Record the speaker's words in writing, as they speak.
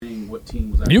what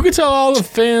team was that? You can tell all the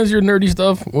fans your nerdy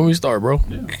stuff when we start, bro.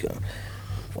 Yeah.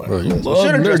 Bro, you Should love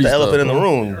have addressed nerdy the elephant stuff, in the bro.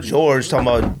 room. George talking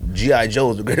about G.I.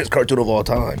 Joe is the greatest cartoon of all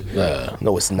time. Yeah.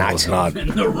 No, it's not. It's not. In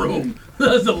the room.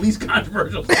 That's the least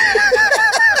controversial.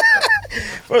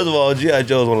 First of all, G.I.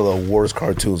 Joe is one of the worst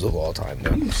cartoons of all time.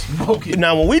 Man. You smoking.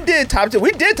 Now, when we did top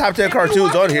 10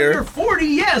 cartoons on When here. you're 40,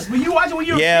 yes, but you watch it when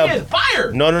you're Yeah. a kid.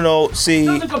 Fire. No. See,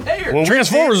 Doesn't compare. when we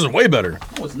Transformers is way better.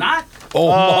 No, it's not.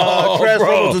 Oh,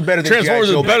 Transformers bro. was better than Transformers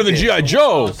G.I. is Joe better than back then. G.I.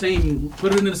 Joe. Same.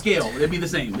 Put it in the scale. It'd be the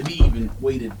same. It'd be even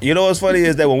weighted. You know what's funny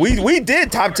is that when we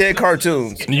did top 10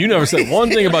 cartoons. You never said one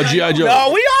thing about G.I. Joe.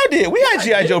 No, we all did. We had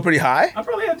G.I. Joe pretty high. I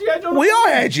probably had G.I. Joe. We all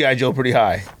had G.I. Joe pretty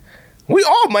high. We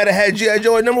all might have had G.I.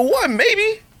 Joe at number one,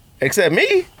 maybe. Except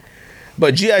me.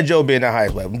 But G.I. Joe being the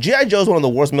highest level. G.I. Joe is one of the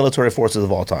worst military forces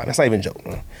of all time. That's not even a joke.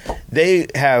 They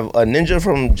have a ninja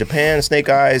from Japan, Snake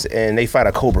Eyes, and they fight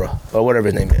a cobra, or whatever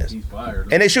his name is. He's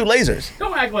fired. And they shoot lasers.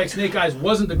 Don't act like Snake Eyes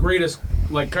wasn't the greatest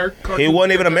like cartoon. He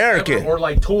wasn't even American. ever, or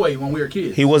like toy when we were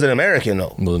kids. He wasn't American,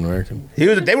 though. Wasn't American.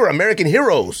 They were American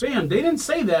heroes. Sam, they didn't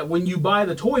say that when you buy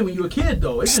the toy when you were a kid,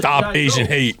 though. It's just Stop G.I. Asian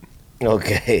Joe. hate.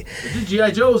 Okay. It's just G.I.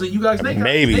 Joe's and you got Snake Eyes.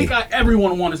 Maybe. Snake Eyes,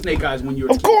 everyone wanted Snake Eyes when you were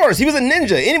a Of kid. course, he was a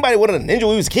ninja. Anybody wanted a ninja when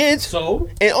we was kids. So?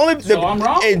 And I'm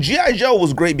wrong? And G.I. Joe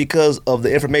was great because of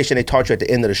the information they taught you at the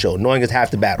end of the show, knowing it's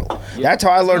half the battle. That's how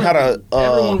I learned how to.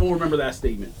 Everyone will remember that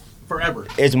statement forever.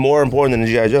 It's more important than the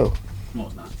G.I. Joe. No,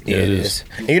 it's not. Yeah, it is.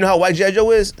 And you know how white G.I.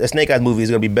 Joe is? The Snake Eyes movie is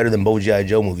going to be better than both G.I.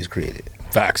 Joe movies created.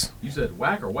 Facts. You said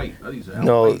whack or white? I think you said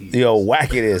No, white.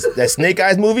 whack it is. That Snake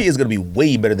Eyes movie is going to be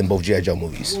way better than both G.I. Joe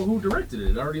movies. Well, who directed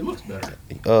it? It already looks better.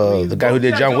 The guy who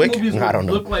did G.I. John Joe Wick? movies I don't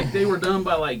know. Look like they were done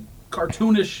by like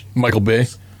cartoonish. Michael Bay.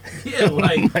 Yeah,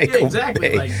 like yeah, exactly.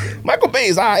 Bay. Like Michael Bay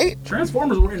is all right.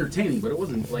 Transformers were entertaining, but it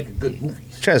wasn't like a good movie.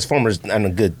 Transformers and a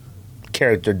good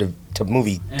character to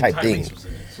movie And type Tyrese thing. was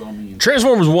in it, so I mean.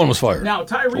 Transformers 1 was fire. Now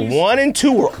Tyrese. 1 and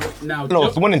 2 were. Now No,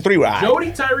 1 and 3 were all right.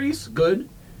 Jody Tyrese, good.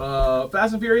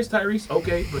 Fast and Furious Tyrese,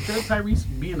 okay. But Tyrese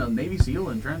being a Navy SEAL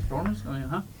in Transformers, I mean,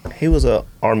 huh? He was a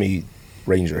Army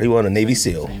Ranger. He wasn't a Navy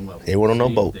SEAL. Same level. They weren't on no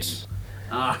Same boats.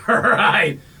 thing. All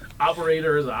right.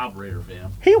 Operator is an operator,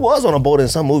 fam. He was on a boat in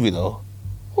some movie though.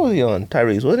 What was he on?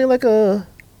 Tyrese. Wasn't he like a?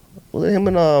 Was it him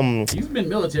in He's been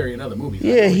military in other movies.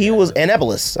 Yeah, he was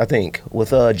Annapolis, I think, with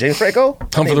James Franco.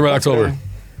 Hunt for the Red October.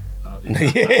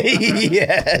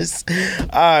 Yes.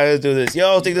 All right, let's do this.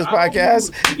 Yo, think this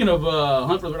podcast. Speaking of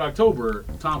Hunt for the Red October,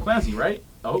 Tom Clancy, right?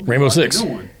 I hope you Rainbow watched the Six.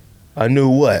 new one. I knew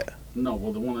what. No,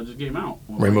 well, the one that just came out.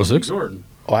 Rainbow Six? Jordan.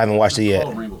 Oh, I haven't watched it yet.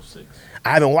 Oh, Rainbow Six.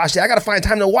 I haven't watched it. I gotta find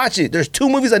time to watch it. There's 2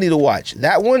 movies I need to watch.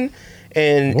 That one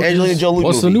and Angelina Jolie.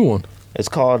 What's movie. the new one? It's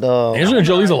called Angelina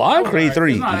Jolie's alive? Creed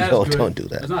 3. It's not as No, good. don't do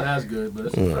that. It's not as good, but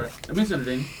it's alright. I mean, it's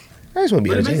entertaining. I just want to be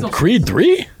But it makes entertained. no Creed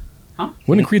 3? Huh?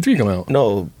 When did Creed 3 come out?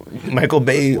 No, Michael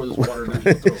Bay. Pour this water down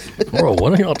your throat. Bro,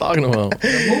 what are y'all talking about?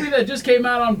 The movie that just came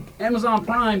out on Amazon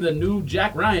Prime, the new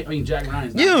Jack Ryan's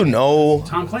not You know.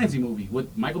 Tom Clancy movie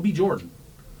with Michael B. Jordan.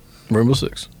 Rainbow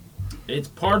Six. It's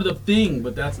part of the thing,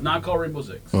 but that's not called Rainbow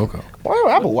Six. Okay. Why your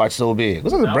Apple Watch so big?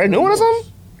 Was that a brand new one or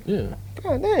something? Yeah.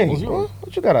 God dang. What's yours?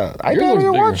 What you got, an iPad Yours on was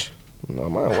your bigger. watch? No,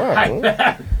 mine watch.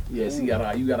 iPad. Yes, you got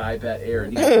an iPad Air.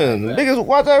 And you got Man, an the iPad. biggest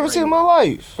watch I ever seen in my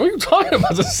life. What are you talking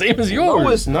about? It's the same as yours. No,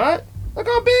 it's not. Look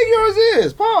how big yours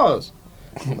is. Pause.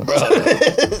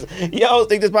 Yo,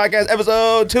 think this podcast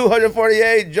episode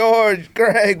 248. George,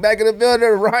 Greg, back in the building.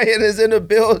 Ryan is in the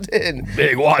building.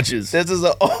 Big watches. This is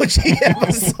an OG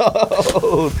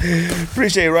episode.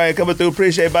 Appreciate Ryan coming through.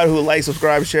 Appreciate everybody who likes,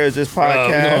 subscribe, shares this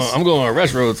podcast. I'm going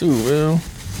retro too, man.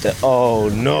 Oh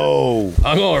no!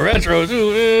 I'm going retro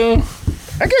too, man.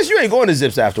 I guess you ain't going to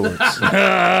Zips afterwards.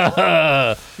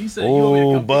 He said, you want me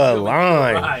to come but pick you up and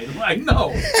line. ride. I'm like,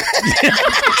 no.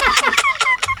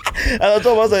 I told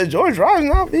him, I was like, George driving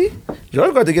not me.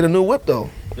 George got to get a new whip though.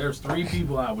 There's 3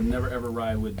 people I would never ever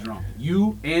ride with drunk.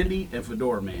 You, Andy, and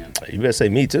Fedora Man. You better say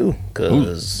me too,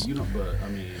 cause You don't, but I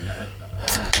mean, I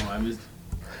don't know. I mean,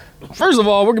 First of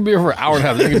all, we're gonna be here for an hour and a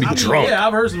half. They're gonna be I mean, drunk. yeah,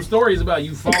 I've heard some stories about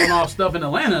you falling off stuff in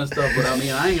Atlanta and stuff, but I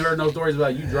mean, I ain't heard no stories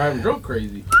about you driving drunk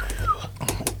crazy.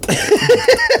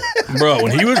 Bro,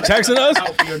 when he was texting us,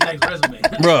 Out for your next resume.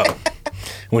 bro,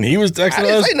 when he was I texting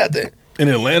didn't us say nothing. in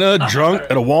Atlanta, drunk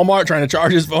at a Walmart trying to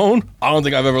charge his phone, I don't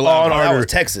think I've ever Oh laughed no, that harder. was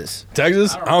Texas.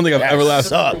 Texas, I don't think I've That ever laughed.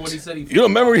 sucked. When he said he You don't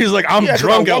remember he's like, I'm Yeah, 'cause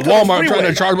drunk I at walked on the Walmart trying freeway.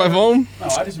 to charge my phone? No,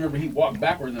 I just remember he walked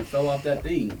backwards and fell off that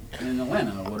thing in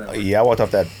Atlanta or whatever. Yeah, I walked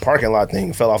off that parking lot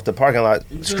thing. Fell off the parking lot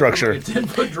structure. Like a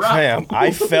 10-foot drop. Damn, I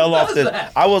Who fell off does the.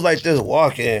 that? I was like just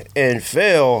walking and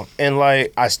fell, and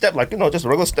like I stepped like just a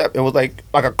regular step. It was like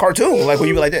a cartoon, like when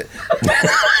you be like that.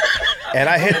 and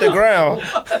I hit the ground,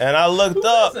 and I looked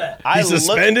up. that? I He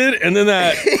suspended, and then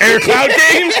that air cloud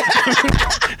came.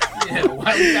 Yeah,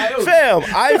 Wile E. Coyote. Fam,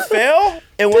 I fell,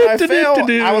 and when I fell,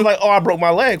 I was like, "Oh, I broke my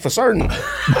leg for certain."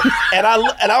 and I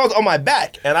was on my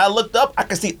back, and I looked up. I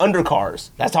could see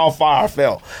undercars. That's how far I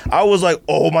fell. I was like,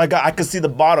 "Oh my god!" I could see the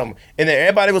bottom, and then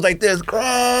everybody was like, "This,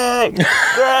 Greg,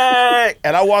 Greg,"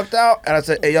 and I walked out, and I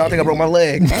said, "Hey, y'all think I broke my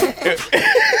leg?"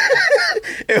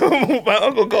 And my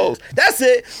uncle goes, "That's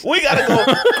it. We gotta go."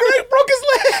 Greg broke his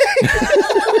leg,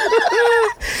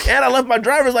 and I left my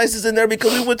driver's license in there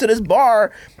because we went to this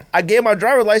bar. I gave my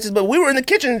driver's license, but we were in the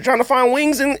kitchen trying to find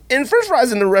wings and French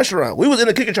fries in the restaurant. We was in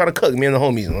the kitchen trying to cook, me and the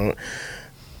homies.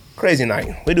 Crazy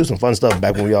night. We do some fun stuff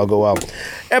back when we all go out.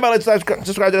 Everybody, let's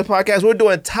subscribe to the podcast. We're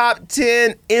doing top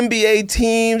 10 NBA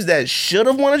teams that should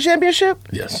have won a championship.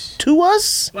 Yes. To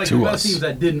us. Like To the best us. teams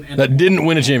that didn't. end That up- didn't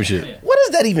win a championship. Yeah. What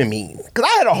does that even mean? Because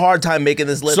I had a hard time making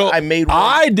this list. So I made one.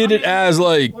 I did it as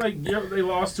like Like they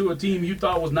lost to a team you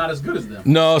thought was not as good as them.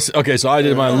 no. Okay, so I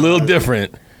did mine a little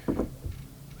different.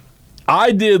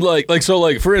 I did like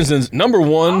for instance, number I'll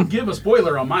one. give a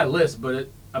spoiler on my list, but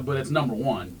it's number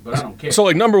one. But I don't care. So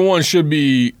like number one should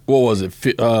be what was it?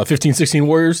 15-16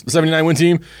 Warriors, the 79 win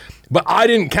team. But I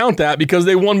didn't count that because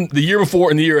they won the year before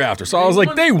and the year after. So I was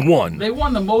like, they won. They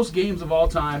won the most games of all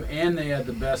time, and they had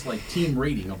the best like team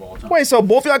rating of all time. Wait, so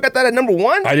both of y'all got that at number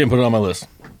one? I didn't put it on my list.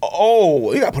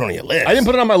 Oh, you got to put it on your list. I didn't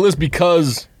put it on my list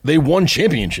because they won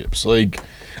championships. Like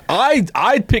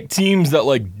I picked teams that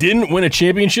like didn't win a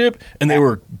championship and they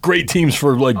were great teams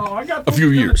for like Oh, I got a few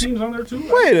those years. teams on there too.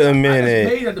 Wait a I minute.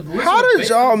 just made the list How was did based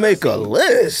y'all on the make best a teams.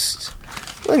 list?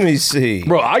 Let me see.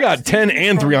 Bro, I got 10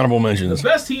 and 3 honorable mentions. The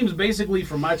best teams basically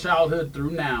from my childhood through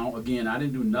now. Again, I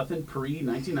didn't do nothing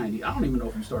pre-1990. I don't even know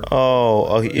if you started.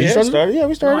 Oh, yeah, started? Yeah, we No,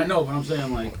 I started. know, but I'm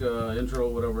saying like intro,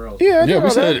 whatever else. Yeah, I Yeah, know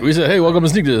that. we said, hey, welcome to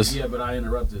Sneak This. Yeah, but I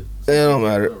interrupted. It don't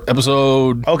matter.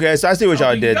 Episode Okay, so I see what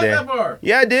y'all you did got there. that far?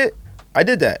 Yeah, I did. I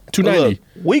did that. 290.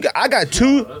 Look,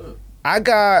 I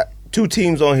got two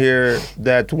teams on here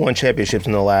that won championships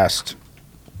in the last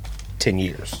 10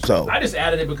 years. So I just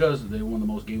added it because they won the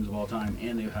most games of all time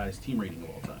and they had the highest team rating of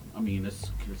all time. I mean, it's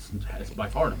by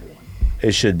far number one.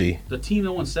 it should be. The team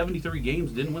that won 73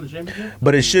 games didn't win the championship.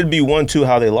 But it should be 1-2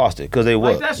 how they lost it because they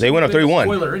Like, won. that They went up should've been a 3-1.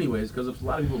 Spoiler, anyways, because a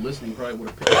lot of people listening probably would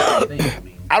have picked the same thing. I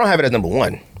mean, I don't have it as number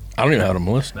one. I don't even have it on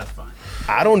my list. that's fine.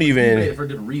 I don't You made it even. for a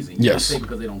different reason. You Yes. didn't say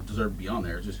because they don't deserve to be on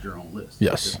there. It's just your own list.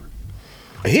 Yes. It's different.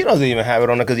 He doesn't even have it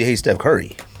on there because he hates Steph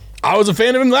Curry. I was a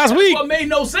fan of him last week. What made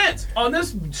no sense on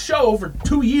this show for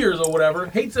 2 years or whatever?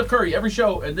 Hates Steph Curry every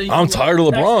show, and then you I'm tired of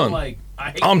text him LeBron. Like,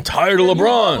 I hate I'm tired of You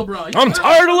love LeBron. You I'm love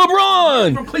tired of You're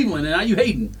LeBron. from Cleveland, and now you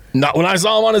hating. Not when I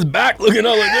saw him on his back looking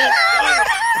up like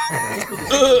that.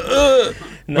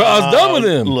 Bro, I was done with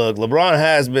him. Look, LeBron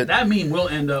has been. That meme will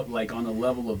end up like on the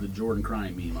level of the Jordan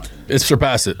crying meme. I think. It's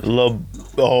surpassed it.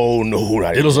 Oh no,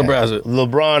 not It'll even surpass that. it.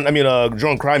 LeBron. I mean,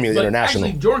 Jordan Crimey is But international.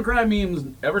 actually, Jordan crying memes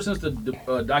ever since the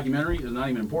documentary is not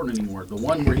even important anymore. The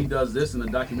one where he does this in the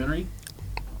documentary,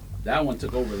 that one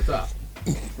took over the top.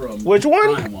 From Which one?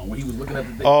 The crying one, where he was looking at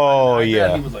the thing. Oh, like that,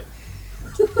 yeah. and he was like,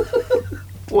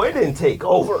 Well, it didn't take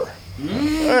over.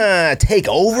 Take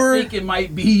I over? think it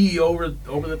might be over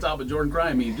the top of Jordan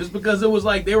crying meme, just because it was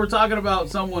like they were talking about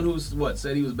someone who's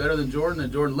said he was better than Jordan,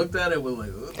 and Jordan looked at it with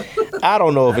like, I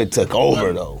don't know if it took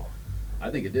over though.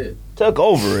 I think it did. Took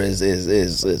over is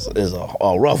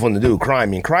a rough one to do.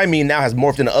 Crimey now has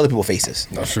morphed into other people's faces.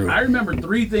 That's true. I remember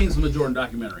 3 things from the Jordan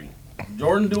documentary: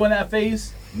 Jordan doing that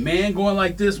face, man going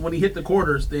like this when he hit the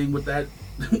quarters thing with that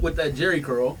with that Jerry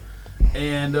curl,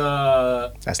 and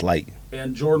That's light.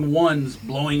 Jordan 1's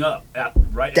blowing up.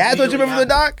 Right. That's what you remember from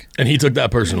the immediately doc? And he took that I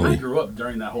personally. grew up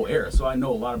during that whole era, so I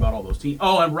know a lot about all those teams.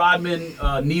 Oh, and Rodman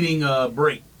needing a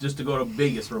break just to go to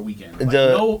Vegas for a weekend. Like,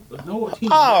 no team,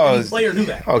 any player knew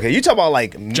that. Okay, you talk about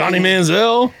like Johnny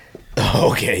Manziel.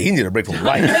 Okay, he needed a break from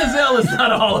life. Denzel is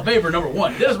not a Hall of Famer, number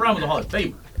one. Dennis Rodman's a Hall of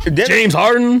Famer. James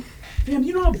Harden. Damn,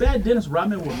 you know how bad Dennis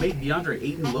Rodman would make DeAndre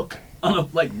Ayton look on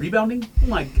rebounding?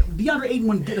 Like DeAndre Ayton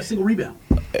wouldn't get a single rebound.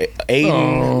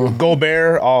 Aiden,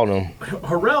 Gobert, all of them.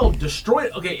 Harrell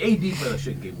destroyed. Okay, AD played that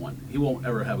shit in game 1. He won't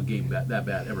ever have a game that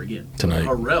bad ever again. Tonight.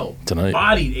 Harrell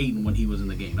bodied Ayton when he was in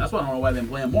the game. That's why I don't know why they didn't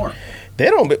play him more. They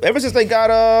don't. Ever since they got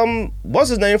what's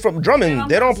his name from Drummond, Man,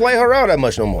 they don't play Harrell that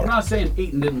much no I'm more. not saying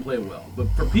Ayton didn't play well, but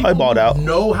for people balled who out.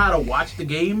 know how to watch the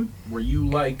game, where you you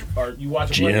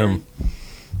watch a player, GM.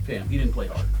 fam, he didn't play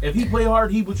hard. If he played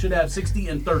hard, he should have 60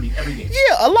 and 30 every game.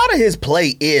 Yeah, a lot of his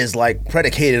play is like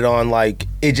predicated on like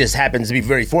it just happens to be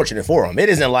very fortunate for him. It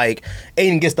isn't like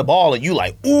Aiden gets the ball and you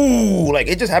like ooh, like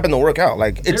it just happened to work out.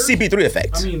 Like it's There's- CP3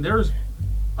 effect. I mean,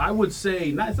 I would say,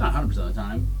 it's not 100% of the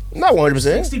time, Not 100%.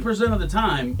 60% of the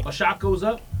time, a shot goes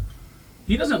up.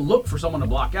 He doesn't look for someone to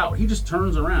block out. He just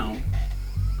turns around.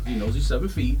 He knows he's 7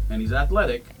 feet and he's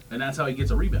athletic, and that's how he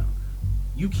gets a rebound.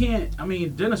 You can't. I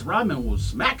mean, Dennis Rodman will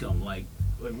smack him like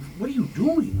what are you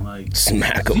doing? Like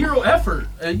Smack him. Zero effort.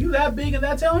 Are you that big and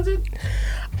that talented?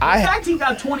 The fact he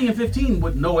got 20 and 15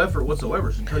 with no effort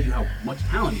whatsoever should tell you how much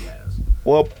talent he has.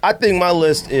 Well, I think my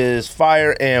list is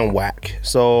fire and whack.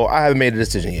 So I haven't made a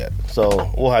decision yet.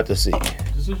 So we'll have to see.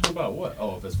 Decision about what?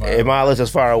 Oh, if it's fire. If my list is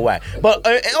fire or whack. But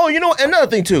you know another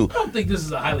thing too. I don't think this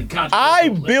is a highly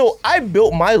controversial I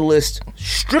built my list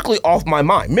strictly off my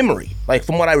memory, like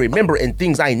from what I remember and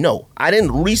things I know. I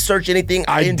didn't research anything.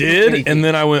 I didn't do did, anything. and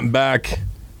then I went back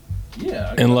and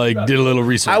did a little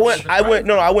research.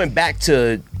 I went back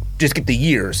to just get the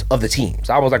years of the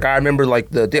teams. I was like, I remember like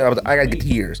I gotta get the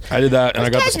years. I did that, and I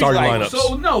got the starting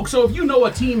lineups. So if you know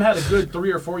a team had a good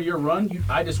 3 or 4 year run,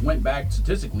 I just went back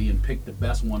statistically and picked the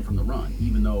best one from the run,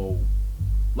 even though,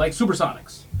 like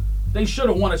Supersonics, they should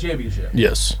have won a championship.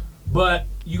 Yes. But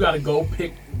you got to go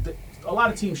pick. A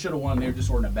lot of teams should have won. They were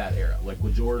just in a bad era, like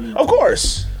with Jordan. Of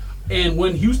course. And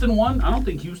when Houston won, I don't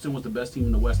think Houston was the best team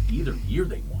in the West either year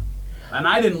they won. And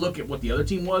I didn't look at what the other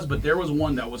team was, but there was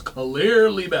one that was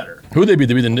clearly better. Who they beat?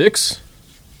 They beat the Knicks?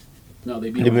 No,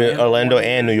 they beat Orlando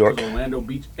and New York. Orlando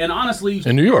beat. And honestly,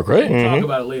 in New York, right? We'll talk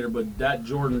about it later, but that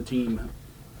Jordan team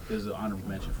is an honorable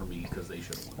mention for me because they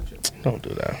should have won the championship. Don't do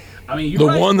that. I mean, the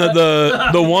one that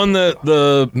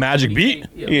the Magic beat.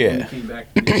 Yeah. He came back.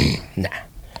 Nah.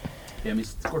 Yeah, I mean, he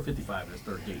scored 55 in his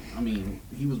third game. I mean,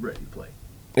 he was ready to play.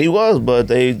 He was, but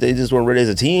they just weren't ready as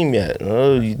a team yet.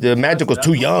 The Magic was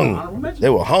too young. They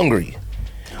were hungry.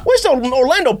 Which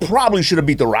Orlando probably should have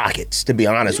beat the Rockets, to be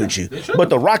honest with you. But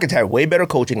the Rockets had way better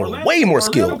coaching and way more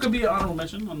skilled. Orlando could be an honorable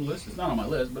mention on the list. It's not on my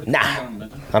list, but it's an honorable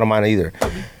mention. I don't mind either.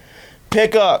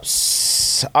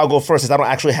 Pickups. I'll go first since I don't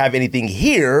actually have anything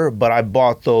here, but I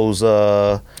bought those.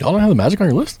 Y'all don't have the Magic on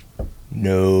your list?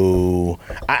 No.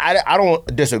 I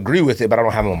don't disagree with it, but I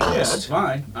don't have them on my list.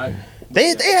 Yeah, that's fine.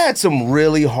 They had some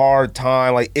really hard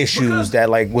time, like issues that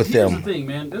like with them. Here's the thing,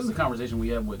 man. This is a conversation we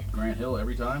have with Grant Hill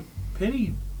every time.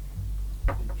 Penny,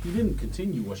 he didn't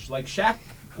continue. Like Shaq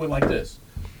went like this.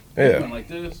 Yeah. He went like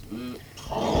this.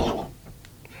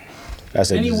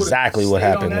 That's exactly what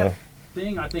happened, though.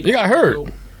 Thing, I think he got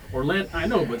hurt. Orlando, I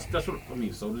know, but that's what I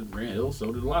mean. So did Grant Hill.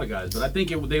 So did a lot of guys. But I think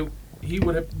he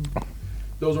would have.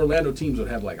 Those Orlando teams would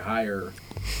have like higher,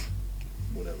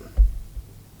 whatever.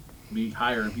 Be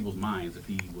higher in people's minds if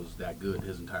he was that good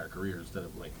his entire career instead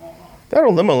of like falling off.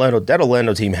 That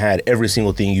Orlando team had every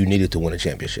single thing you needed to win a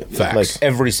championship. Facts. Like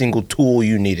every single tool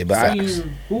you needed. But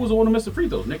who was the one who missed the free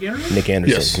throws? Nick Anderson? Nick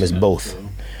Anderson yes. missed both.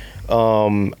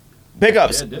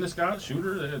 Pickups. They had Dennis Scott,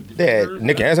 shooter. They had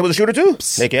Nick Anderson was a shooter too.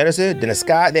 Nick Anderson, Dennis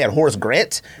Scott. They had Horace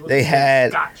Grant. They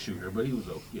had Scott shooter, but he was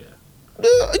okay.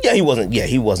 he wasn't. Yeah,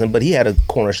 he wasn't. But he had a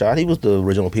corner shot. He was the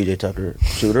original PJ Tucker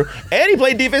shooter, and he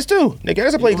played defense too. Nick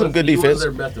Anderson played some good defense.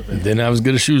 Their best defense. Didn't have as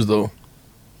good as shoes though.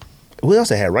 Who else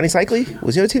they had? Ronnie Cycli?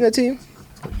 Was he on that team?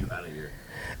 Get you out of here.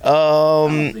 I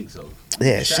don't think so.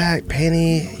 Yeah, Shaq,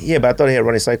 Penny. Yeah, but I thought they had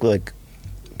Ronnie Cycli like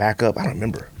backup. I don't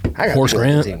remember. Horace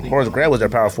Grant. Horace Grant was their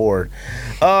power forward.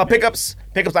 Pickups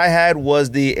I had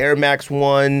was the Air Max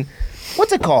 1.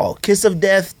 What's it called? Kiss of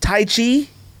Death Tai Chi?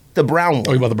 The brown one.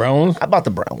 Oh, you bought the brown ones? I bought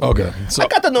the brown one. Okay. So I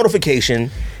got the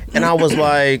notification, and I was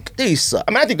like, these suck.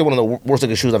 I mean, I think they're one of the worst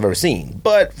looking shoes I've ever seen.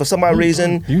 But for some odd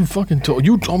reason... You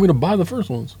told me to buy the first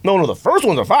ones. No, the first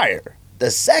ones are fire.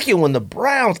 The second one, the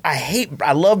browns,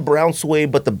 I love brown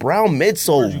suede, but the brown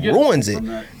midsole ruins it.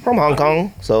 From Hong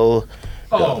Kong. So...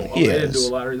 They didn't do a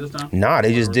lottery this time? Nah,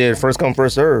 they just did first come,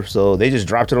 first serve. So they just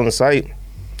dropped it on the site.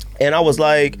 And I was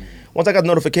like, once I got the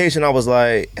notification, I was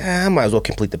like, I might as well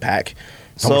complete the pack.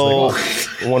 So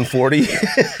 140.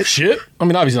 Shit? I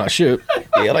mean, obviously not shit.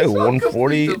 Yeah, like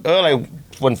 140. Like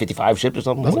 155 shipped or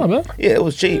something. That's not bad. Yeah, it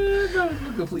was cheap.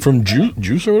 From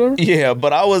Juice or whatever? Yeah,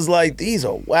 but I was like, these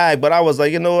are whack. But I was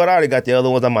like, you know what? I already got the other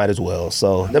ones. I might as well.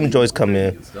 So them joys come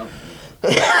in.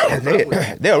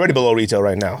 They're already below retail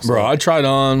right now. So. Bro, I tried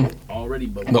on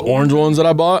the orange ones that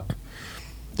I bought.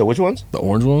 The which ones? The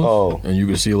orange ones. Oh. And you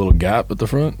could see a little gap at the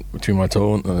front between my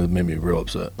toe, and it made me real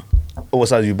upset. What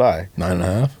size did you buy?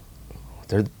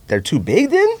 9.5. They're too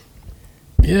big then?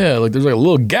 Yeah, like there's like a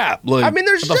little gap. Like, I mean,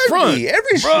 there should the front. be.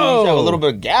 Every shoe should have a little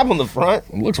bit of gap on the front.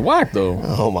 It looks whack though.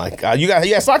 Oh my god, you got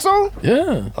socks on?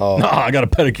 Yeah. Oh. Nah, I got a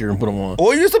pedicure and put them on.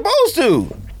 Well, you're supposed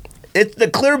to. It's the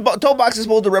clear toe box is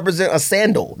supposed to represent a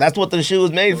sandal. That's what the shoe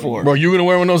is made for. Bro, you gonna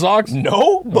wear with no socks?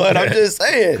 No, but I'm just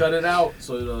saying. Cut it out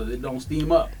so it don't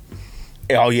steam up.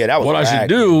 Oh yeah, that was what I should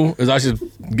do is I should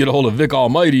get a hold of Vic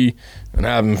Almighty and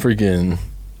have him freaking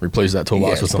Replace that toe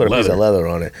box with some put a piece leather. of leather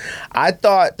on it. I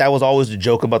thought that was always the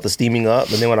joke about the steaming up,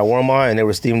 and then when I wore mine and they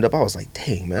were steamed up, I was like,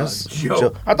 dang, man. That's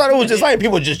joke. I thought it was just like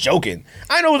people just joking.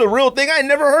 I know it was a real thing. I had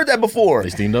never heard that before. They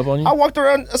steamed up on you? I walked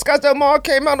around Scottsdale Mall,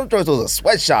 came out, there was a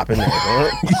sweatshop in there.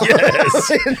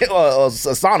 Yes.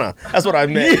 a sauna. That's what I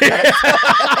meant.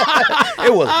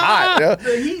 It was hot. Yeah.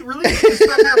 The heat releases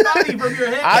from your body from your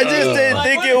head. I just didn't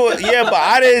think it was. Yeah, but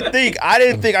I didn't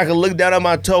think I could look down at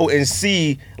my toe and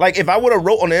see. Like if I would have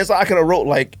wrote on the inside, I could have wrote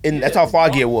like. That's how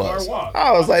foggy it was.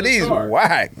 I was like, these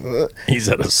whack. He's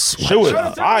at a sweat. Shoe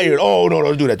is fired. Oh no,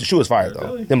 don't do that. The shoe is fired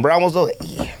though. Them brown ones though.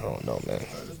 Yeah, I don't know,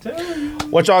 man.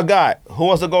 What y'all got? Who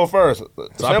wants to go first?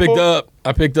 So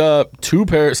I picked up 2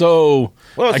 pairs. So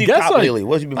What else I you guess cop like, lately?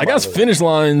 What you been I guess buying finish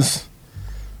lines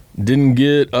didn't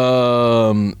get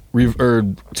or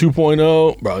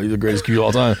 2.0. Bro, he's the greatest Q of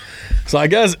all time. So I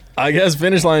guess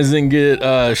finish lines didn't get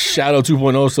Shadow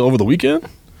 2.0 so over the weekend.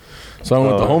 So I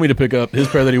went with the homie to pick up his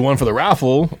pair that he won for the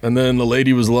raffle, and then the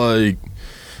lady was like,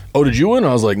 "Oh, did you win?"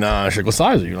 I was like, "Nah." She's like, "What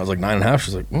size are you?" And I was like, 9.5.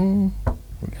 She's like, we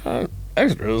got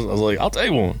extras. I was like, "I'll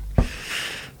take one."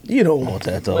 You don't want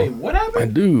that though. Wait, what happened? I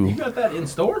do. You got that in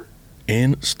store?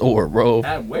 In store, bro.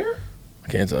 At where? I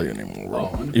can't tell you anymore, bro.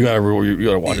 Oh, You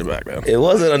gotta watch it back, man. It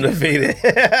wasn't undefeated.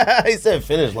 He said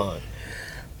finish line.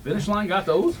 Finish Line got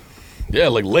those? Yeah,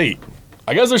 like late.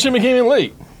 I guess their shipment came in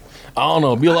late. I don't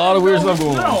know. Be a lot of weird stuff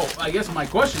going on. No, I guess my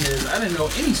question is, I didn't know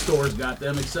any stores got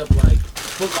them except like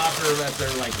Foot Locker at their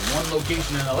like one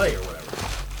location in LA or whatever.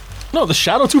 No, the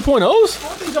Shadow 2.0s?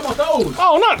 What are you talking about those?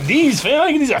 Oh, not these, fam. I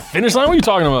think these are finish line. What are you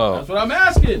talking about? That's what I'm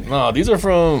asking. No, these are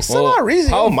from. For some odd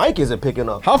reason, your mic isn't picking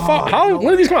up. How far? When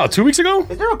did these come out? 2 weeks ago?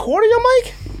 Is there a cord in your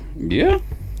mic? Yeah.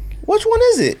 Which one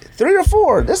is it? 3 or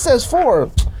 4? This says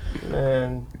 4.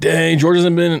 Man, Dang, George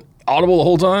hasn't been audible the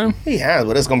whole time. he has,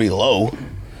 but it's gonna be low.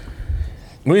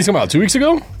 When did these come out? 2 weeks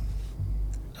ago?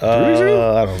 3 weeks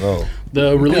ago? I don't know.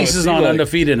 The releases see, on like-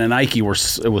 Undefeated and Nike were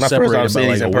first separated time by seeing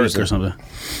like these a in week person. or something.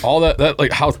 All that,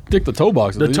 like how thick the toe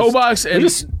box is. The They toe just- box and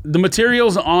the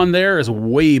materials on there is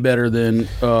way better than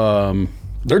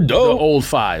they're the dope. old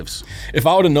 5s. If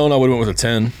I would have known, I would have went with a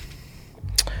 10.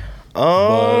 But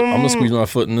I'm gonna squeeze my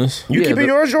foot in this. You keeping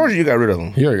yours, George, or you got rid of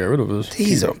them? Here, I got rid of this.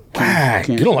 These are whack.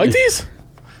 You don't like these?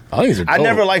 I think these are dope. I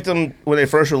never liked them when they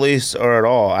first released or at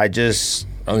all. I think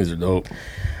these are dope.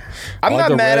 I'm like not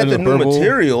the mad red at the and new the purple.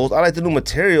 materials. I like the new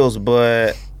materials,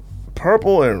 but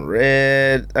purple and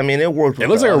red, I mean, it worked with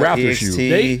looks the like a other Raptor shoe.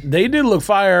 They did look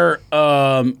fire.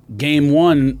 Game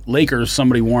 1, Lakers.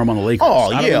 Somebody wore them on the Lakers. Oh,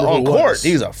 I don't yeah, remember who on it court. was.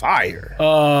 These are fire.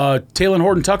 Taylor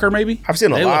Horton Tucker, maybe. I've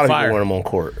seen a They lot look of people fire. wearing them on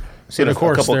court. Seen But a of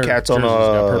course, couple their cats on jerseys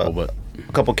got purple, but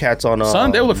a couple cats on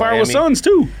Sun. They look fire with Miami. Suns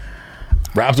too.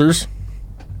 Raptors.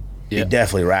 Yeah,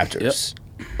 definitely Raptors.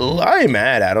 I ain't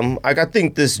mad at them. Like, I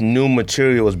think this new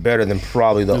material is better than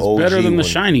probably the It's OG better than the one.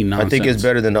 shiny I think it's nonsense.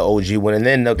 better than the OG one. And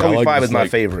then the Kobe like 5 this, is my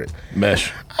like- favorite.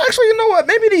 Mesh. Actually, you know what?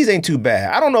 Maybe these ain't too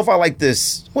bad. I don't know if I like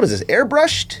this. What is this?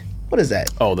 Airbrushed? What is that?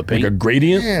 Oh, the Like paint. a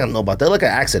gradient. I don't know about that. Look like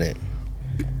an accident.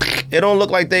 It don't look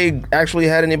like they actually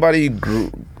had anybody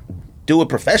do it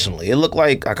professionally. It looked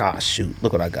like, shoot,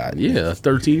 look what I got. Yeah,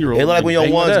 13-year-old. It look like when your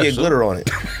ones Bangladesh, get so- glitter on it.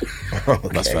 Okay.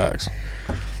 That's facts.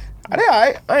 They all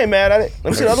right. I ain't mad at it.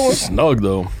 Let me see the other one. Snug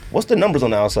though. What's the numbers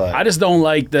on the outside? I just don't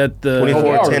like that the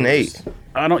 24, Oh, 10, 8.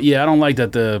 I don't like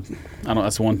that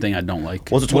that's one thing I don't like.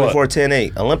 What's the 24, 10,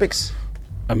 8? Olympics?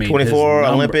 I mean, 24 his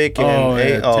number- Olympic and yeah,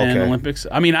 8? Oh, 10 okay. Olympics.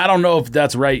 I mean, I don't know if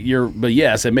that's right. But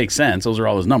yes, it makes sense. Those are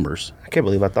all his numbers. I can't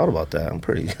believe I thought about that. I'm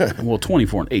pretty. Well,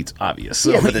 24 and 8's obvious.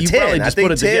 So Yeah, but the you 10. probably I just think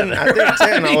put it 10. together. I think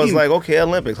 10. I was mean, like, okay,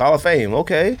 Olympics, Hall of Fame.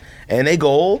 Okay. And they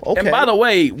gold. Okay. And by the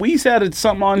way, we said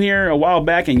something on here a while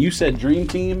back, and you said Dream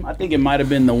Team. I think it might have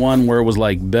been the one where it was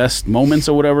like best moments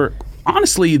or whatever.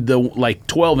 Honestly, the like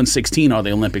 12 and 16 are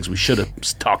the Olympics we should have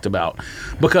talked about,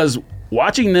 because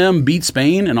watching them beat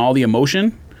Spain and all the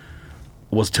emotion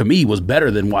was better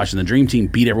than watching the Dream Team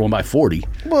beat everyone by 40.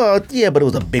 Well, yeah, but it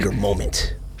was a bigger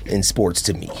moment in sports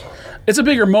to me. It's a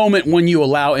bigger moment when you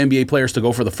allow NBA players to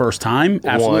go for the first time.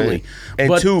 Absolutely.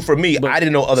 One. And two, for me, I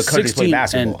didn't know other countries play 16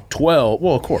 basketball. And 12,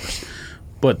 well, of course.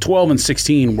 But 12 and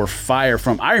 16 were fire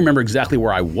from. I remember exactly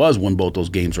where I was when both those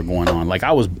games were going on. Like,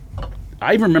 I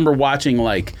even remember watching,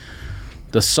 like,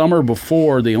 the summer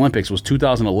before the Olympics was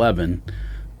 2011.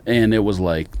 And it was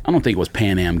like, I don't think it was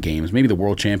Pan Am games, maybe the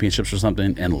World Championships or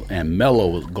something. And Melo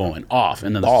was going off.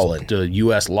 And then the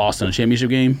U.S. lost in a championship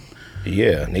game.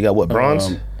 Yeah. And they got what,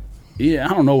 bronze? Yeah,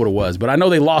 I don't know what it was, but I know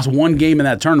they lost one game in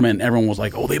that tournament, and everyone was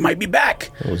like, "Oh, they might be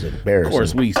back." It was embarrassing. Of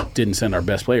course, we didn't send our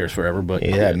best players forever, but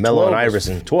Yeah, Melo and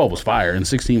Iverson. 12 was fire, and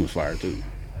 16 was fire too.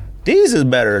 These is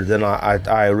better than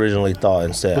I originally thought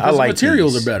and said. Because I like the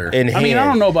materials these. are better. In I mean, I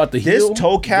hand. don't know about the heel. This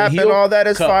toe cap The and heel all that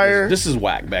is cup fire. This is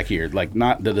whack back here. Like,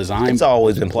 not the design. It's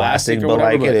always been plastic, or but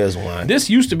whatever, like it is one.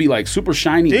 This used to be like super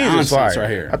shiny These is nonsense fire. right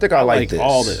here. I think I like this.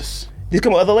 all this. These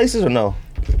come with other laces or no?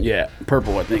 Yeah,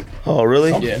 purple, I think. Oh,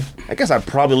 really? Yeah. I guess I'd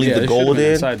probably leave Yeah, the they should've gold been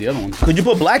in. inside the other one. Could you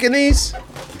put black in these?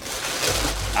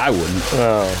 I wouldn't.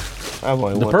 I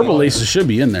want The purple laces should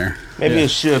be in there. Maybe Yeah.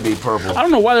 it should be purple. I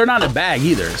don't know why they're not in a bag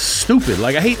either. It's stupid.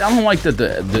 Like I don't like the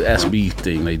SB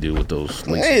thing they do with those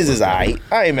laces. This is aight.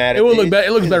 I ain't mad at It would look these. better.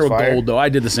 It looks These better is with fire. gold though. I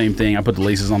did the same thing. I put the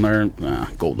laces on there.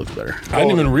 Gold looks better. I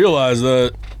didn't even realize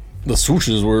that the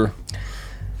swooshes were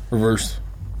reversed.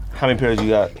 How many pairs you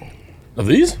got? Of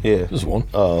these? Yeah. Just one.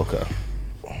 Oh, okay.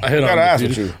 I hit I on gotta ask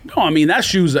with Undefeated. you. No, I mean that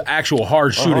shoe's an actual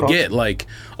hard shoe to hold on. get. Like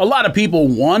a lot of people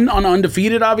won on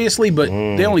Undefeated, obviously, but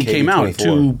they only came out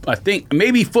KB24. to I think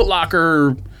maybe Foot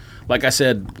Locker. Like I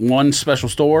said, one special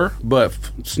store, but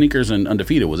sneakers and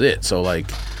Undefeated was it. So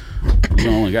like, you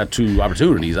only got 2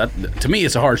 opportunities. To me,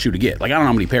 it's a hard shoe to get. Like I don't know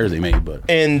how many pairs they made, but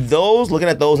And those, looking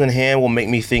at those in hand, will make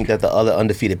me think that the other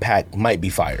undefeated pack might be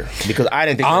fire because I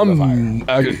didn't think it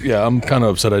was fire. I'm kind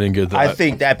of upset I didn't get that. I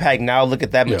think that pack now, look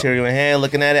at that material in hand,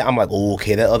 looking at it, I'm like, oh,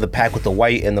 okay, that other pack with the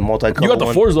white and the multicolored you got the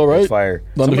one fours though, is right? fire.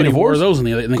 The somebody Undefeated wore fours. those in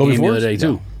the Kobe game the fours? other day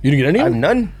too. You didn't get any I of have them?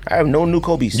 none. I have no new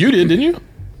Kobe's. You did, didn't you?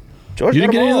 George You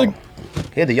didn't got get them anything? all.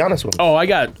 He had the Giannis one. Oh, I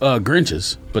got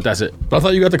Grinches, but that's it. I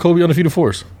thought you got the Kobe Undefeated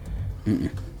fours.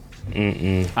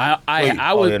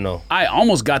 I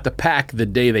almost got the pack the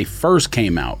day they first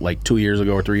came out, like 2 years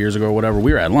ago or 3 years ago or whatever.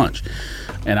 We were at lunch,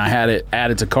 and I had it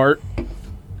added to cart,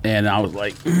 and I was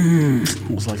like,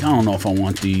 I don't know if I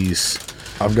want these.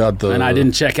 I've got the. And I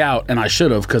didn't check out, and I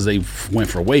should have because they went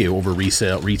for way over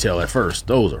retail at first.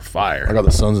 Those are I fire. got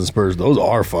the Suns and Spurs. Those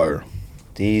are fire.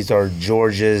 These are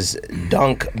George's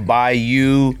dunk by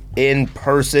you in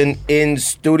person, in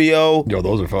studio. Yo,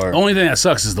 those are fire. The only thing that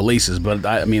sucks is the laces, but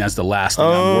I mean that's the last thing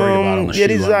I'm worried about on the yeah, shoe.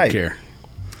 these I don't right. care.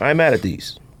 I'm mad at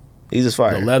these. These is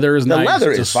fire. The leather is nice. The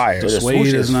leather The is fire. The The suede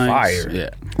swoosh is nice. fire. Yeah.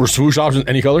 Were swoosh options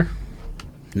any color?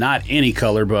 Not any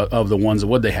color, but of the ones,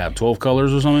 what they have, 12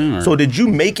 colors or something? Or? So did you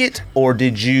make it, or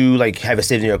did you like have it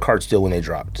saved in your cart still when they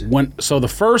dropped? when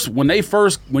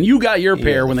you got your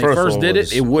pair, when they first one did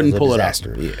was- it wouldn't was a pull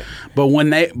disaster, it up. Yeah. But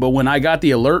when I got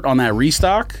the alert on that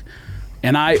restock,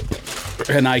 and I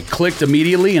clicked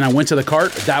immediately and I went to the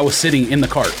cart, that was sitting in the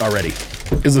cart already.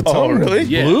 Is the tongue really?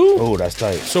 Yeah. blue? Oh, that's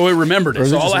tight. So it remembered Or it. is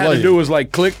So it all just I had to lighting? do was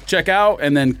like click check out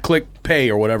and then click pay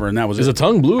or whatever, and that was Is it. the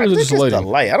tongue blue or I is it think just it's the the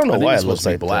lighting? light. I don't know I think why it's it looks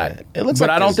supposed to be like black. that. It looks but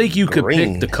like I don't it's think you could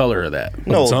green. pick the color of that.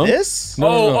 No, tongue? this?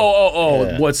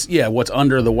 No. Yeah. What's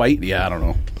under the white? Yeah, I don't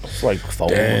know. It's like foam.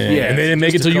 Damn. Yeah, And they didn't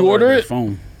make just it the till you color of order the it?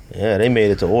 Phone. Yeah, they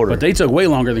made it to order. But they took way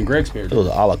longer than Greg's pair. it was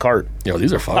a la carte. Yo,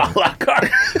 these are fire. La carte.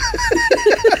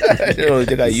 I don't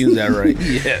think I used that right.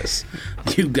 Yes.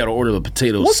 You got to order the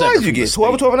potatoes. What separate size you from the get?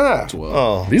 12 or steak. 12 and a half? 12.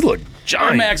 Oh, These look Air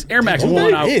giant. Max They're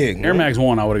 1. big, Air man. Max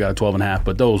 1, I would have got a 12 and a half,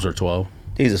 but those are 12.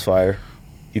 these is fire.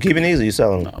 You keeping these or you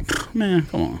selling them? Man,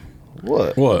 come on.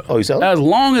 What? What? Oh, you selling? As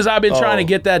long as I've been trying to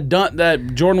Oh. get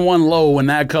that Jordan 1 low in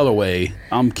that colorway,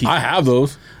 I'm keeping. I have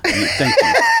those. Thank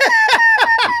you.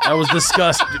 That was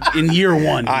discussed in year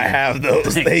 1. I have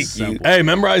those. Thanks. Thank you. Simple. Hey,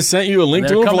 remember I sent you a link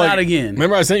They're to them for coming like out again.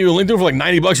 Remember I sent you a link to them for like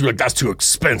 $90. You're like, that's too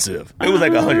expensive. It was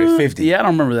like 150. Yeah, I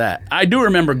don't remember that. I do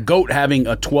remember Goat having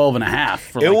a 12 and a half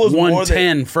for It like was more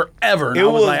 110 forever. And I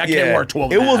was like, I can't wear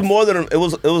 12 It and a was half. more than it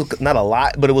was not a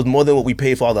lot, but it was more than what we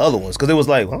paid for all the other ones. Because it was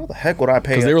like, what the heck would I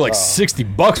pay? Because they were like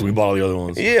 $60 when we bought all the other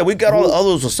ones. Yeah, we got all the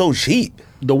others were so cheap.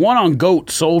 The one on Goat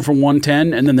sold for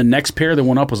 110, and then the next pair that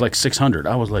went up was like 600.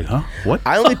 I was like, huh? What?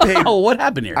 I only paid. Oh, what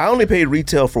happened here? I only paid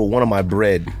retail for one of my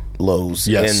bread loaves,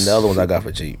 Yes. and the other ones I got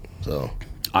for cheap. So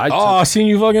I took, Oh, I seen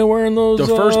you fucking wearing those. the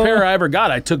first pair I ever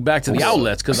got, I took back to the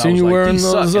outlets because I seen was you like, wearing these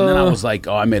suck. those, And then I was like,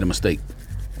 oh, I made a mistake.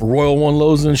 Royal One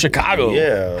lows in Chicago.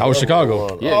 yeah, How was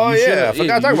Chicago? Oh you yeah, I shoulda-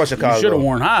 forgot to talk about You Chicago. should have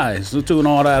worn highs. They're doing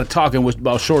all that talking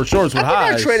about short shorts with I think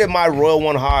I highs. traded my Royal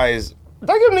One highs.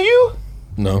 Did I give them to you?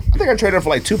 No, I think I traded them for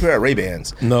like 2 pair of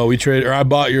Ray-Bans. no, we traded. Or I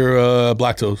bought your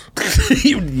black toes.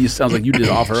 you sounds like you did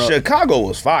offer up. Chicago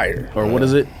was fire. Or what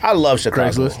is it? I love Chicago.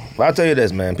 Craigslist? But I'll tell you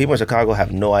this, man. People in Chicago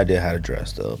have no idea how to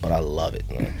dress, though. But I love it,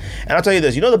 man. And I'll tell you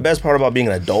this. You know the best part about being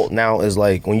an adult now is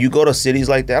like when you go to cities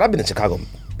like that. I've been to Chicago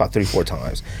about 3-4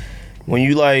 times. When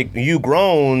you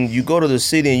grown, you go to the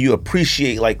city and you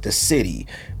appreciate like the city.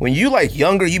 When you like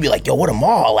younger, you be like, yo, where the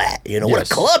mall at? You know, where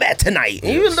the club at tonight?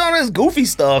 And you been doing this goofy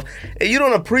stuff, and you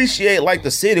don't appreciate like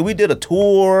the city. We did a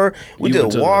tour, we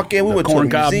did a walk-in, we went to a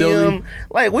museum. Building.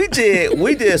 Like we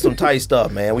did some tight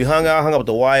stuff, man. We hung out with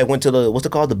the wife, went to the what's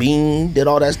it called, the Bean, did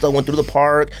all that stuff, went through the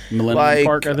park, Millennium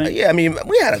Park, I think. Yeah, I mean,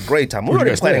 we had a great time. We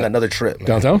were planning another trip, man.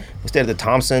 Downtown. We stayed at the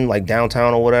Thompson, like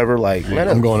downtown or whatever. Like, man,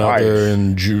 I'm going out there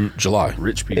in July.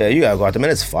 Rich people. Yeah, you gotta go out there,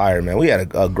 man. It's fire, man. We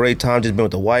had a great time. Just been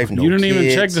with the wife. No You didn't even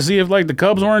kids. check to see if like the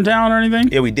Cubs were in town or anything.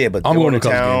 Yeah, we did, but I'm they going weren't to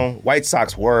in Cubs town. game. White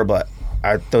Sox were, but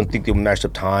I don't think they matched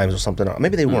up times or something.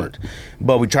 Maybe they weren't.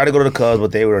 But we tried to go to the Cubs,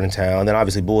 but they were in town. Then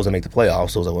obviously Bulls didn't make the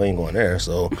playoffs, so I was like, we ain't going there.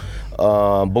 So,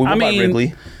 but we went by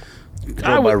Wrigley.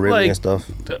 I would Wrigley and stuff.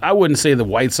 I wouldn't say the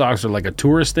White Sox are like a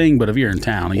tourist thing, but if you're in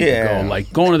town, you can go.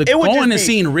 Like going to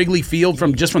seeing Wrigley Field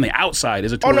from the outside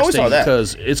is a tourist thing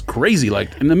because it's crazy.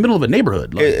 Like in the middle of a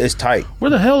neighborhood, like, it's tight.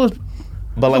 Where the hell is?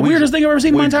 But like the weirdest thing I've ever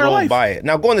seen in my entire life. By it.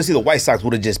 Now going to see the White Sox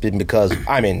would have just been because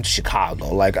I'm in Chicago.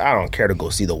 Like I don't care to go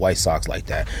see the White Sox like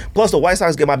that. Plus the White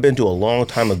Sox game I've been to a long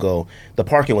time ago, the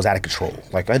parking was out of control.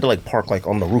 Like I had to like park like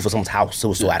on the roof of someone's house. It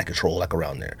was so out of control, like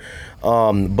around there.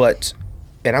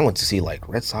 And I went to see like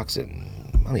Red Sox and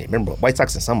I don't even remember White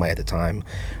Sox and somebody at the time.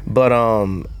 But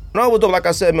no, it was dope. Like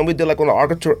I said, man, we did like on the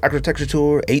architecture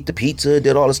tour, ate the pizza,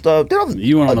 did all the stuff, did all the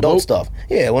you went on adult the boat? stuff.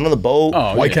 Yeah, went on the boat.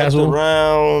 Oh, White Castle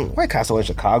around White Castle in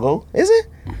Chicago, is it?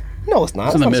 No, it's not.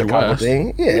 It's in the not a Chicago Midwest.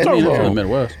 thing. Yeah, It's in the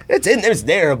Midwest. It's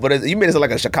there, but you made it like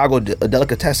a Chicago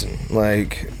delicatessen.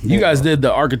 Like You guys did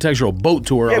the architectural boat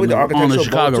tour on the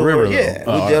Chicago River. Though.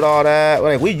 Yeah, we did all that.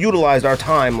 Like we utilized our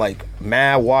time like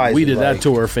mad wise. We did that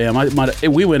tour, fam.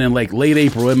 We went in like late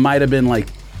April. It might have been like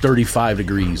 35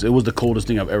 degrees. It was the coldest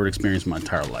thing I've ever experienced in my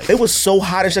entire life. It was so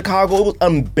hot in Chicago. It was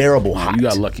unbearable hot. You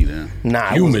got lucky then.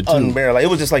 Nah, humid it was unbearable. Like, it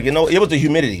was just like, it was the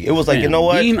humidity. It was like, Man, you know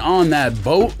what? Being on that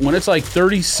boat when it's like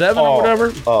 37 or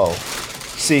whatever,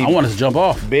 see, I wanted to jump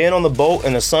off. being on the boat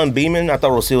and the sun beaming, I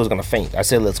thought Rocio was gonna faint. I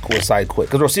said, let's go inside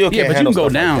quick because Rocio can't Yeah, but you handle can go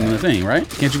stuff like down that. in the thing, right?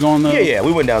 Can't you go on the? Yeah,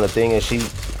 we went down the thing and she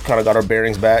kind of got her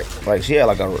bearings back. Like she had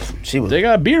like she was. They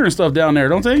got beer and stuff down there,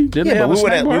 don't they? Didn't they Yeah, have but a we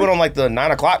snack bar? went on like the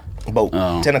 9 o'clock boat,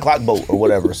 10 o'clock boat or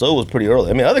whatever. So it was pretty early.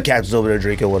 I mean, other cats was over there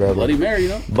drinking whatever. Bloody Mary, you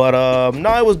know. But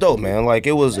no, it was dope, man. Like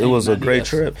it was a great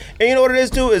trip. And you know what it is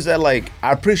too is that like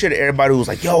I appreciated everybody who was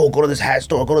like, yo, go to this hat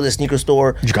store, go to this sneaker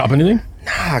store. Did you cop anything?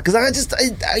 Nah, because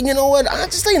I you know what? I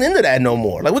just ain't into that no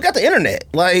more. Like we got the internet.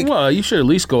 Like Well, you should at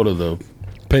least go to the.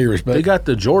 Pay your respect. They got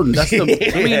the Jordan. That's the.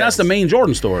 I mean, that's the main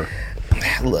Jordan store.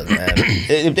 look, man.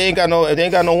 if they ain't got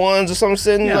no ones or something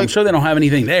sitting, Yeah, like, I'm sure they don't have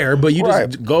anything there, but you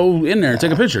just go in there and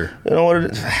take a picture. you know what?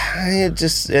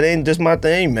 It ain't just my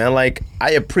thing, man. Like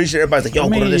I appreciate everybody's like, yo,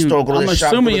 go to this store, go to this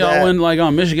shop. I'm assuming y'all went like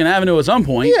on Michigan Avenue at some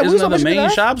point. Yeah, we was Isn't on that the Michigan main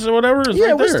Ave. shops or whatever? It's Yeah,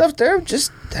 right with there. stuff there.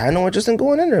 Just I had no interest in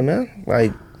going in there, man.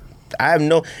 Like I have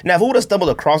no. Now, if we would have stumbled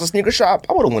across a sneaker shop,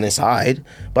 I would have went inside.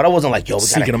 But I wasn't like, yo, we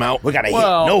Seeking them out. We gotta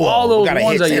Well, hit Noah. all those we gotta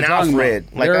ones hit that you're St. talking Alfred.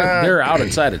 about, Like they're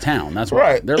outside of town. That's right.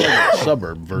 Right. They're like a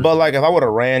suburb version. But like, if I would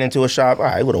have ran into a shop,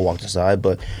 I would have walked inside.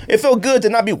 But it felt good to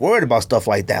not be worried about stuff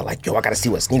like that. Like, yo, I gotta see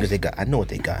what sneakers they got. I know what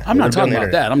they got. I'm not talking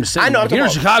about that. I'm just saying. I know. If you're in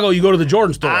Chicago, you go to the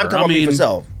Jordan store. I'm talking about me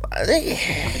myself.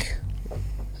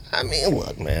 I mean,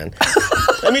 look, man.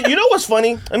 I mean, you know what's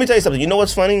funny? Let me tell you something. You know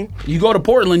what's funny? You go to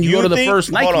Portland, you go to the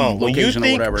first Nike hold on, when you location or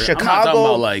think whatever. Chicago, I'm not talking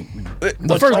about like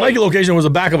The first Nike location was the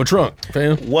back of a trunk,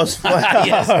 fam. what's funny?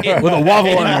 yes, With a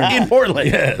waffle on in Portland.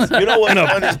 Yes. You know what's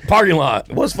funny? Parking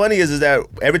lot. What's funny is that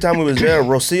every time we was there,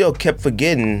 Rocio kept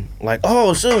forgetting, like,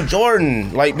 oh, shoot,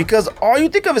 Jordan. Like, because all you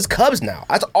think of is Cubs now.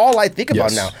 That's all I think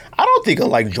about Yes. now. I don't think of,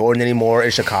 like, Jordan anymore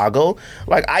in Chicago.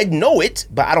 Like, I know it,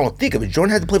 but I don't think of it.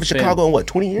 Jordan had to play for Chicago in, what,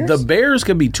 20 years? The Bears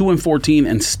could be 2-14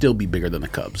 and still be bigger than the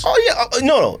Cubs. Oh, yeah.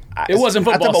 No. It wasn't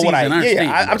I'm talking football about what season, I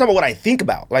understand. I'm talking about what I think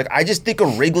about. Like, I just think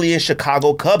of Wrigley and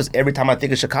Chicago Cubs every time I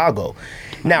think of Chicago.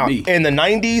 Now, in the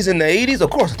 90s and the 80s, of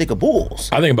course, I think of Bulls.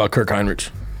 I think about Kirk Heinrich.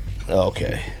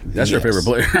 Okay. That's your favorite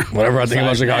player. Whenever I think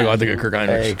about Chicago, I think of Kirk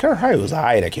Heinrich. Hey, Kirk Heinrich was all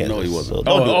right at Kansas. No, he wasn't. So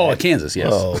don't do that. At Kansas, yes.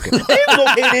 Oh, okay. He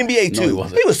was okay in the NBA too. he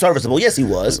wasn't. He was serviceable. Yes, he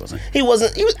was. He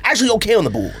wasn't. He was actually okay on the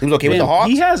Bulls. He was okay with the Hawks.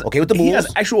 He has okay with the Bulls. He has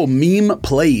actual meme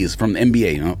plays from the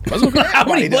NBA. You know? How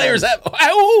many Everybody players does.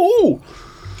 have? Ooh.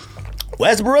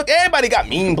 Westbrook. Everybody got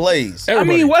mean plays. I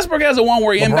mean, Westbrook has the one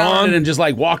where he LeBron. inbounded and just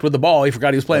like walked with the ball. He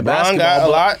forgot he was playing LeBron basketball. got a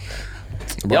but lot.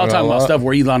 Y'all talking about stuff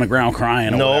where he's on the ground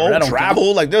crying. Or whatever. No That don't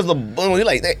travel. Like there's he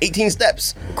like 18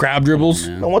 steps. Crab dribbles.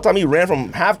 And one time he ran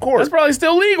from half court. That's probably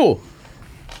still legal.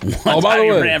 Oh, by the time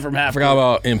he way, ran from half I forgot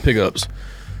court. about in pickups.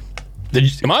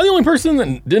 Am I the only person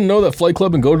that didn't know that Flight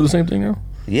Club and Go do the same thing now?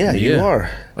 Yeah, you Yeah. are.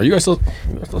 Are you guys still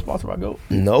sponsored by Goat?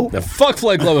 No. Then fuck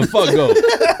Flight Club and fuck Goat.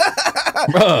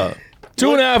 Bruh.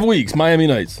 2.5 weeks, Miami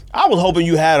Nights. I was hoping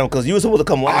you had them because you were supposed to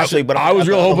come last week, but I was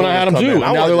real hoping I had them too.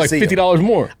 And now they're like $50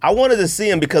 more. I wanted to see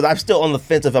them because I'm still on the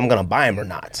fence if I'm going to buy them or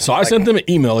not. So I sent them an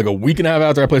email like a week and a half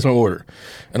after I placed my order.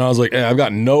 And I was like, hey, I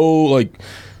got no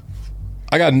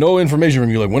information from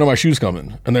you. Like, when are my shoes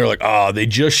coming? And they were like, they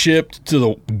just shipped to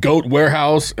the Goat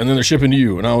warehouse and then they're shipping to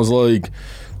you. And I was like,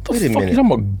 the Wait a fuck minute. you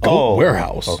talking about Goat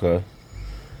warehouse? Okay.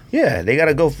 Yeah, they got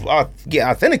to go get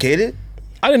authenticated.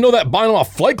 I didn't know that buying them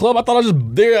off Flight Club. I thought I was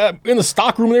just there in the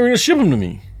stock room and they were going to ship them to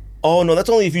me. Oh, no, that's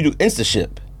only if you do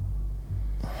InstaShip.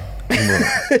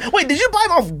 Wait, did you buy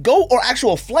them off Goat or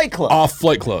actual Flight Club? Off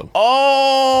Flight Club.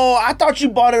 Oh, I thought you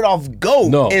bought it off Goat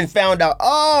No. and found out.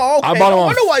 Oh, okay. I bought them I off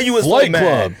wonder why you was Flight so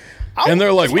mad. Club. And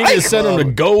they're like, we need to send them to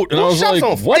Goat. And I Who was shops like, on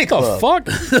what Flight the Club? fuck?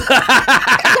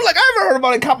 I'm like, I haven't heard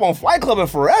about a cop on Flight Club in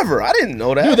forever. I didn't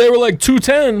know that. Dude, they were like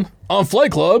 $210 on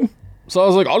Flight Club. So I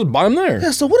was like, I'll just buy them there.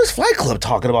 Yeah, so what is Flight Club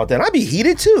talking about then? I'd be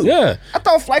heated too. Yeah. I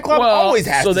thought Flight Club always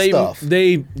has so the they, stuff.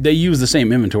 They use the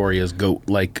same inventory as Goat.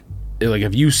 Like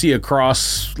if you see a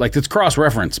cross, like it's cross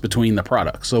reference between the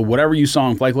products. So whatever you saw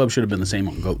on Flight Club should have been the same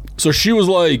on Goat. So she was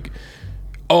like,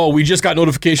 oh, we just got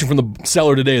notification from the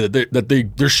seller today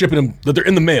that they're shipping them, that they're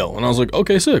in the mail. And I was like,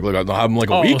 okay, sick. Like, I'll have them like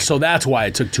a week. So that's why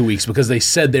it took 2 weeks, because they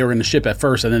said they were going to ship at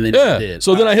first and then they never did.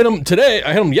 So then I hit them today.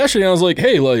 I hit them yesterday and I was like,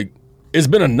 hey, like, it's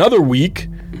been another week.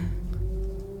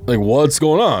 Like, what's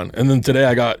going on? And then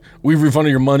today we've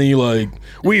refunded your money. Like,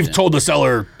 we've told the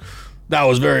seller that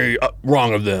was very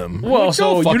wrong of them. Well, Like,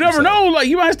 so go fuck you never yourself. know. Like,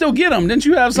 you might still get them. Didn't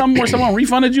you have something where someone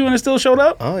refunded you and it still showed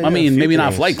up? Oh, yeah, I mean, a few maybe not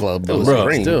things. Flight Club, but Bro.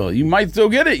 still, you might still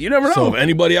get it. You never know. So if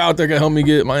anybody out there can help me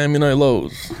get Miami Night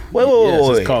Lows. Wait, Yes,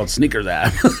 wait. it's called Sneakers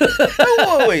app.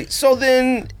 Wait. So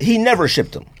then he never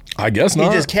shipped them. I guess He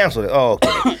not. just canceled it. Oh,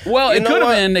 okay. Well, You it know could have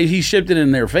what? been that he shipped it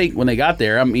in their fake when they got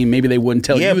there. I mean, maybe they wouldn't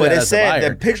tell Yeah, you but that it as the said buyer.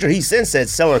 the picture he sent said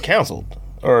seller canceled.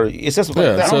 Or it says something Yeah,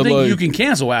 like that. I so- don't think like- you can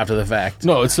cancel after the fact.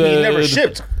 No, it said He never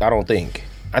shipped, I don't think.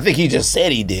 I think he just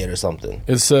said he did or something.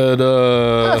 It said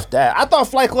That's that. I thought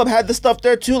Flight Club had the stuff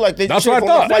there too. Like they that's ship what I from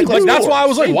the thought. Flight Club Like, that's store. why I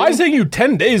was like, why is it taking you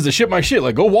 10 days to ship my shit?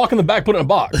 Like, go walk in the back, put it in a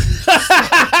box.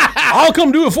 I'll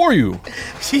come do it for you.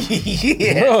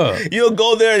 Yeah. Bruh. You'll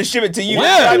go there and ship it to you.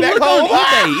 Yeah. Right Dude, back Look on home.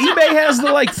 eBay. eBay has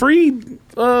the like free.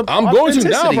 I'm going to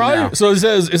now, authenticity probably. So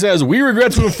it says, we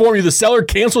regret to inform you the seller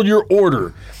canceled your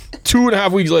order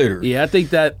 2.5 weeks later. Yeah, I think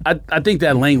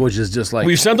that language is just like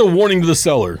We've sent a warning to the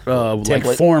seller. like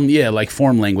Template. form. Yeah, like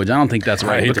form language. I don't think that's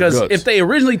right, hate their because guts. if they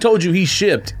originally told you he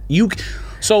shipped,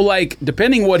 so like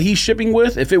depending what he's shipping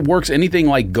with, if it works anything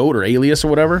like Goat or Alias or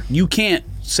whatever, you can't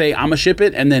say I'm gonna ship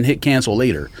it and then hit cancel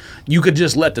later. You could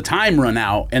just let the time run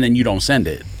out and then you don't send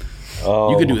it.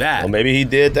 You could do that. Well, maybe he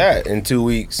did that in 2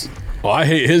 weeks. Well, I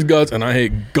hate his guts, and I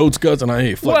hate Goat's guts, and I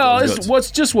hate Flight Well, Club's it's guts.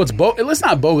 it's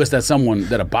not bogus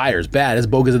that a buyer's bad. It's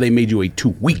bogus that they made you wait 2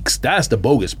 weeks. That's the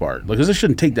bogus part. Because it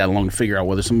shouldn't take that long to figure out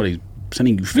whether somebody's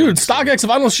sending you. Dude, StockX,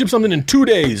 if I don't ship something in 2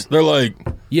 days, they're like,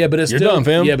 Yeah, but it's You're still done,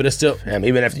 fam. Yeah, but it's still. And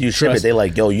even after you ship Trust- it, they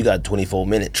like, yo, you got 24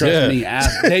 minutes. Trust Yeah.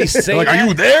 me, they say Like, are that,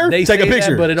 you there? They Take a say that,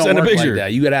 picture. but it don't Send a work picture. like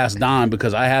that. You got to ask Don,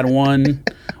 because I had one.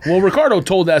 Well, Ricardo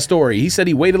told that story. He said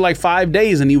he waited like 5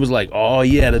 days, and he was like, "Oh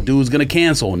yeah, the dude's gonna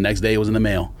cancel." And next day, it was in the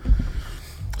mail.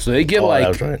 So they get that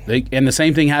was right. and the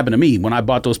same thing happened to me when I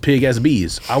bought those pig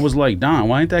SBs. I was like, Don,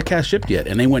 why ain't that cash shipped yet?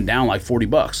 And they went down like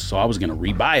 $40. So I was gonna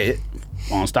rebuy it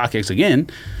on StockX again,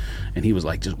 and he was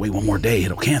like, just wait one more day,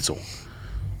 it'll cancel.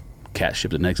 Cash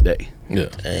shipped the next day. yeah.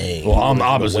 Dang. Well, I'm the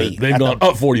opposite. Wait. They've gone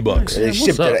up $40. He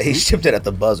shipped up? it. He shipped it at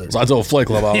the buzzer. So I told Flight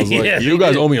Club, I was like, Yeah, you they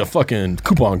guys did. owe me a fucking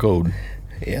coupon code.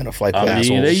 Yeah, and a Flight I Club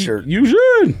mean, asshole shirt. you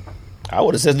should. I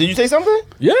would have said, did you say something?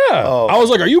 Yeah. I was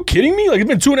like, are you kidding me? Like, it's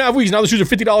been 2.5 weeks. Now the shoes are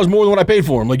 $50 more than what I paid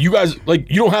for them. Like, you guys, like,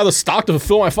 you don't have the stock to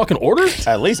fulfill my fucking order?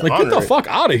 At least like, honor get the it. fuck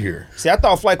out of here. See, I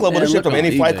thought Flight Club would have Yeah, shipped him look any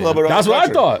on Flight eBay. Club or That's what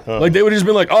I thought. Like, they would have just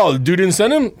been like, oh, the dude didn't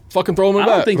send him? Fucking throw him in I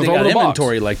back. don't think they Throw him got in a box.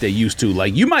 inventory like they used to.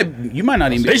 Like you might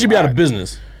not even. They should be out of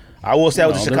business. I will say I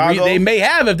was in Chicago. They may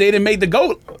have if they didn't make the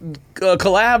GOAT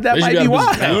collab. That They might should be be out of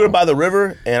why. business we were by the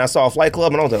river, and I saw a Flight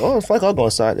Club, and I was like, oh, Flight Club go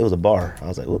inside. It was a bar. I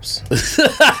was like, whoops.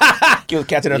 He was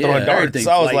catching and throwing darts. everything's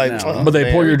So I was flight like, now. But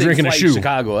they pour your Big drink in a flight shoe.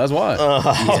 Chicago. That's why.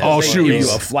 all They give you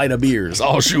shoeies. a flight of beers.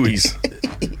 All shoeies.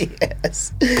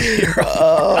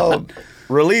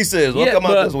 releases. What come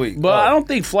out this week? But I don't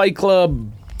think Flight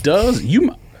Club does.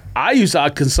 I used to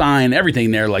consign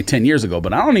everything there like 10 years ago,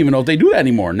 but I don't even know if they do that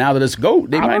anymore. Now that it's GOAT,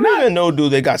 they I might don't not. even know,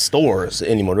 dude, they got stores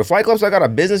anymore. The Flight Club's like got a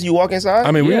business you walk inside?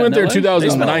 I mean, we Yeah, went there no, in they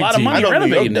spent a lot of 2019. money. I know New York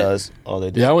renovating it. does. Oh,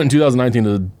 they do. Yeah, I went in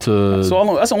 2019 to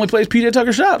So that's the only place PJ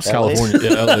Tucker shops. California.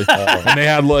 Yeah, LA. And they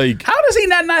had like, How does he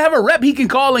not have a rep he can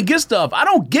call and get stuff? I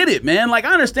don't get it, man. Like,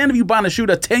 I understand if you buying a shoe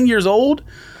that's 10 years old,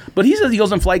 but he says he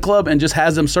goes in Flight Club and just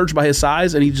has them search by his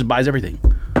size and he just buys everything.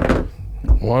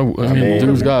 why, I mean,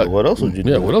 dude's got. What else would you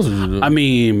do? Yeah, what else would you do? I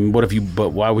mean,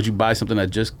 but why would you buy something that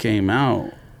just came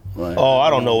out? Like, Oh, I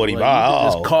don't know what he like, buy. you could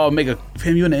Oh, just call,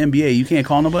 fam, you in the NBA, you can't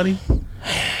call nobody?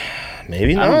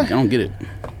 maybe I not. don't get it.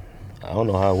 I don't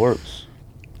know how it works.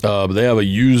 But they have a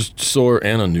used store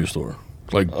and a new store.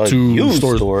 Like A two used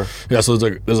stores. store? Yeah, so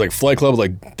there's like Flight Club,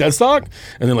 like dead stock,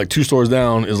 and then like 2 stores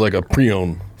down is like a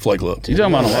pre-owned Flight Club. You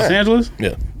talking about in Los Angeles?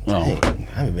 Yeah, Oh, Dang,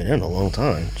 I haven't been there in a long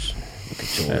time. Just look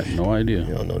at I yours. have no idea.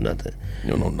 You don't know nothing. you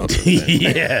don't know nothing. man.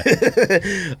 Yeah.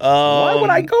 Why would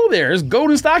I go there? It's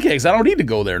Golden StockX. I don't need to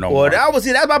go there no more. Well,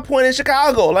 that's my point in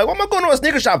Chicago. Like, what am I going to a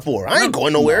sneaker shop for? I ain't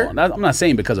going nowhere. No, I'm not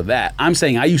saying because of that. I'm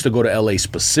saying I used to go to LA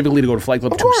specifically to go to Flight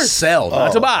Club to course. sell,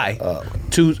 not to buy.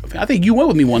 I think you went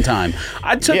with me one time.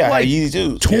 I took Yeah, like you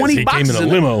do. 20 Yes, he boxes came in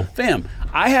a limo. Fam,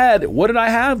 I had, what did I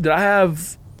have? Did I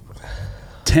have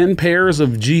 10 pairs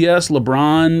of GS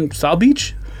LeBron South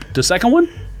Beach? The second one?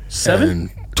 7? And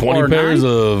 20 Or pairs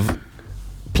 9? of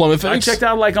plummet I face. checked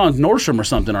out like on Nordstrom or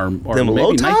something, or Them maybe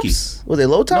low Nike. tops? Were they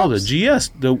low tops? No, the GS,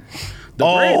 the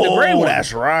gray one.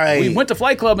 that's right. We went to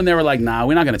Flight Club and they were like, "Nah,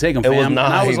 we're not gonna take them, fam." was And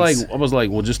I was nines.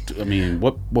 like, well, just, I mean,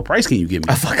 what price can you give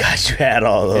me? I forgot you had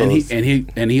all those.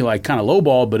 And he like kind of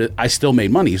lowballed, but I still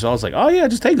made money. So I was like, "Oh yeah,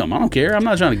 just take them. I don't care. I'm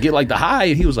not trying to get like the high."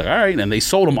 And he was like, "All right." And they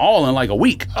sold them all in like a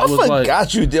week. I was like,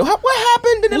 forgot you did. What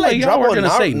happened? Did they Like, like y'all drop were on gonna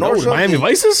say no. Nordstrom? Miami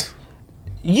Vices?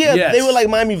 Yeah, Yes. they were like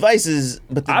Miami Vices,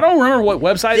 but I don't remember what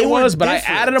website They it were was, but I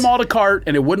different. added them all to cart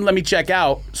and it wouldn't let me check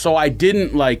out. So I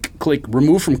didn't like click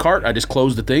remove from cart. I just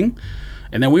closed the thing.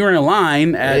 And then we were in a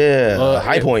line at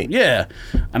High Point. Yeah.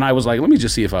 And I was like, let me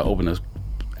just see if I open this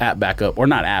app back up, or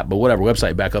not app, but whatever,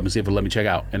 website back up and see if it'll let me check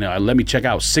out. And it let me check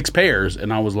out 6 pairs.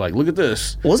 And I was like, look at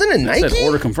this. Wasn't it It Nike? said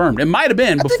order confirmed. It might have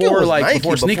been I think it before was like Nike,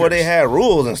 before sneakers. before they had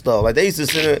rules and stuff. Like they used to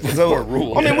send it.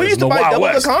 rules. I mean, we Yeah, used to the buy Wild double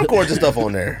West. the Concords and stuff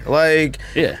on there. Like,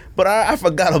 Yeah. But I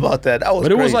forgot about that. That was.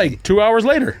 But it was crazy. like 2 hours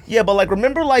later. Yeah, but like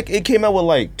remember, like it came out with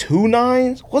like 2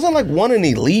 9s. Wasn't like one an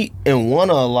elite and one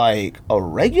like a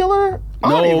regular. I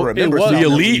don't No, even it remember. was. The some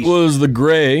of Elite these. was the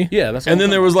gray. Yeah, that's what And then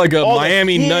I'm there was like a Oh, the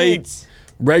Miami kids. Night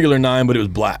regular 9, but it was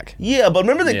black. Yeah, but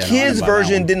remember the Yeah, no, I kids didn't buy that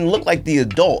version one. didn't look like the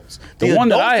adults. The one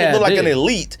that adults I had looked like an did.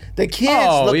 elite. The kids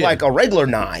Oh, looked yeah. like a regular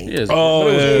 9. Yeah, Oh, but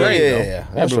it was yeah, great, though. yeah,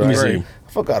 that's but it was right. great.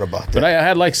 I forgot about that. But I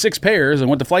had like 6 pairs and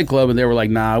went to Flight Club and they were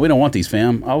like, nah, we don't want these,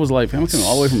 fam. I was like, fam, I'm coming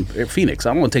all the way from Phoenix. I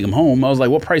don't want to take them home. I was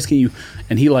like, what price can you?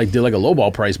 And he like did like a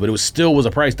lowball price, but it was still was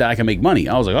a price that I can make money.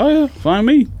 I was like, oh yeah, fine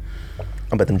me.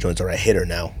 I bet them joints are a hitter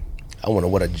now. I wonder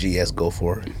what a GS go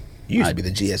for. You used to be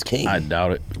the GS king. I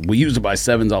doubt it. We used to buy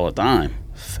 7s all the time.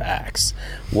 Facts.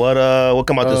 What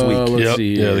come out this week? Let's Yep.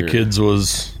 see Yeah, the here. kids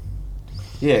was.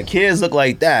 Yeah, kids look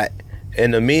like that,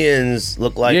 and the men's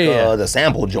look like Yeah. the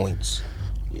sample joints.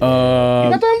 You Uh,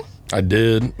 got them? I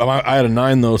did. I had a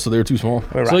 9 though, so they were too small.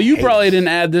 so you probably didn't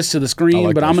add this to the screen, I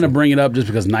like but I'm those going to ones. bring it up just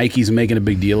because Nike's making a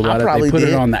big deal about it. probably They put did.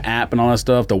 it on the app and all that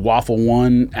stuff. The Waffle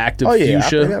One Active Oh, yeah,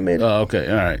 Fuchsia. I made it. Oh, okay,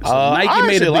 all right. So I Nike made a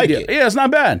actually big like deal. it. Yeah, it's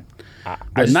not bad.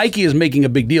 But Nike is making a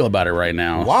big deal about it right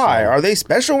now. Why? so- Are they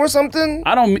special or something?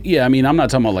 I don't. Yeah, I mean, I'm not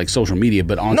talking about like social media,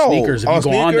 but on No, sneakers, if you on go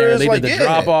on there, sneakers, they like, did the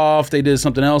yeah. drop off. They did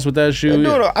something else with that shoe.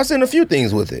 No, I seen a few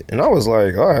things with it, and I was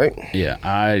like, all right. Yeah,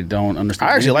 I don't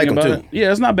understand. I actually like anything them, about too. it. Yeah,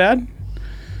 it's not bad.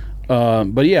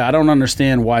 But yeah, I don't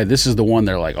understand why this is the one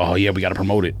they're like, oh yeah, we got to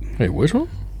promote it. Hey, which one?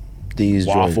 These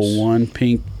Waffle joints. One,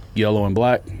 pink, yellow, and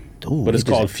black. Ooh, But it's they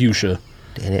just- called Fuchsia.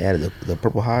 And they added the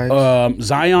purple hives.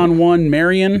 Zion One,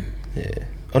 Marion Yeah.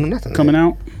 Oh no, nothing. coming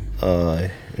out.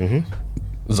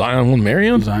 Zion 1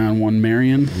 Marion? Zion One,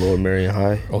 Marion. Lower Marion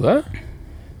High. Oh, that?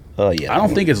 Yeah. I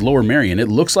don't think it's Lower Marion. It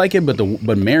looks like it,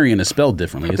 but Marion is spelled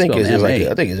differently. I It's think spelled it's just M-A.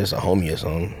 like I think it's just a homie or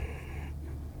something.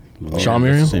 Sean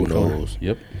Marion? Same Who color. knows?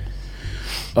 Yep.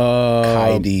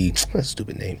 Kai D. That's a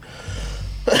stupid name.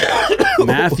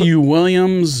 Matthew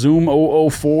Williams, Zoom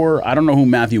 004. I don't know who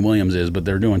Matthew Williams is, but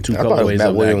they're doing 2 I thought it was colorways Matt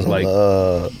of Williams that, like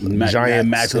on Giants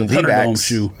Max and Thunderdome D-backs.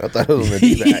 shoe. I thought it was on the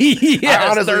D-backs. Yeah, I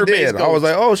honestly third base did. I was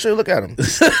coach. like, oh shit, look at him.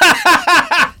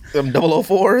 Them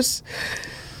 004s.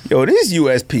 Yo, these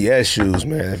USPS shoes,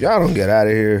 man. If y'all don't get out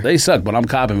of here, They suck, but I'm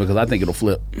copping because I think it'll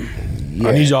flip.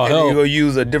 I need y'all and then help. you go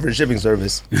use a different shipping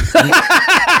service.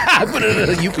 I put it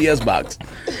in a UPS box.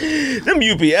 Them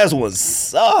UPS ones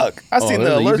suck. I seen the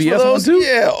there's a alerts for UPS one those. too?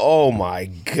 Yeah. Oh my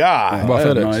god. What about I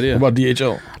have FedEx? no idea. What about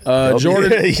DHL?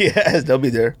 Jordan Yes, they'll be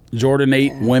there. Jordan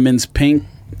 8 women's pink,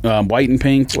 white and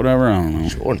pink, whatever. I don't know.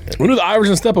 Jordan. When do the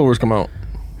Iverson stepovers come out?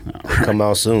 Come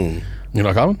out soon. You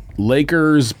know coming?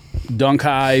 Lakers Dunk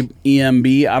High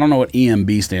EMB. I don't know what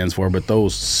EMB stands for, but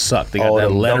those suck. They got that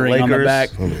them lettering dunk on the Lakers. back.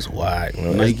 It's whack.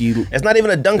 Nike. It's not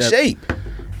even a dunk shape.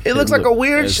 It looks like a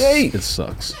weird shape. It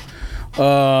sucks.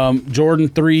 Jordan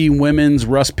 3 women's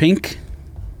rust pink,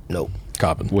 Nope.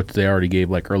 Copping. which they already gave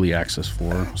like early access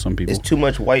for some people. It's too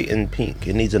much white and pink.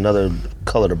 It needs another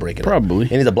color to break it Probably.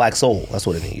 up. It needs a black soul. That's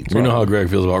what it needs. We know how Greg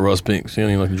feels about Russ Pinks. He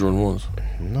don't even like the Jordan 1s.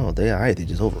 No, they alright. They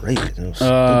just overrated. It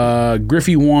was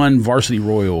Griffey 1 varsity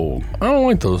royal. I don't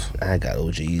like those. I got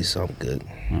OGs, so I'm good.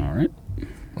 All right.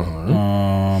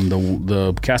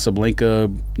 The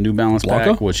Casablanca New Balance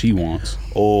Blanca? pack, which he wants.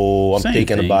 Oh, I'm Same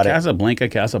thinking thing. about it.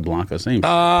 Casablanca, same.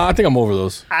 I think I'm over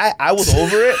those. I was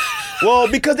over it. Well,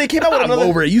 because they came out with I'm another.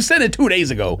 over it. You said it 2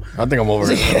 days ago. I think I'm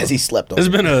over it. Yes, he slept on. It's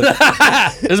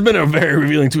been a very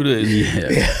revealing 2 days. Yeah.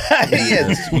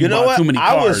 Yes. You know bought what? too many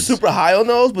I was cards. super high on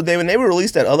those, but then when they were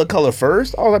released that other color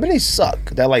first, I was like, man, they suck.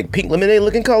 That like pink lemonade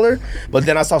looking color. But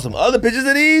then I saw some other pictures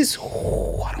of these.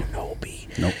 Ooh, I don't know, B.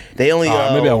 Nope. They only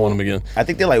Maybe I want them again. I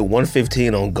think they're like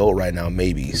 115 on GOAT right now,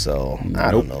 maybe. So I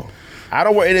don't know. I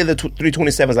don't wear any of the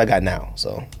 327s I got now.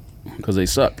 So Because they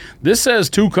suck. This says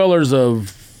 2 colors of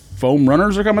foam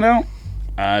runners are coming out.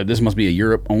 This must be a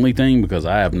Europe only thing because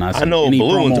I have not seen I know any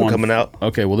blue ones promo are on- coming out.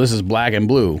 Okay, well this is black and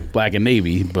blue, black and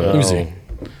navy, but Let me see.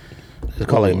 it's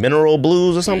called like mineral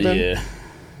blues or something. Yeah.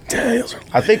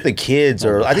 I think the kids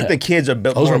are. I think the kids are.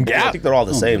 Those from Gap? I think they're all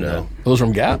the same though. Those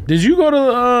from Gap? Did you go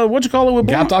to what you call it with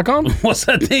Blanc? Gap.com? What's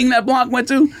that thing that Blanc went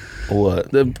to?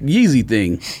 What? The Yeezy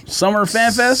thing, Summer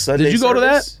Fan Fest. Sunday Did you go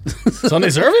service? to that? Sunday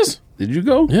service? Did you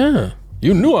go? Yeah.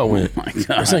 You knew I went. My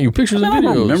God. I sent you pictures and I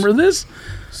don't videos. remember this.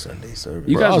 Sunday service.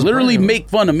 You Bro, I guys was literally bragging. make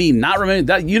fun of me not remembering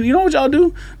that. You know what y'all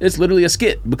do? It's literally a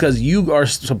skit because you are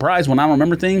surprised when I don't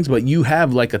remember things, but you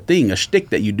have like a thing, a shtick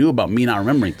that you do about me not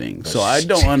remembering things. So I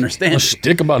don't understand. A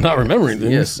shtick about not remembering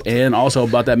things. Yes, and also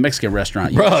about that Mexican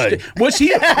restaurant, You Right. which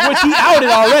he outed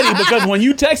already because when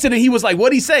you texted and he was like,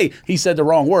 "What'd he say?" He said the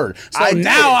wrong word. So I did.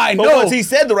 now I But know. once he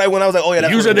said the right one, I was like, oh yeah,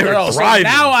 that's You what said it they were was. So thriving.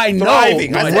 now I know.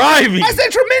 Thriving. I But- said, Thriving. I said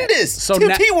tremendous. So Two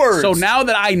na- T words. So now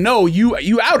that I know, you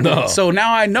outed No. it. So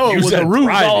now I know You it was said a ruse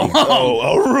all thriving.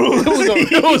 along. a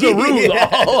ruse. It was a ruse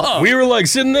all along. We were like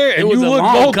sitting there, and was you a looked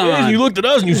long both con. ways, and you looked at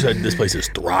us, and you said, "This place is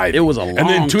thriving." It was a And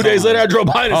then long 2 days con. later, I drove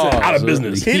by and it said, Oh, "Out of so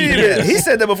business." He didn't even, he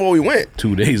said that before we went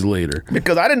 2 days later.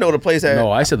 because I didn't know the place had.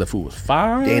 No, I said the food was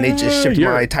fire. And they just shipped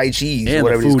my Tai Chi's, and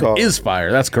whatever the it's food called. is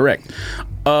fire. That's correct.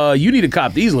 You need to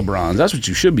cop these LeBrons. That's what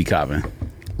you should be copping.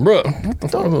 Bro, what the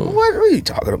fuck? What are you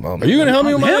talking about? Are you gonna help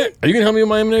me with my? Him? Are you gonna help me with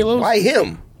my M&A lows? Why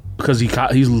him? Because he's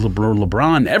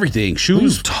LeBron everything.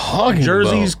 Shoes, talking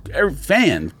jerseys, every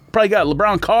fan. Probably got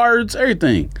LeBron cards,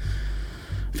 everything.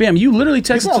 Fam, you literally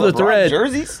texted to the thread.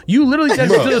 Jerseys? You literally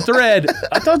texted to the thread.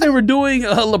 I thought they were doing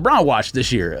a LeBron watch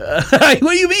this year. What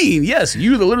do you mean? Yes,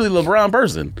 you're the literally LeBron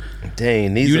person.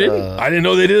 Dang, these You didn't? I didn't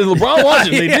know they did LeBron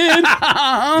watching. They did.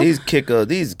 these kicker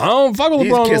these I don't fuck with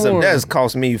these LeBron kiss no of more. death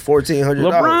cost me $1,400.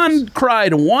 LeBron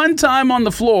cried one time on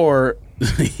the floor.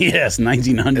 Yes,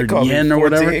 1,900 yen or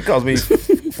whatever. It cost me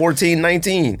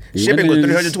 $14.19. Shipping was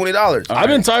 $320. I've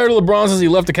been tired of LeBron since he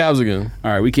left the Cavs again.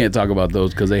 All right, we can't talk about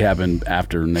those because they happen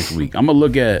after next week. I'm gonna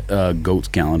look at Goat's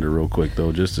calendar real quick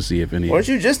though, just to see if any. Weren't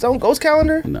you just on Ghost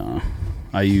Calendar? No,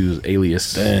 I use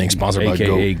Alias. Dang, sponsored by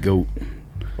AKA Goat.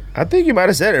 I think you might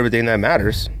have said everything that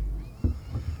matters.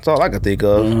 That's all I could think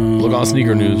of. Look on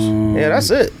Sneaker News. Yeah,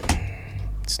 that's it.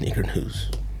 Sneaker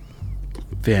news.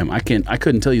 Fam, I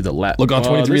couldn't tell you the last. Look on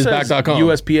 23isback.com.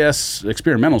 USPS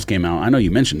experimentals came out. I know you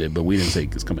mentioned it, but we didn't say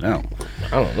it's coming out.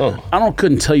 I don't know.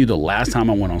 Couldn't tell you the last time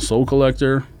I went on Soul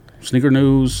Collector, Sneaker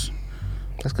News.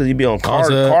 That's because you be on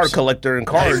Concepts. card collector and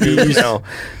card news now.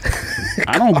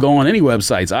 I don't go on any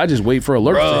websites. I just wait for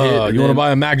alerts to hit. and You want to then buy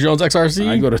a Mac Jones XRC?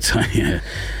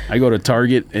 I go to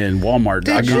Target and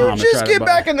Walmart.com. Did you and just try to get buy-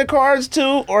 back into cards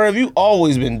too, or have you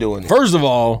always been doing it? First of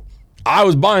all, I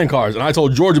was buying cars, and I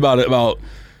told George about it about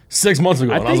 6 months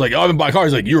ago. And I was think- like, "Oh, I've been buying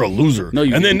cars." He's like, "You're a loser." No,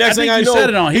 you and then didn't. next I thing think I you know, said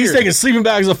it on he's here. taking sleeping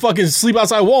bags to fucking sleep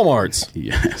outside Walmarts.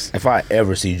 Yes. If I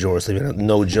ever see George sleeping,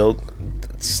 no joke,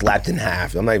 slapped in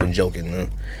half. I'm not even joking,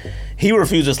 man. He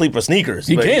refused to sleep for sneakers.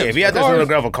 He but can't. If he had to For sleep cars. on the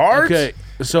ground for cards, Okay.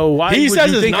 So why He would says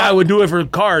you it's think not- I would do it for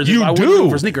cars You if I wouldn't do. do it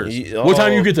for sneakers? What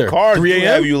time you get there? Cards 3 do a.m.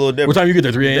 have you a little different. What time you get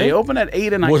there? 3 They a.m. open at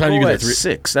 8 and I What time go you get at there?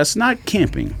 6. That's not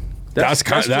camping. That's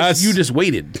just- that's- you just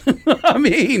waited. I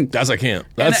mean, That's I can't.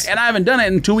 and, That's and I haven't done it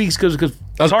in 2 weeks because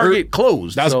Target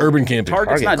closed. That's so urban camping.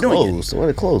 Target's not doing it. closed. What are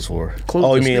they closed for? Closed Oh,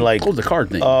 the you mean sneak- like closed the card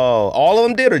thing? all of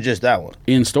them did, or just that one?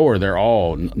 In store, they're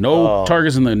all no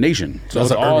Targets in the nation. So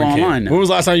That's it's an all urban camp. online now. When was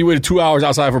the last time you waited 2 hours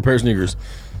outside for a pair of sneakers?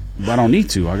 But I don't need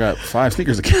to. I got 5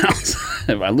 sneakers accounts.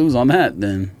 If I lose on that,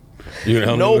 then You gonna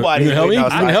help Nobody me? You gonna help me? waiting You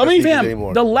outside gonna help for me? sneakers fam,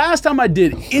 anymore. the last time I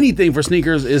did anything for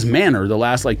sneakers is Manor. The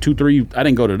last like 2-3. I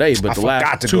didn't go today, but I the forgot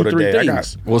last to go 2-3 today. I got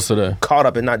things. What's today? caught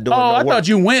up and not doing. Oh, no I work. thought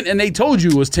you went and they told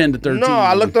you it was 10 to 13. No,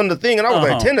 I looked on the thing and I was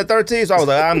like 10 to 13, so I was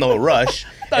like, I'm no rush.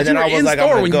 And then you were I was in like, I'm store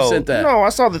gonna when you go. sent that. No, I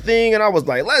saw the thing and I was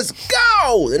like, let's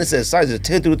go. And it said sizes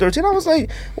 10 through 13. I was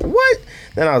like, what?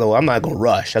 Then I was like, I'm not gonna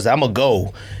rush. I said, I'm gonna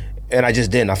go, and I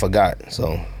just didn't. I forgot.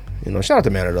 So, shout out to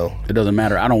Manor though. It doesn't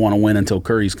matter. I don't want to win until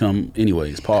Curry's come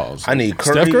anyways. Pause. I need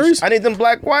Steph Curry's? I need them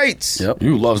black whites. Yep.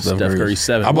 You love Steph Curry. Curry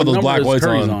 7. I bought What those number black is whites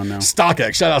Curry's on now?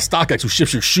 StockX. Shout out StockX who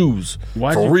ships your shoes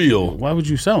for real. Why would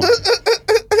you sell them?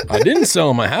 I didn't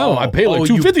sell them. How? I paid like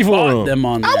 $250 for them.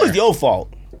 on That there. was your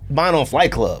fault. Buying on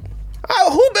Flight Club.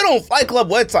 Who been on Flight Club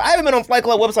website? I haven't been on Flight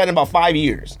Club website in about 5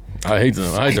 years. I hate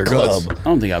them. I hate their guts. Club. I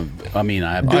don't think I've. I mean,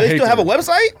 I have. Do they hate still have a them.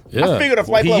 website? Yeah. I figured a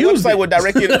Flight Well, Club he used website it. would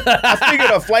direct you. I figured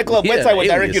a Flight Club Yeah, website would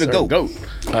direct alias you to or go. goat.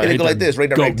 And it go like this,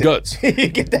 redirected. guts. You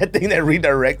get that thing that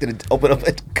redirected and open up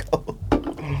and go.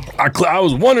 I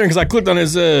was wondering because I clicked on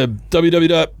his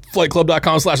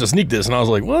www.flightclub.com/sneak this, and I was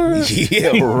like, what?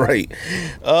 Yeah, right.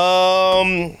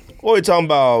 What are we talking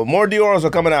about? More Dior's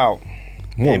are coming out.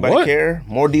 More Anybody what? care?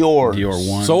 More Dior. Dior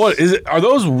one. So what is it? Are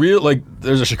those real? Like,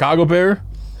 there's a Chicago pair,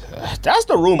 That's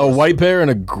the rumor. a white pair, and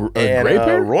a gray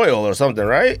pair. Royal or something,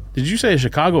 right? Did you say a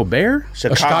Chicago Bear?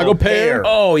 Chicago pair?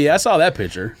 Oh yeah, I saw that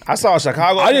picture. I saw a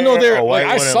Chicago. I didn't know pair, they a were white like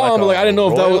I one, and saw them, but like I didn't know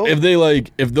if that Royal. was,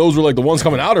 if those were like the ones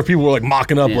coming out, or people were like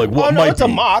mocking up like what Oh no, might it's a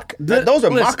be. mock. Those are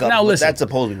listen, mock-ups. now but listen. That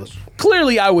supposedly was.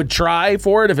 Clearly, I would try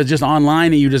for it if it's just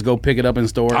online and you just go pick it up in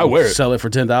store. I and wear it. sell it for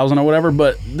 10,000 or whatever.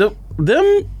 But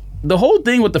the whole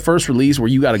thing with the first release where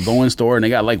you got to go in store and they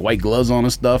got like white gloves on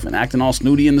and stuff and acting all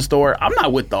snooty in the store. I'm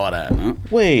not with all that. Huh?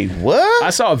 Wait, what?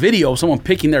 I saw a video of someone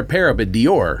picking their pair up at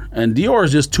Dior, and Dior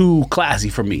is just too classy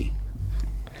for me.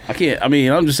 I can't. I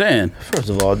mean, I'm just saying. First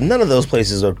of all, none of those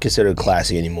places are considered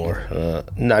classy anymore.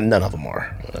 None of them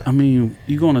are. I mean,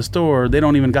 you go in a store, they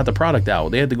don't even got the product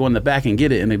out. They had to go in the back and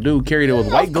get it, and the dude carried it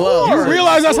with white gloves. You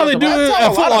realize that's how they do it at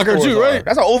Foot Locker too, right?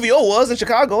 That's how OVO was in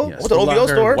Chicago. Yeah, What's an Foot OVO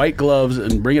Locker, store? White gloves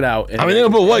and bring it out. And I mean, they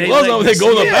don't put white gloves on, but they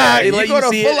go in the back. They You let go you to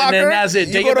see Foot it, and then Locker. that's it.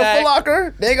 You Take go it to back. Foot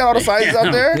Locker. They ain't got all the sizes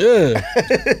out there. Yeah,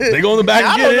 they go in the back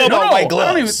Now, and I get don't it. know about white I don't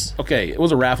even, gloves. okay, it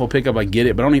was a raffle pickup. I get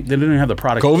it, but they didn't even have the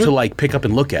product COVID? to like pick up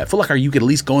and look at. Foot Locker, you could at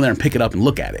least go in there and pick it up and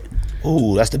look at it.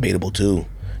 Ooh, that's debatable too.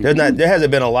 There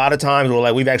hasn't been a lot of times where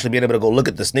like we've actually been able to go look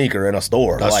at the sneaker in a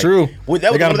store. That's Like, true.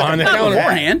 That They got it was behind the one of counter.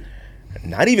 Beforehand.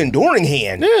 Not even during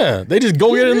hand. Yeah, they just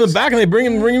go get it in the back and they bring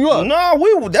you up.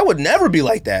 No, that would never be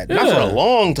like that. Not for Yeah. a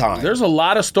long time. There's a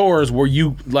lot of stores where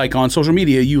you, like on social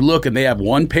media, you look and they have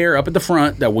one pair up at the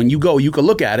front that when you go, you can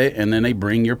look at it, and then they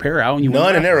bring your pair out. And you None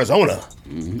win in the raffle. Arizona.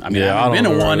 I mean, Yeah, I I haven't been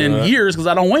don't in one remember in that. years because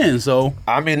I don't win. So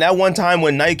I mean, that one time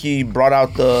when Nike brought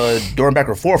out the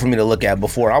Dornbecker 4 for me to look at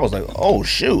before, I was like, oh,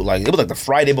 shoot. Like, it was like the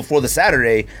Friday before the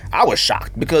Saturday. I was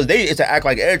shocked because they used to act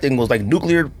like everything was like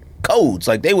nuclear codes.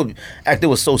 Like, they would act it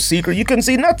was so secret, you couldn't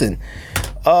see nothing.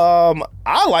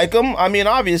 I like them. I mean,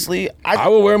 obviously. I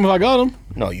would wear them if I got them.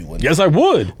 No, you wouldn't. Yes, I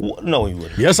would. No, you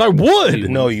wouldn't. Yes, I would.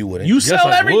 No, you wouldn't. you sell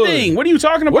I everything. would. What are you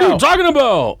talking about? What are you talking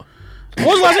about? What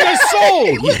was the last thing I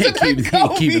sold? You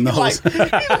ain't keeping those.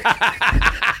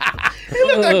 He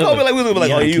looked at Kobe like we look like,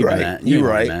 You oh, ain't you keeping right. that. You ain't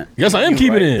right. doing Yes, I am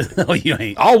keeping it. that. No, you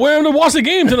ain't. I'll wear them to watch the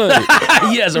game tonight.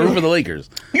 Yes, a room for the Lakers.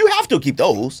 You have to keep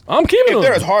those. I'm keeping If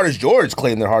they're as them. hard as George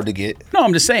claimed they're hard to get. No,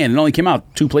 I'm just saying it only came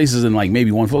out 2 places in like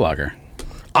maybe one Foot Locker.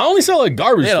 I only sell like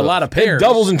garbage. They had a stuff. lot of And pairs.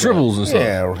 doubles and triples and stuff.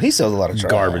 Yeah, he sells a lot of trash.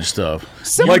 Garbage stuff.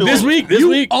 Like this week. This you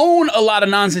week. own a lot of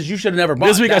nonsense you should have never bought.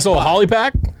 This week I That's sold a why. Holly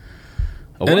Pack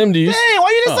what? and MDs. Dang, why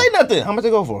you didn't say nothing? How much they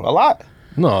go for? A lot?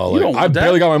 No, don't like, I want that.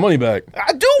 barely got my money back.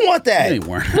 I do want that. They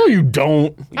weren't. No, you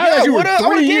don't. I Yeah, thought you were I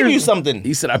would 3 give years. you something.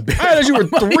 He said, I bet. I thought you were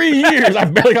 3 years. I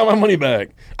barely got my money back.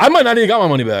 I might not even got my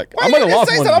money back. Why I you might have didn't lost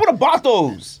say money. something? I would have bought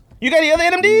those. You got any other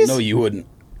NMDs? No, you wouldn't.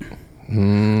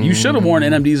 You should have worn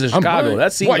NMDs in Chicago.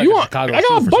 That seems Why, like you a want, Chicago. I got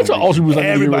shoe a for bunch some of Ultra reason. Boosts. I need to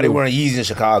get Everybody rid of. wearing Yeezys in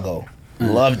Chicago.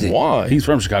 Loved it. Why? He's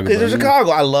from Chicago. Because they're but- Chicago,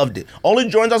 I loved it. Only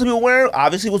Jordans also people wearing,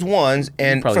 obviously, was ones.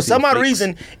 And probably for some seen odd fakes.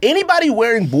 reason, anybody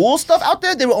wearing Bull stuff out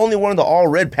there, they were only wearing the all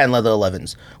red patent leather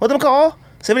 11s. What them called?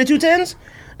 7210s?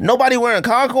 Nobody wearing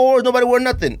Concords, nobody wearing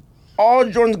nothing. All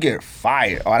Jordans gear,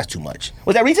 fire. Oh, that's too much.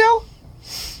 Was that retail?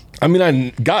 I mean, I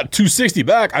got 260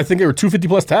 back. I think they were 250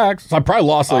 plus tax. So I probably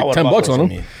lost I like would've $10 bought those on from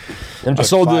them. you. Them I just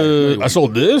sold fire. I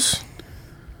sold this.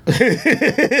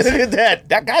 Look at that.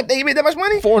 That guy, they made that much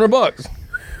money? $400.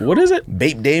 What is it?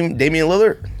 Damian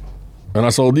Lillard. And I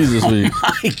sold these this week.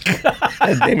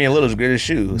 That's Damian Lillard's greatest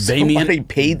shoe. Damian- Somebody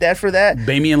paid that for that?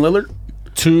 Damian Lillard?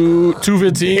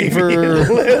 $215 for.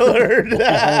 Lillard. Oh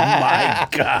my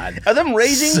God. Are them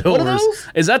raging? What are those?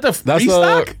 Is that the That's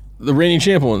restock? the reigning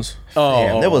champ ones.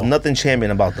 Damn, there was nothing